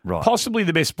shelf. Right. Possibly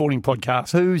the best sporting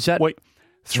podcast. Who's that?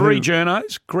 Three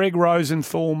journos, Greg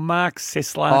Rosenthal, Mark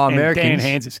Sessler, and Americans. Dan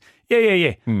Hanses.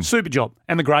 Yeah. Super job.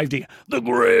 And the Gravedigger. The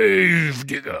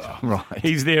Gravedigger. Right.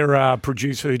 He's their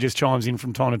producer who just chimes in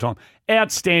from time to time.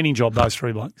 Outstanding job, those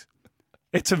three blokes.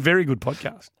 It's a very good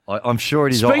podcast. I'm sure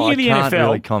it is. Speaking I of the can't NFL,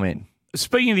 really comment.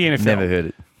 Speaking of the NFL. Never heard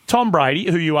it. Tom Brady,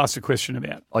 who you asked a question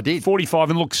about. I did.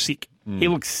 45 and looks sick. He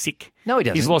looks sick. No, he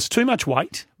doesn't. He's lost too much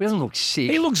weight. He doesn't look sick.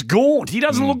 He looks gaunt. He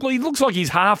doesn't look. He looks like he's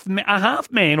a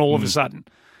half man all of a sudden.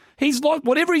 He's like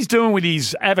whatever he's doing with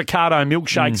his avocado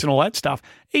milkshakes and all that stuff.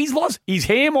 He's lost. His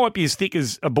hair might be as thick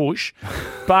as a bush,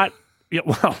 but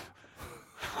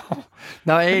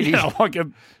no, Andy. I know what I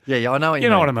know what you mean.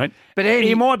 know what I mean. But Andy,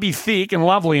 he might be thick and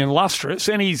lovely and lustrous,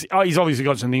 and he's obviously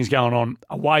got some things going on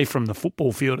away from the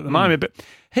football field at the moment. But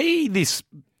this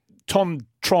Tom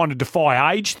trying to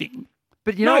defy age thing.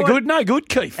 But you know what? No good,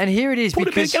 Keith. And here it is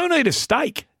because go and eat a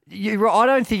steak. I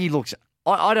don't think he looks.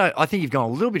 I think you've gone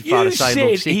a little bit far to say said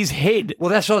looks sick. his head. Well,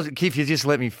 that's what, Keith, you just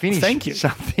let me finish. Thank you.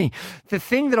 Something. The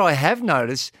thing that I have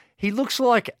noticed, he looks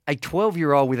like a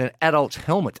 12-year-old with an adult's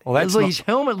helmet. Well, that's his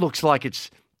helmet looks like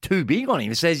it's too big on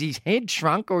him. It says his head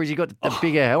shrunk, or has he got a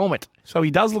bigger helmet? So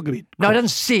he does look a bit. No, he doesn't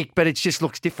sick, but it just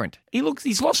looks different.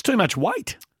 He's lost too much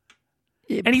weight.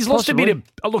 Yeah, and he's lost a bit of.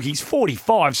 Look, he's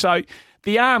 45, so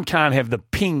the arm can't have the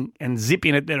ping and zip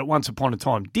in it that it once upon a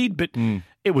time did, but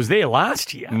it was there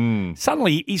last year.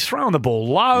 Suddenly he's throwing the ball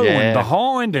low and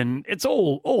behind, and it's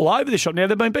all over the shop. Now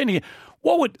they've been beating.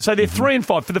 So they're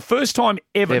 3-5 for the first time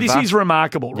ever. This is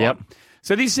remarkable, right? Yep.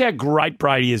 So this is how great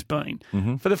Brady has been.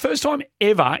 For the first time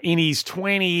ever in his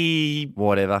 1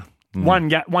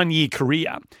 year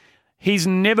career, he's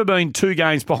never been 2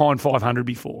 games behind 500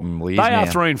 before. They are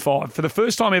 3-5. For the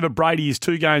first time ever, Brady is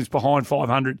 2 games behind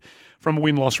 500 from a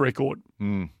win-loss record.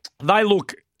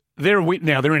 They're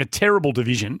in a terrible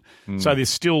division, so they're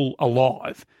still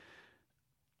alive.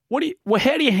 How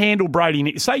do you handle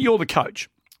Brady? Say you're the coach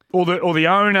or the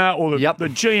owner or the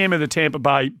GM of the Tampa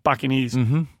Bay Buccaneers.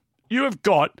 You have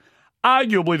got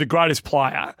arguably the greatest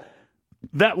player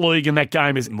that league and that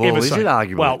game has ever is seen. it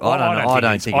arguable? Well, I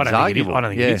don't think it's arguable. I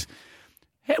don't think it is.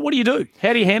 What do you do?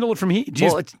 How do you handle it from here?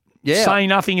 Do you say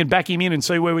nothing and back him in and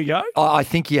see where we go? I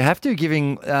think you have to,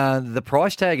 giving the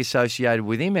price tag associated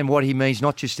with him and what he means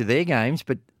not just to their games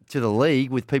but to the league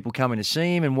with people coming to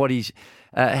see him and what he's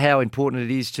how important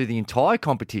it is to the entire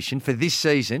competition for this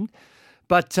season.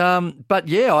 But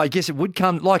yeah, I guess it would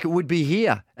come like it would be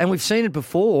here. And we've seen it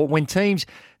before when teams,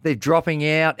 they're dropping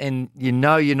out and you're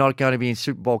not going to be in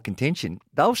Super Bowl contention.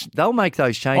 They'll make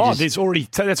those changes. That's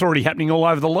already happening all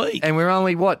over the league. And we're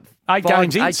only,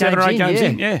 7 or 8 games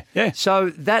in. Yeah. So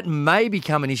that may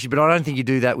become an issue, but I don't think you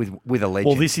do that with a legend.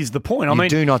 Well, this is the point. I mean,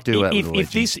 do not do that with a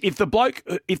legend.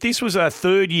 If this was a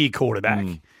third-year quarterback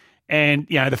and,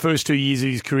 the first 2 years of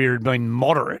his career had been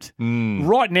moderate,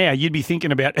 right now you'd be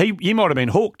thinking about he might have been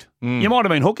hooked. You might have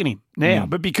been hooking him now.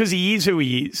 But because he is who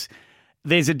he is,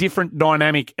 there's a different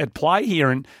dynamic at play here.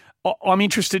 And I'm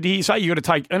interested to hear you say you've got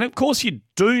to take – and, of course, you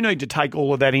do need to take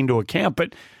all of that into account.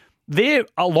 But they're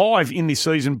alive in this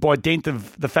season by dint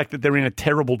of the fact that they're in a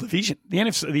terrible division. The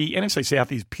NFC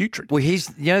South is putrid. Well,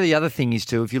 the other thing is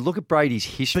too, if you look at Brady's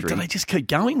history, but do they just keep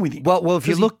going with him? Well, if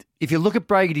you look at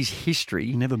Brady's history,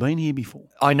 he's never been here before.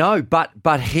 I know,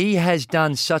 but he has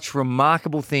done such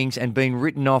remarkable things and been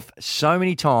written off so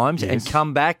many times and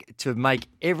come back to make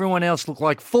everyone else look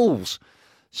like fools.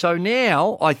 So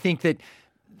now I think that.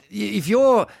 If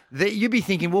you'd be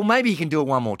thinking, well, maybe he can do it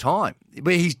one more time.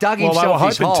 But he's dug himself they were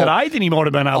his hole. hoping today that he might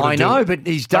have been able to do it. I know, but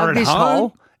he's dug this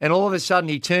hole, and all of a sudden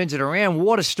he turns it around.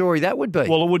 What a story that would be.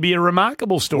 Well, it would be a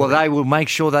remarkable story. Well, they will make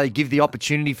sure they give the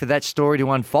opportunity for that story to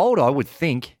unfold, I would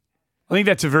think. I think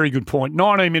that's a very good point.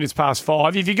 19 minutes past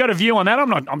 5. If you've got a view on that,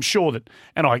 I'm sure that,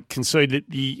 and I concede that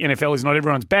the NFL is not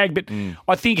everyone's bag, but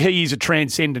I think he is a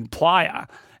transcendent player.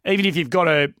 Even if you've got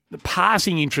a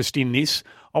passing interest in this,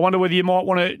 I wonder whether you might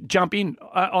want to jump in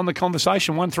on the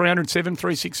conversation. 1300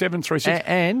 737 367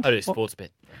 And I do sports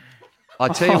bet. I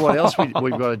tell you what else we've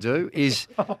got to do is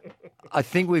I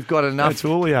think we've got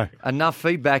enough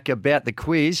feedback about the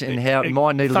quiz and how it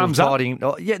might need a little tidying.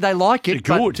 Oh, yeah, they like it,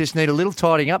 but just need a little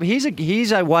tidying up. Here's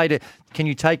a way to. Can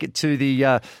you take it to the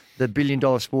 $1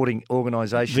 billion sporting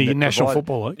organisation, the National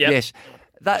Football League? Yep. Yes,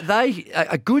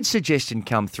 a good suggestion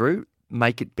come through.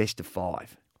 Make it best of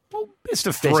 5. Well, best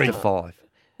of 3. Best of 5.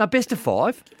 No, best of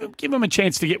 5. Give them a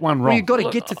chance to get one wrong. Well, you've got to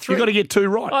get to 3. You've got to get 2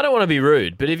 right. I don't want to be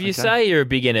rude, but if you say you're a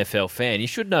big NFL fan, you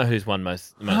should know who's won most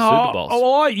Super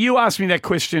Bowls. You asked me that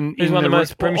question. Who's won the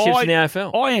most premierships in the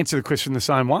AFL? I answered the question the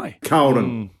same way.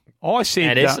 Colden. I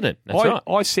said... And Essendon. That's right.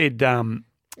 I said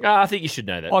I think you should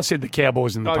know that. I said the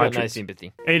Cowboys and the I got Patriots. no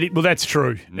sympathy. Well, that's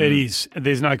true. It is.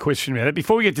 There's no question about it.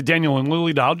 Before we get to Daniel and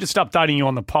Lilydale, just updating you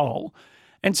on the poll.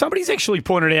 And somebody's actually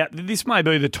pointed out that this may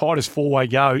be the tightest four-way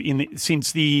go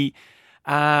since the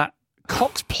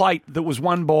Cox Plate that was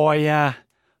won by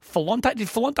Falonte. Did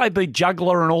Falonte beat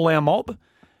Juggler and All Our Mob?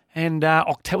 And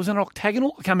was it an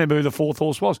octagonal? I can't remember who the fourth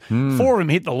horse was. 4 of them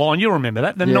hit the line. You'll remember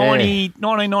that.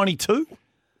 1992?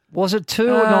 Was it 2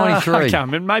 or 93? I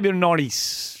can't remember. Maybe 90.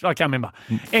 I can't remember.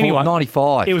 Anyway,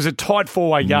 95. It was a tight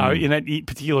four-way go in that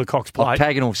particular Cox Plate.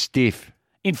 Octagonal stiff.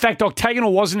 In fact,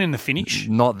 Octagonal wasn't in the finish.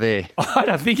 Not there. I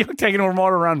don't think Octagonal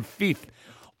might have run 5th.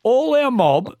 All Our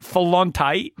Mob,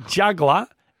 Falonte, Juggler,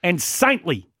 and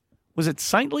Saintly. Was it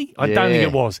Saintly? I don't think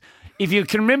it was. If you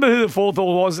can remember who the fourth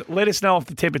horse was, let us know off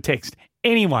the tip of text.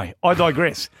 Anyway, I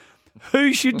digress.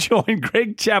 Who should join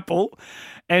Greg Chappell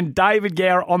and David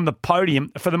Gower on the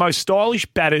podium for the most stylish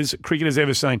batters cricket has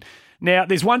ever seen? Now,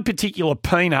 there's one particular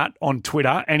peanut on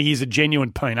Twitter, and he is a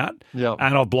genuine peanut, and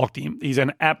I've blocked him. He's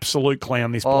an absolute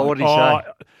clown, this bloke. What did he say?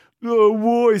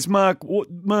 Why is Mark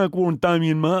Warren,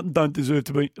 Damien Martin don't deserve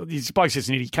to be... This bloke's just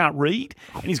an idiot. He can't read,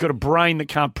 and he's got a brain that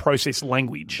can't process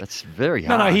language. That's very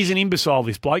hard. No, he's an imbecile,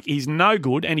 this bloke. He's no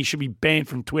good, and he should be banned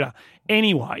from Twitter.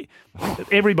 Anyway,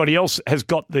 everybody else has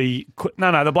got the...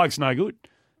 No, the bloke's no good.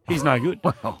 He's no good.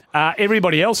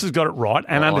 Everybody else has got it right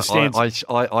and understands...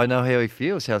 I know how he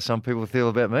feels, how some people feel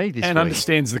about me this week. And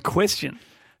understands the question.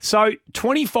 So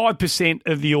 25%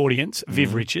 of the audience,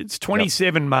 Viv Richards,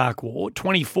 27 Mark Ward,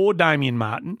 24 Damien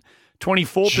Martin,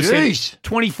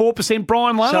 24%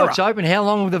 Brian Lara. So it's open. How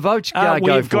long will the votes go for?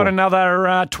 We've got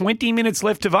another 20 minutes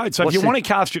left to vote. So if you want to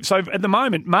cast it, so at the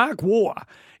moment, Mark War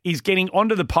is getting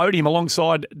onto the podium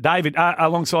alongside David,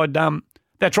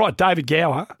 that's right, David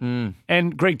Gower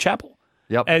and Greg Chappell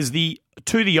as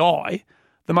to the eye,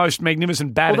 the most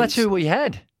magnificent batters. Well, that's who we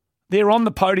had. They're on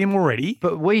the podium already.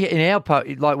 But we, in our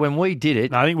like when we did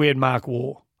it. No, I think we had Mark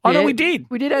War. Oh, no, we did.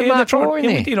 We did have Mark War in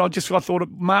there. We did. I thought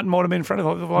Martin might have been in front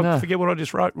of it. I forget what I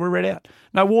just read out.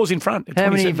 No, War's in front. How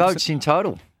many votes in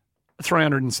total?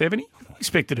 370. I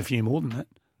expected a few more than that.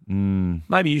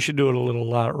 Maybe you should do it a little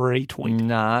retweet.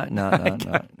 No. You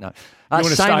want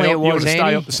to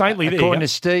stay up the Saintly there. According to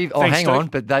Steve. Thanks, hang on.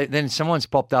 But then someone's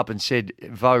popped up and said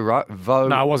Vo.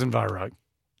 No, it wasn't Vo Rogue.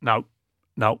 No.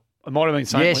 It might have been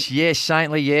Saintly. Yes,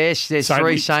 Saintly, yes. There's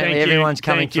Saintly. 3 Saintly. Everyone's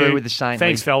coming through with the Saintly.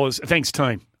 Thanks, fellas. Thanks,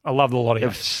 team. I love the lot of you.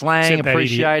 Slang,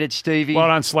 appreciate it, Stevie. Well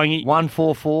done, Slangy.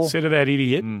 144. Said to that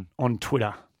idiot on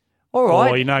Twitter. All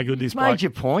right. Oh, you're no good, this bloke. Made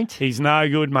your point. He's no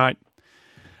good, mate.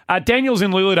 Daniel's in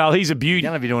Lilydale. He's a beauty.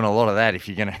 You're going to be doing a lot of that if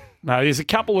you're going to... No, there's a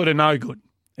couple that are no good.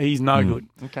 He's no good.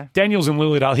 Okay. Daniel's in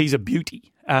Lilydale. He's a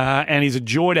beauty. And he's a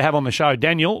joy to have on the show.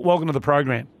 Daniel, welcome to the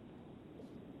program.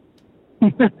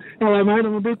 Hello, mate.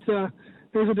 I'm a bit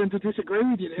hesitant to disagree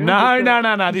with you now.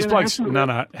 No. This bloke's...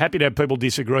 No. Happy to have people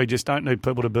disagree. Just don't need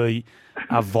people to be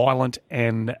violent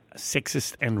and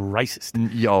sexist and racist.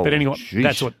 But anyway,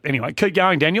 that's what... Anyway, keep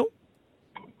going, Daniel.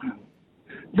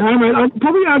 No, mate. I'd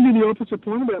probably argue the opposite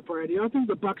point about Brady. I think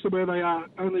the Bucks are where they are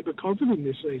only because of him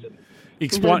this season.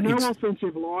 Explain. No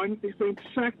offensive line. He's been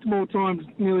sacked more times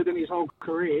nearly than his whole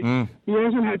career. He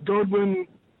hasn't had Godwin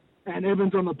and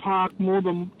Evans on the park more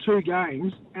than 2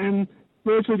 games, and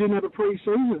virtually didn't have a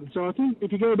pre-season. So I think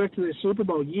if you go back to their Super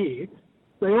Bowl year,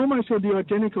 they almost had the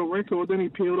identical record, then he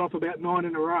peeled off about 9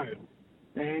 in a row.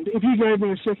 And if you gave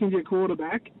me a second-year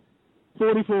quarterback,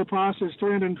 44 passes,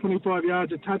 325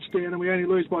 yards, a touchdown, and we only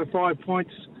lose by 5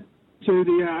 points to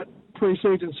the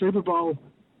pre-season Super Bowl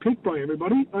pick by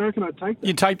everybody, I reckon I'd take that.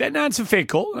 You take that? No, it's a fair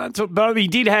call. But he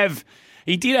did have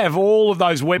all of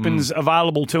those weapons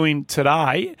available to him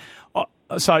today.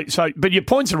 But your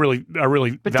points are really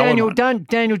But valid.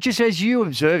 Daniel, just as you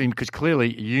observe him, because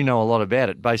clearly you know a lot about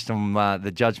it based on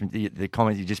the judgment, the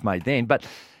comment you just made then. But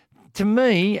to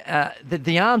me,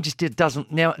 the arm just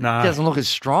doesn't look as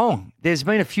strong. There's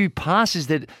been a few passes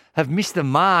that have missed the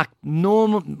mark,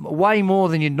 way more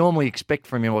than you'd normally expect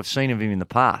from him. I've seen of him in the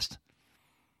past.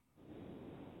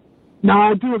 No,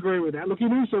 I do agree with that. Look, he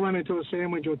needs to run into a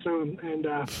sandwich or two and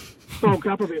bulk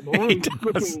up a bit more. He's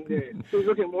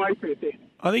looking way too thin.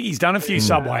 I think he's done a few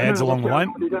Subway ads along the way.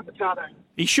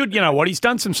 He should, you know what, he's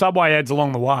done some Subway ads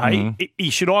along the way. He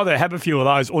should either have a few of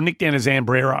those or nick down a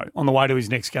Zambrero on the way to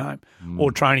his next game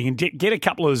or training and get a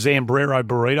couple of Zambrero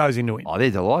burritos into him. Oh,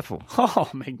 they're delightful. Oh,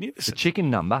 magnificent. The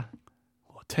chicken number.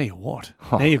 Tell you what,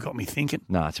 now you've got me thinking.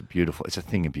 No, it's a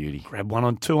thing of beauty. Grab 1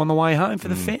 or 2 on the way home for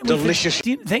the family. Delicious.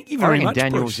 Thank you very much,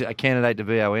 Daniel's Bruce. a candidate to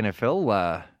be our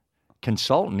NFL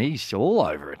consultant. He's all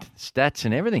over it, stats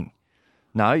and everything.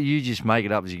 No, you just make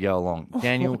it up as you go along.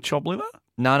 Daniel. Chop liver?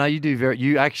 No,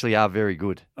 you actually are very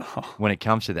good when it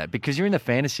comes to that because you're in the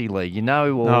fantasy league. You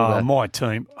know my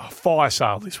team, fire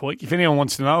sale this week. If anyone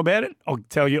wants to know about it, I'll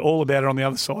tell you all about it on the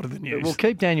other side of the news. We'll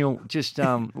keep Daniel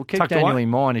in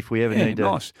mind if we ever need to.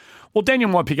 Nice. Well, Daniel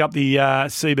might pick up the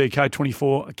CBK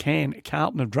 24 can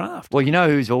Carlton of draft. Well, you know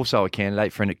who's also a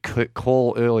candidate for a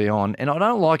call early on, and I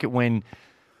don't like it when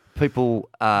people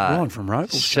Ryan from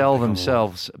Ropel sell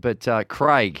themselves, but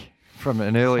Craig from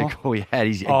an earlier call he had,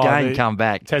 he's again come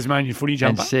back. Tasmanian footy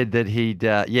jumper. And said that he'd,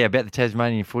 about the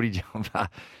Tasmanian footy jumper,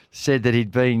 said that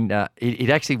he'd been,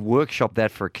 he'd actually workshopped that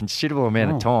for a considerable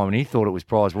amount of time and he thought it was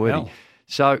prize-worthy.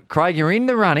 So, Craig, you're in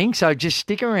the running, so just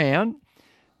stick around.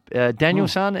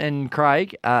 Danielson and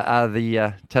Craig are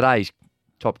the today's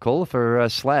top caller for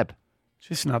Slab.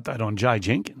 Just an update on Jay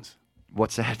Jenkins.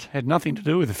 What's that? Had nothing to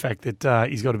do with the fact that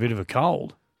he's got a bit of a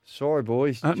cold. Sorry,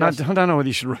 boys. I don't know whether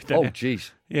you should read that. Oh,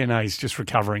 jeez. Yeah, no, he's just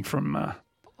recovering from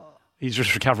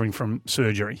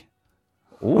surgery.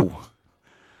 Ooh.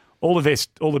 All the best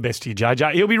to you,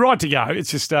 JJ. He'll be right to go.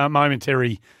 It's just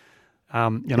momentary,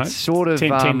 it's sort of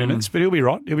 10 minutes, but he'll be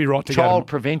right. He'll be right to go. Child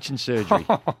prevention surgery.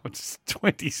 It's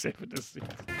 27-6.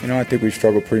 I think we've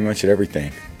struggled pretty much at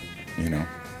everything. We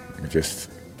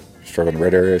just struggle in the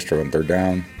red area, struggle in third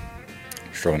down,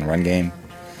 struggle in the run game,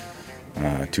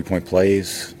 2-point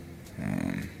plays,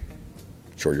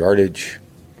 short yardage,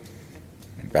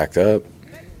 backed up,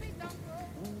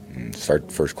 start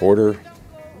the first quarter,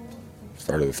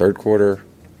 start of the third quarter.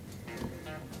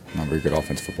 Not very good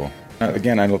offensive football.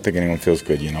 Again, I don't think anyone feels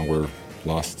good. We're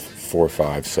lost 4 or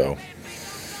 5, so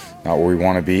not where we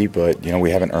want to be, but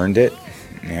we haven't earned it,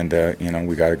 and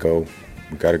we got to go.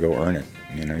 We got to go earn it.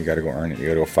 You got to go earn it. You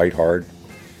got to go fight hard,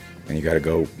 and you got to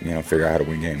go. Figure out how to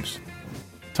win games.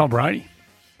 Tom Brady,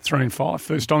 3-5.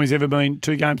 First time he's ever been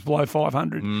 2 games below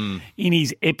 500 in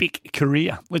his epic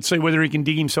career. Let's see whether he can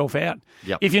dig himself out.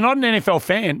 Yep. If you're not an NFL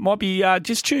fan, might be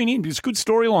just tune in. There's a good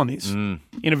storyline this.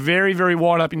 In a very, very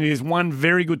wide open. There's one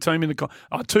very good team in the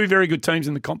 2 very good teams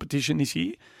in the competition this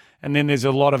year, and then there's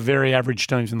a lot of very average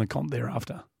teams in the comp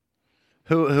thereafter.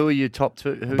 Who are your top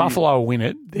 2? Buffalo will win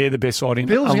it. They're the best side in it.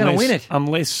 Bills are going to win it.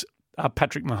 Unless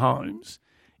Patrick Mahomes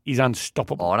is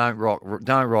unstoppable. Oh,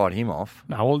 don't write him off.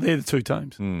 No, well, they're the 2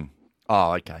 teams.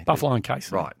 Oh, okay. Buffalo and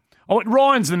Case. Right.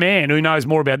 Ryan's the man who knows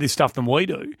more about this stuff than we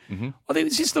do. I think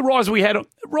it's just the rise we had.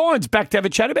 Ryan's back to have a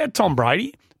chat about Tom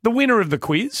Brady, the winner of the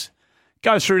quiz.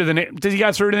 Goes through to the next. Does he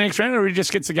go through to the next round, or he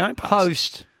just gets the game pass?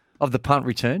 Host of the punt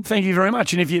return. Thank you very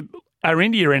much. And if you are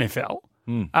into your NFL,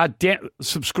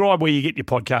 subscribe where you get your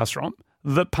podcast from.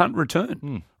 The punt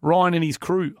return. Ryan and his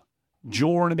crew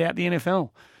jawing about the NFL.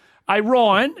 Hey,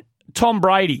 Ryan, Tom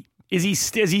Brady, has he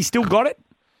still got it?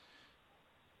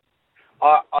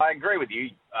 I agree with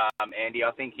you, Andy. I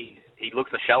think he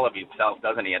looks a shell of himself,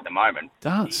 doesn't he, at the moment?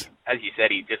 Does. As you said,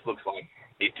 he just looks like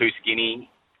he's too skinny.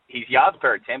 His yards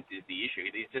per attempt is the issue.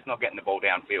 He's just not getting the ball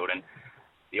downfield, and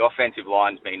the offensive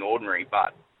line's been ordinary,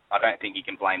 but I don't think you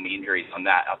can blame the injuries on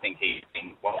that. I think he's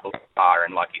been well far,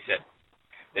 and like you said,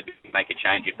 they'd make a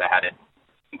change if they had it.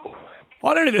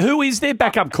 I don't know. Who is their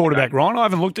backup quarterback, Ryan? I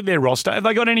haven't looked at their roster. Have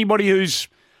they got anybody who's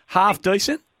half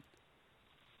decent?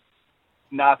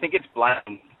 No, I think it's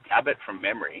Blaine Abbott from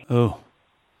memory. Oh.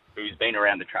 Who's been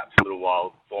around the traps a little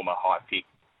while, former high pick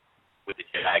with the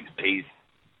Jags.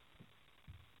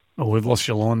 Oh, we've lost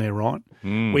your line there,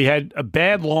 Ryan. We had a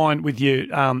bad line with you,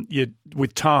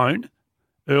 with Tone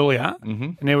earlier,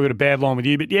 and now we've got a bad line with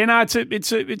you. But yeah, no,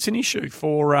 it's an issue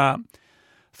for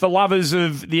lovers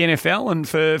of the NFL and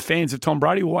for fans of Tom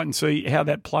Brady. We'll wait and see how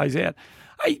that plays out.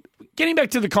 Hey, getting back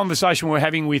to the conversation we were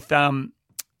having with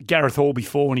Gareth Hall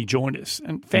before when he joined us,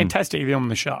 and fantastic to have him on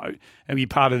the show and be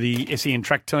part of the SEN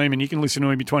track team, and you can listen to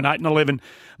him between 8 and 11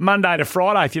 Monday to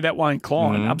Friday if you're that way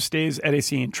inclined upstairs at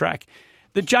SEN track.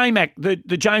 The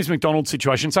James McDonald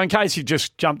situation, so in case you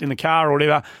just jumped in the car or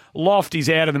whatever, Loft is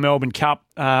out of the Melbourne Cup,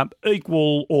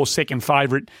 equal or second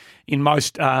favourite in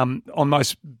most on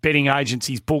most betting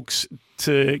agencies' books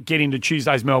to get into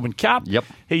Tuesday's Melbourne Cup. Yep.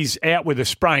 He's out with a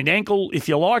sprained ankle, if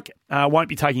you like, won't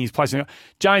be taking his place.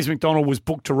 James McDonald was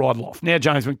booked to ride Loft. Now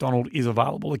James McDonald is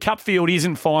available. The Cup field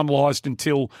isn't finalised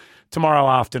until tomorrow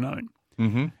afternoon.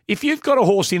 If you've got a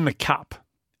horse in the Cup,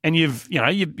 and you've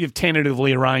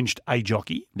tentatively arranged a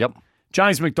jockey. Yep.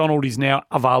 James McDonald is now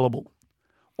available.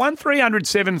 1300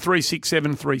 736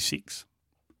 736.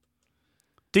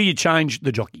 Do you change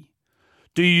the jockey?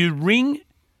 Do you ring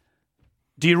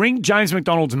James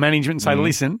McDonald's management and say,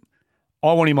 listen,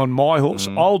 I want him on my horse.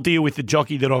 I'll deal with the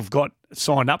jockey that I've got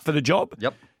signed up for the job.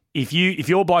 Yep. If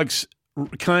your bloke's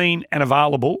keen and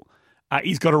available,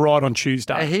 He's got a ride on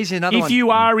Tuesday. Here's another if one.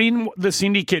 you are in the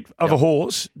syndicate of a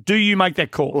horse, do you make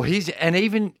that call? Well,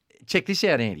 even check this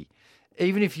out, Andy.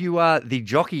 Even if you are the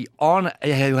jockey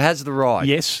who has the ride,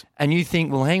 yes, and you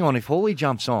think, well, hang on, if Hawley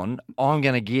jumps on, I'm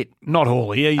going to get not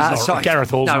Hawley. He's not sorry. Gareth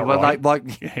Hall's no, not but right.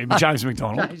 like James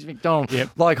McDonald. James McDonald. Yep.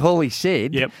 Like Hawley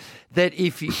said. Yep. That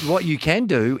what you can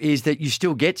do is that you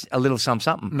still get a little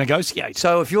something. Negotiate.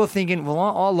 So if you're thinking, well,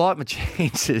 I like my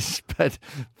chances, but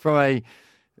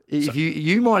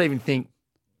you might even think,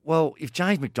 well, if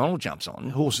James McDonald jumps on,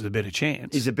 the horse is a better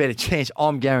chance.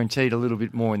 I'm guaranteed a little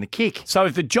bit more in the kick. So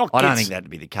if the jock I don't think that'd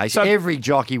be the case. So every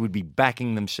jockey would be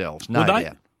backing themselves. No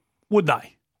doubt. Would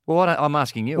they? Well, I'm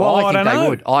asking you. Well, I think they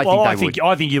would.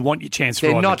 I think you want your chance to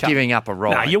ride in the cup. They're not giving up a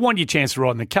ride. No, you want your chance to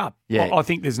ride in the cup. Yeah. I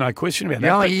think there's no question about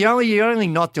that. You're only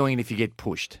not doing it if you get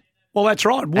pushed. Well, that's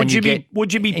right. Would you be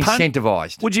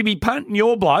incentivised? Would you be punting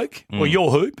your bloke or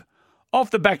your hoop off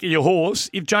the back of your horse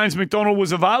if James McDonald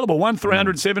was available?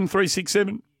 1307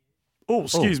 367. Oh,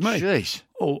 excuse me. Jeez.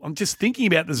 Oh, I'm just thinking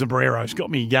about the Zabreros. Got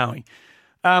me going.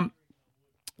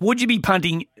 Would you be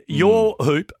punting your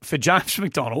hoop for James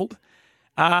McDonald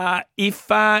if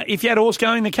you had a horse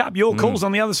going in the cup? Your call's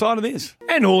on the other side of this.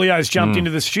 And Julio's jumped into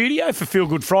the studio for Feel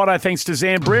Good Friday thanks to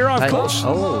Zambrero, of course.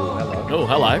 Oh, hello. Oh,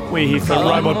 hello. We're here for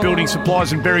Robot Building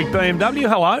Supplies and Berwick BMW.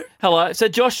 Hello. Hello. So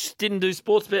Josh didn't do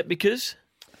sports bet because?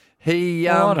 I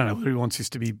don't know whether he wants this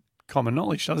to be common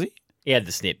knowledge, does he? He had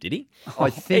the snip, did he? I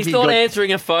think he's not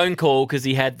answering a phone call because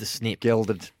he had the snip.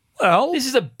 Gelded. Well, this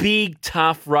is a big,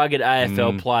 tough, rugged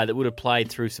AFL player that would have played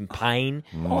through some pain,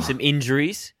 some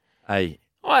injuries. Hey.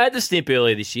 I had the snip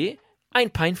earlier this year.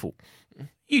 Ain't painful.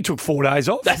 You took 4 days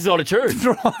off. That's not true.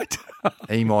 Right.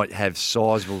 He might have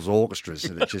Sizewell's orchestras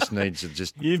that just needs to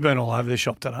just... You've been all over the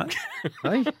shop today.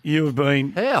 Hey? You've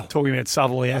been talking about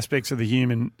southerly aspects of the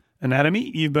human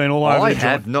anatomy. You've been all over I the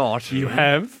have joint. not. You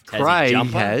have. Craig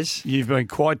has. You've been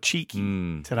quite cheeky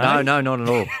today. No, not at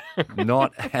all.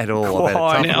 Not at all.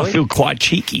 I feel quite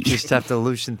cheeky. Just have to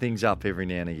loosen things up every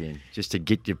now and again just to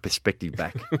get your perspective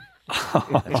back.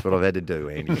 That's what I've had to do,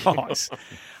 Andy. Nice.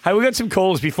 Hey, we've got some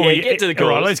calls before you get to the calls.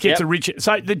 All right, let's get to Richard.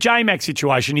 So the J-Mac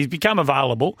situation, he's become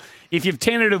available. If you've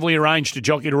tentatively arranged a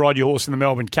jockey to ride your horse in the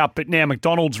Melbourne Cup, but now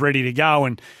McDonald's ready to go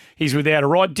and he's without a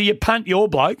ride, do you punt your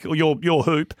bloke or your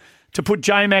hoop to put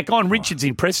J-Mac on? Richard's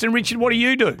in Preston. Richard, what do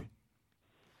you do?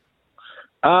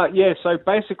 So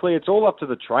basically it's all up to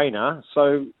the trainer.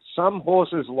 So some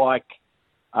horses like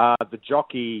the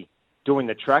jockey doing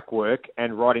the track work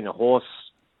and riding the horse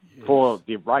for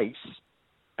the race,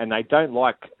 and they don't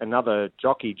like another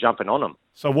jockey jumping on them.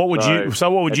 So what would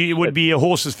you? It would be a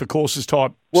horses for courses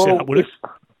type setup, would it?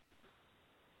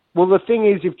 Well, the thing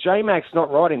is, if J-Mac's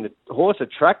not riding the horse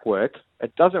at track work,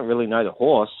 it doesn't really know the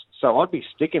horse. So I'd be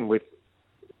sticking with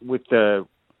the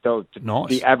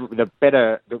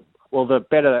better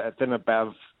than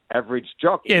above average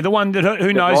jockey. Yeah, the one that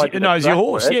who knows your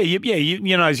horse. Work.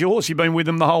 You knows your horse. You've been with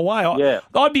them the whole way.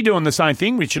 I'd be doing the same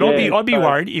thing, Richard. I'd be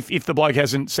worried if the bloke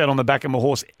hasn't sat on the back of my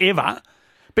horse ever.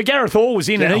 But Gareth Hall was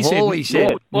in and he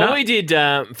said, well, we did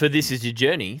for This Is Your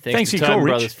Journey, thanks to Tone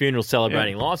Brothers Funeral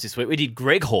celebrating lives this week. We did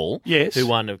Greg Hall, who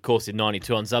won, of course, in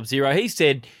 92 on Sub-Zero. He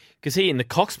said, because he in the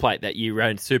Cox Plate that year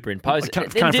rode superimposed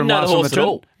it, didn't know the horse at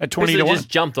all. At 20 to 1. Just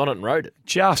jumped on it and rode it.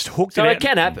 Just hooked it out. So it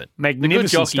can happen. Magnificent the good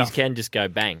jockeys stuff. can just go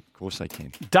bang. Of course they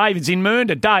can. David's in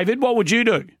Mernda. David, what would you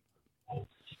do?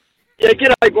 Yeah,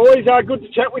 g'day, boys. Good to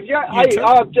chat with you. I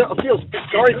feel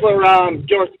sorry for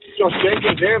Josh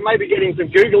Jenkins there. Maybe getting some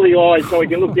googly eyes so he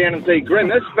can look down and see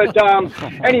Grimace. But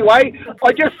anyway,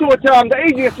 I just thought the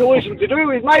easiest solution to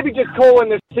do is maybe just call in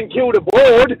the St Kilda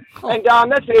board, and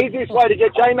that's the easiest way to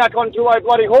get J-Mac onto a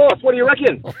bloody horse. What do you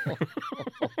reckon?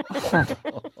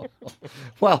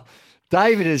 Well,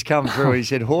 David has come through. He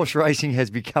said horse racing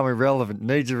has become irrelevant.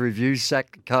 Needs a review.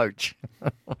 Sack the coach.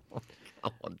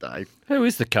 Come on, Dave. Who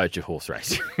is the coach of horse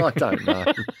racing? I don't know.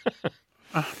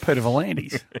 Peter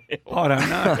Volandis. I don't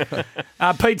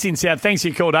know. Pete's in South. Thanks for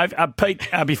your call, Dave. Pete,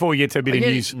 before we get to a bit of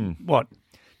news, what?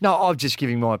 No, I'm just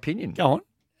giving my opinion. Go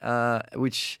on.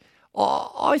 Which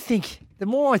I think, the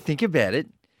more I think about it,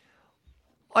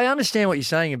 I understand what you're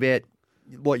saying about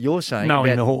what you're saying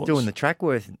knowing about the horse, doing the track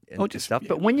work and stuff.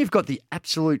 But when you've got the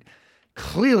absolute...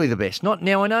 Clearly the best. Not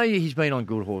now. I know he's been on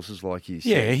good horses like you said.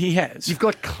 Yeah, he has. You've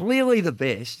got clearly the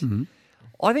best. Mm-hmm.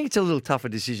 I think it's a little tougher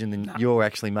decision than you're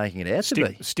actually making it out to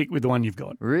be. Stick with the one you've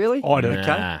got. Really? I do.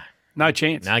 Nah. No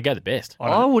chance. No, go the best.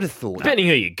 I would have thought. Depending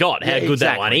who you got, how good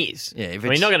that one is. Yeah,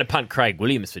 you're not going to punt Craig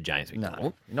Williams for James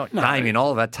McDonald. No, not Damien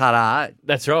Oliver, ta-da.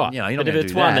 That's right. You're not but if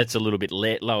it's one that's a little bit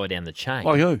lower down the chain.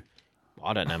 Like who?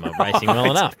 I don't know my racing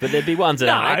well enough, but there'd be ones that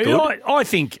aren't good. I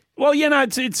think. Well,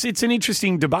 it's an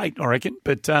interesting debate, I reckon.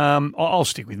 But I'll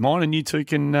stick with mine, and you two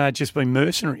can just be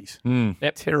mercenaries.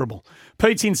 Yep. Terrible.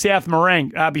 Pete's in South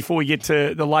Morang. Before we get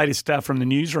to the latest from the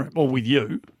newsroom, or with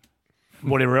you,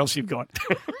 whatever else you've got.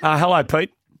 Hello,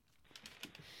 Pete.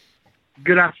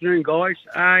 Good afternoon, guys.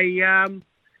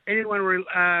 Anyone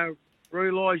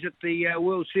realise that the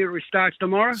World Series starts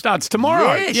tomorrow? Starts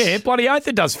tomorrow. Yes. Yeah, bloody oath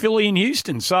it does. Philly and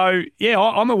Houston. So, yeah,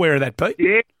 I'm aware of that, Pete.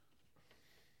 Yeah.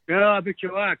 Yeah, I bet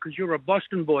you are, because you're a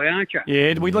Boston boy, aren't you?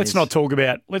 Yeah, let's not talk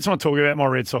about my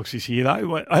Red Sox this year,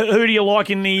 though. Who do you like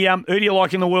in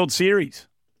the World Series?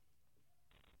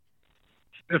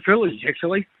 The Phillies,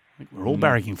 actually. We're all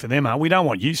barracking for them, we don't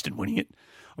want Houston winning it.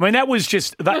 I mean, that was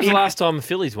just... When was the last time the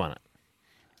Phillies won it?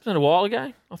 Wasn't it a while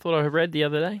ago? I thought I read the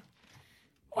other day.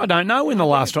 I don't know when the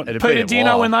last time... Peter, do you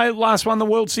know when they last won the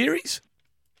World Series?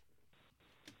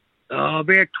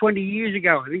 About 20 years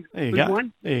ago, I think. There you go.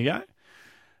 There you go.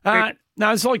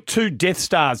 No, it's like two Death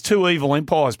Stars, two evil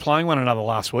empires playing one another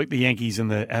last week, the Yankees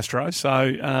and the Astros.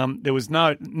 So there was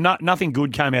nothing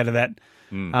good came out of that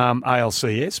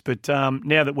ALCS. But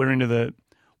now that we're into the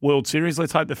World Series,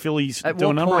 let's hope the Phillies At do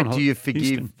what another one. point do you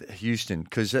forgive Houston?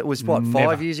 Because it was,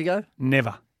 5 years ago?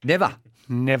 Never.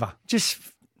 Just,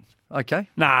 okay.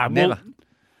 Nah, never.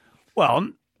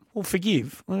 Well,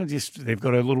 forgive. Well, just they've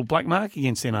got a little black mark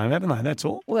against their name, haven't they? That's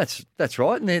all. Well, that's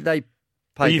right. And they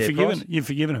paid their price. You've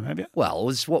forgiven them, have you? Well,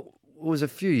 it was a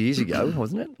few years ago,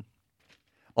 wasn't it?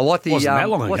 I like the Wasn't that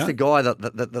long what's ago. the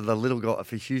guy the little guy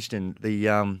for Houston,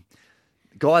 the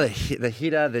guy the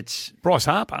hitter that's Bryce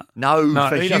Harper. No,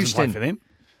 for he Houston. doesn't play for them.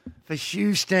 For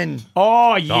Houston.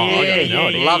 Oh, yeah.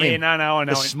 Love him. No, I know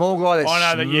the him. small guy that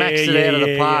I know smacks it out of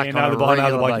the park on a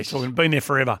regular basis. Talking. Been there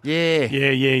forever. Yeah.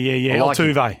 Yeah. I like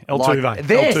him.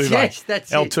 Altuve. Yes,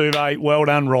 that's it. Altuve. Well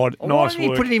done, Rod. Why Nice didn't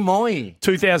work. you put it in my ear?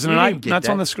 2008. That's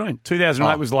on the screen.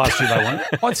 2008 was the last year they won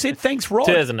it. I said thanks, Rod.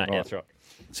 2008, that's right.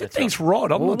 I said thanks,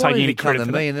 Rod. I'm not taking any credit for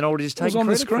me, that. and then I'll just It was take on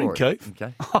the credit screen, for it. Keith.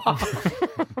 Okay.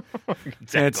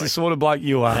 That's the sort of bloke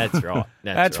you are. That's right.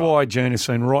 That's why Gina's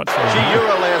seen right for Gee, you're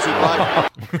a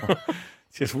lousy bloke.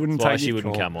 Just wouldn't That's why take she your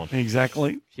wouldn't call. come on.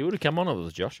 Exactly. She would have come on if it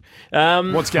was Josh.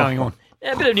 What's going on?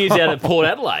 A bit of news out of Port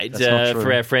Adelaide That's not true.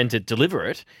 for our friend to deliver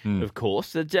it, of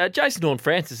course. Jason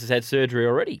Horne-Francis has had surgery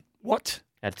already. What?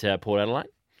 At Port Adelaide.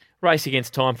 Race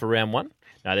against time for round one.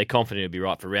 No, they're confident he'll be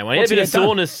right for round one. He What's had a he bit of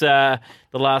done? soreness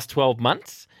the last 12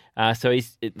 months. So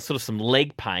he's sort of some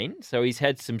leg pain. So he's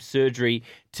had some surgery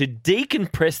to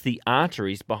decompress the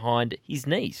arteries behind his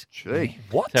knees. Gee.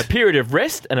 What? So a period of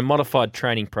rest and a modified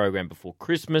training program before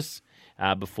Christmas,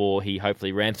 before he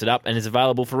hopefully ramps it up and is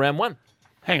available for round one.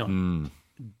 Hang on.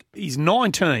 He's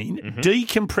 19.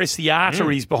 Decompress the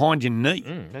arteries behind your knee.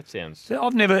 That sounds... So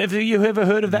have you ever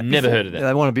heard of that Never before? heard of that. Yeah,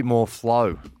 they want a bit more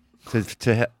flow.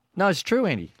 No, it's true,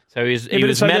 Andy. So he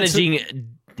was managing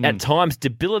at times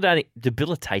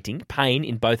debilitating pain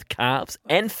in both calves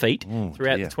and feet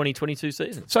throughout the 2022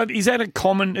 season. So is that a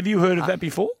common... Have you heard of that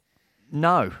before?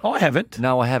 No. I haven't.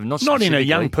 No, I haven't. Not in a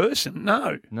young person,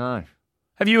 no. No.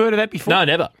 Have you heard of that before? No,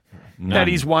 never. That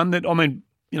is one that, I mean,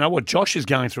 you know, what Josh is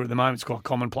going through at the moment is quite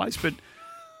commonplace, but...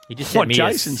 He just sent me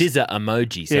a scissor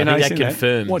emoji, so I think that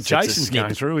confirms what it's a Jason's snip.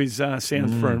 going through is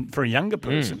sounds for a younger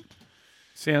person.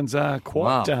 Sounds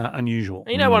quite unusual.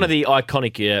 You know, one of the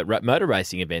iconic motor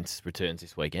racing events returns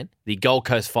this weekend, the Gold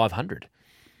Coast 500.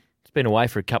 It's been away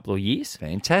for a couple of years.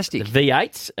 Fantastic. The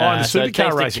V8s. The so supercar thanks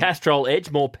to racing. Castrol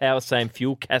Edge, more power, same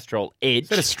fuel, Castrol Edge. Is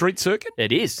that a street circuit?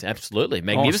 It is, absolutely.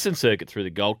 Magnificent circuit through the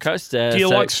Gold Coast. Do you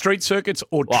like street circuits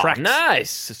or tracks?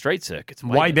 Nice. The street circuits.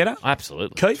 Way better?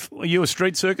 Absolutely. Keith, are you a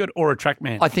street circuit or a track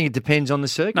man? I think it depends on the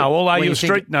circuit. No, well, are When you a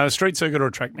think- street circuit or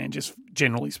a track man, just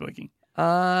generally speaking?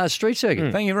 Street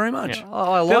circuit. Thank you very much. Yeah.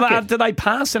 I like it. Do they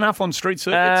pass enough on street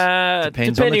circuits?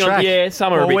 Depends on the depending track. yeah,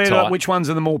 some are a bit tight. Which ones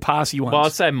are the more passy ones? Well,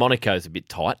 I'd say Monaco's a bit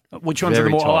tight. Which ones are the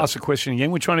Very more? I'll tight. ask the question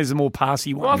again. Which one is the more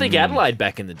passy one? Well, I think Adelaide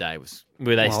back in the day was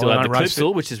where they Well, still they had the don't race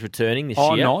Clipsal, it. which is returning this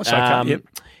Oh, year. nice. Okay, yep.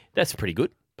 That's pretty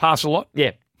good. Pass a lot.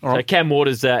 Yeah. All So right. Cam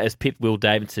Waters has pipped Will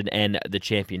Davidson and the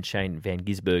champion Shane Van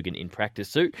Gisbergen in practice.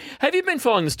 So have you been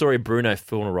following the story of Bruno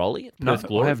Fornaroli at No, Perth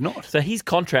Glory? I have not. So his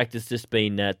contract has just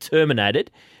been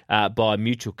terminated by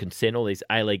mutual consent. All these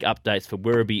A-League updates for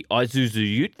Werribee Isuzu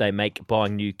Ute. They make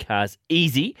buying new cars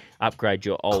easy. Upgrade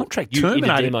your old Contract Ute into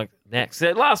terminated? D-Max Next.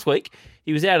 So last week,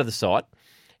 he was out of the site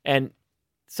and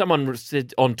someone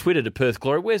said on Twitter to Perth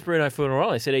Glory, where's Bruno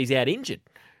Fornaroli? He said he's out injured.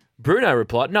 Bruno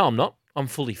replied, no, I'm not. I'm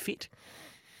fully fit.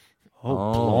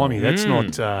 Oh, blimey, that's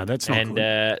not and,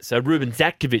 good. So Ruben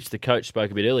Zatkovich, the coach,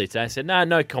 spoke a bit earlier today, said,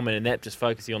 no comment on that, just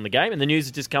focusing on the game. And the news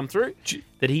has just come through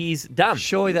that he's done.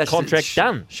 Surely that's contract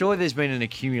done. Surely there's been an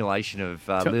accumulation of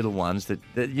little ones that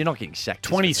you're not getting sacked.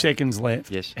 20 seconds left.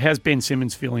 Yes. How's Ben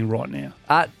Simmons feeling right now?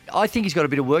 I think he's got a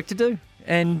bit of work to do.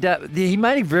 And he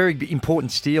made a very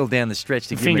important steal down the stretch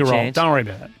to give him a chance. Don't worry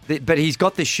about it. But he's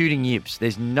got the shooting yips.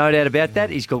 There's no doubt about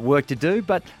that. He's got work to do.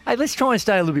 But, hey, let's try and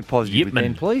stay a little bit positive with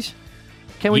Ben, please.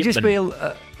 Can we just be...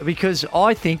 because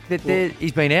I think that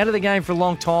he's been out of the game for a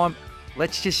long time.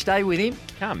 Let's just stay with him.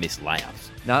 Can't miss layups.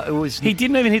 No, it was... He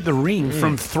didn't even hit the ring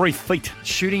from 3 feet.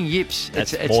 Shooting yips.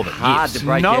 That's it's hard yips. to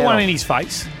break No out one of. in his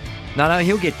face. No,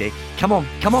 he'll get there. Come on,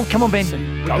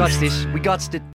 Ben. We got this. We got it.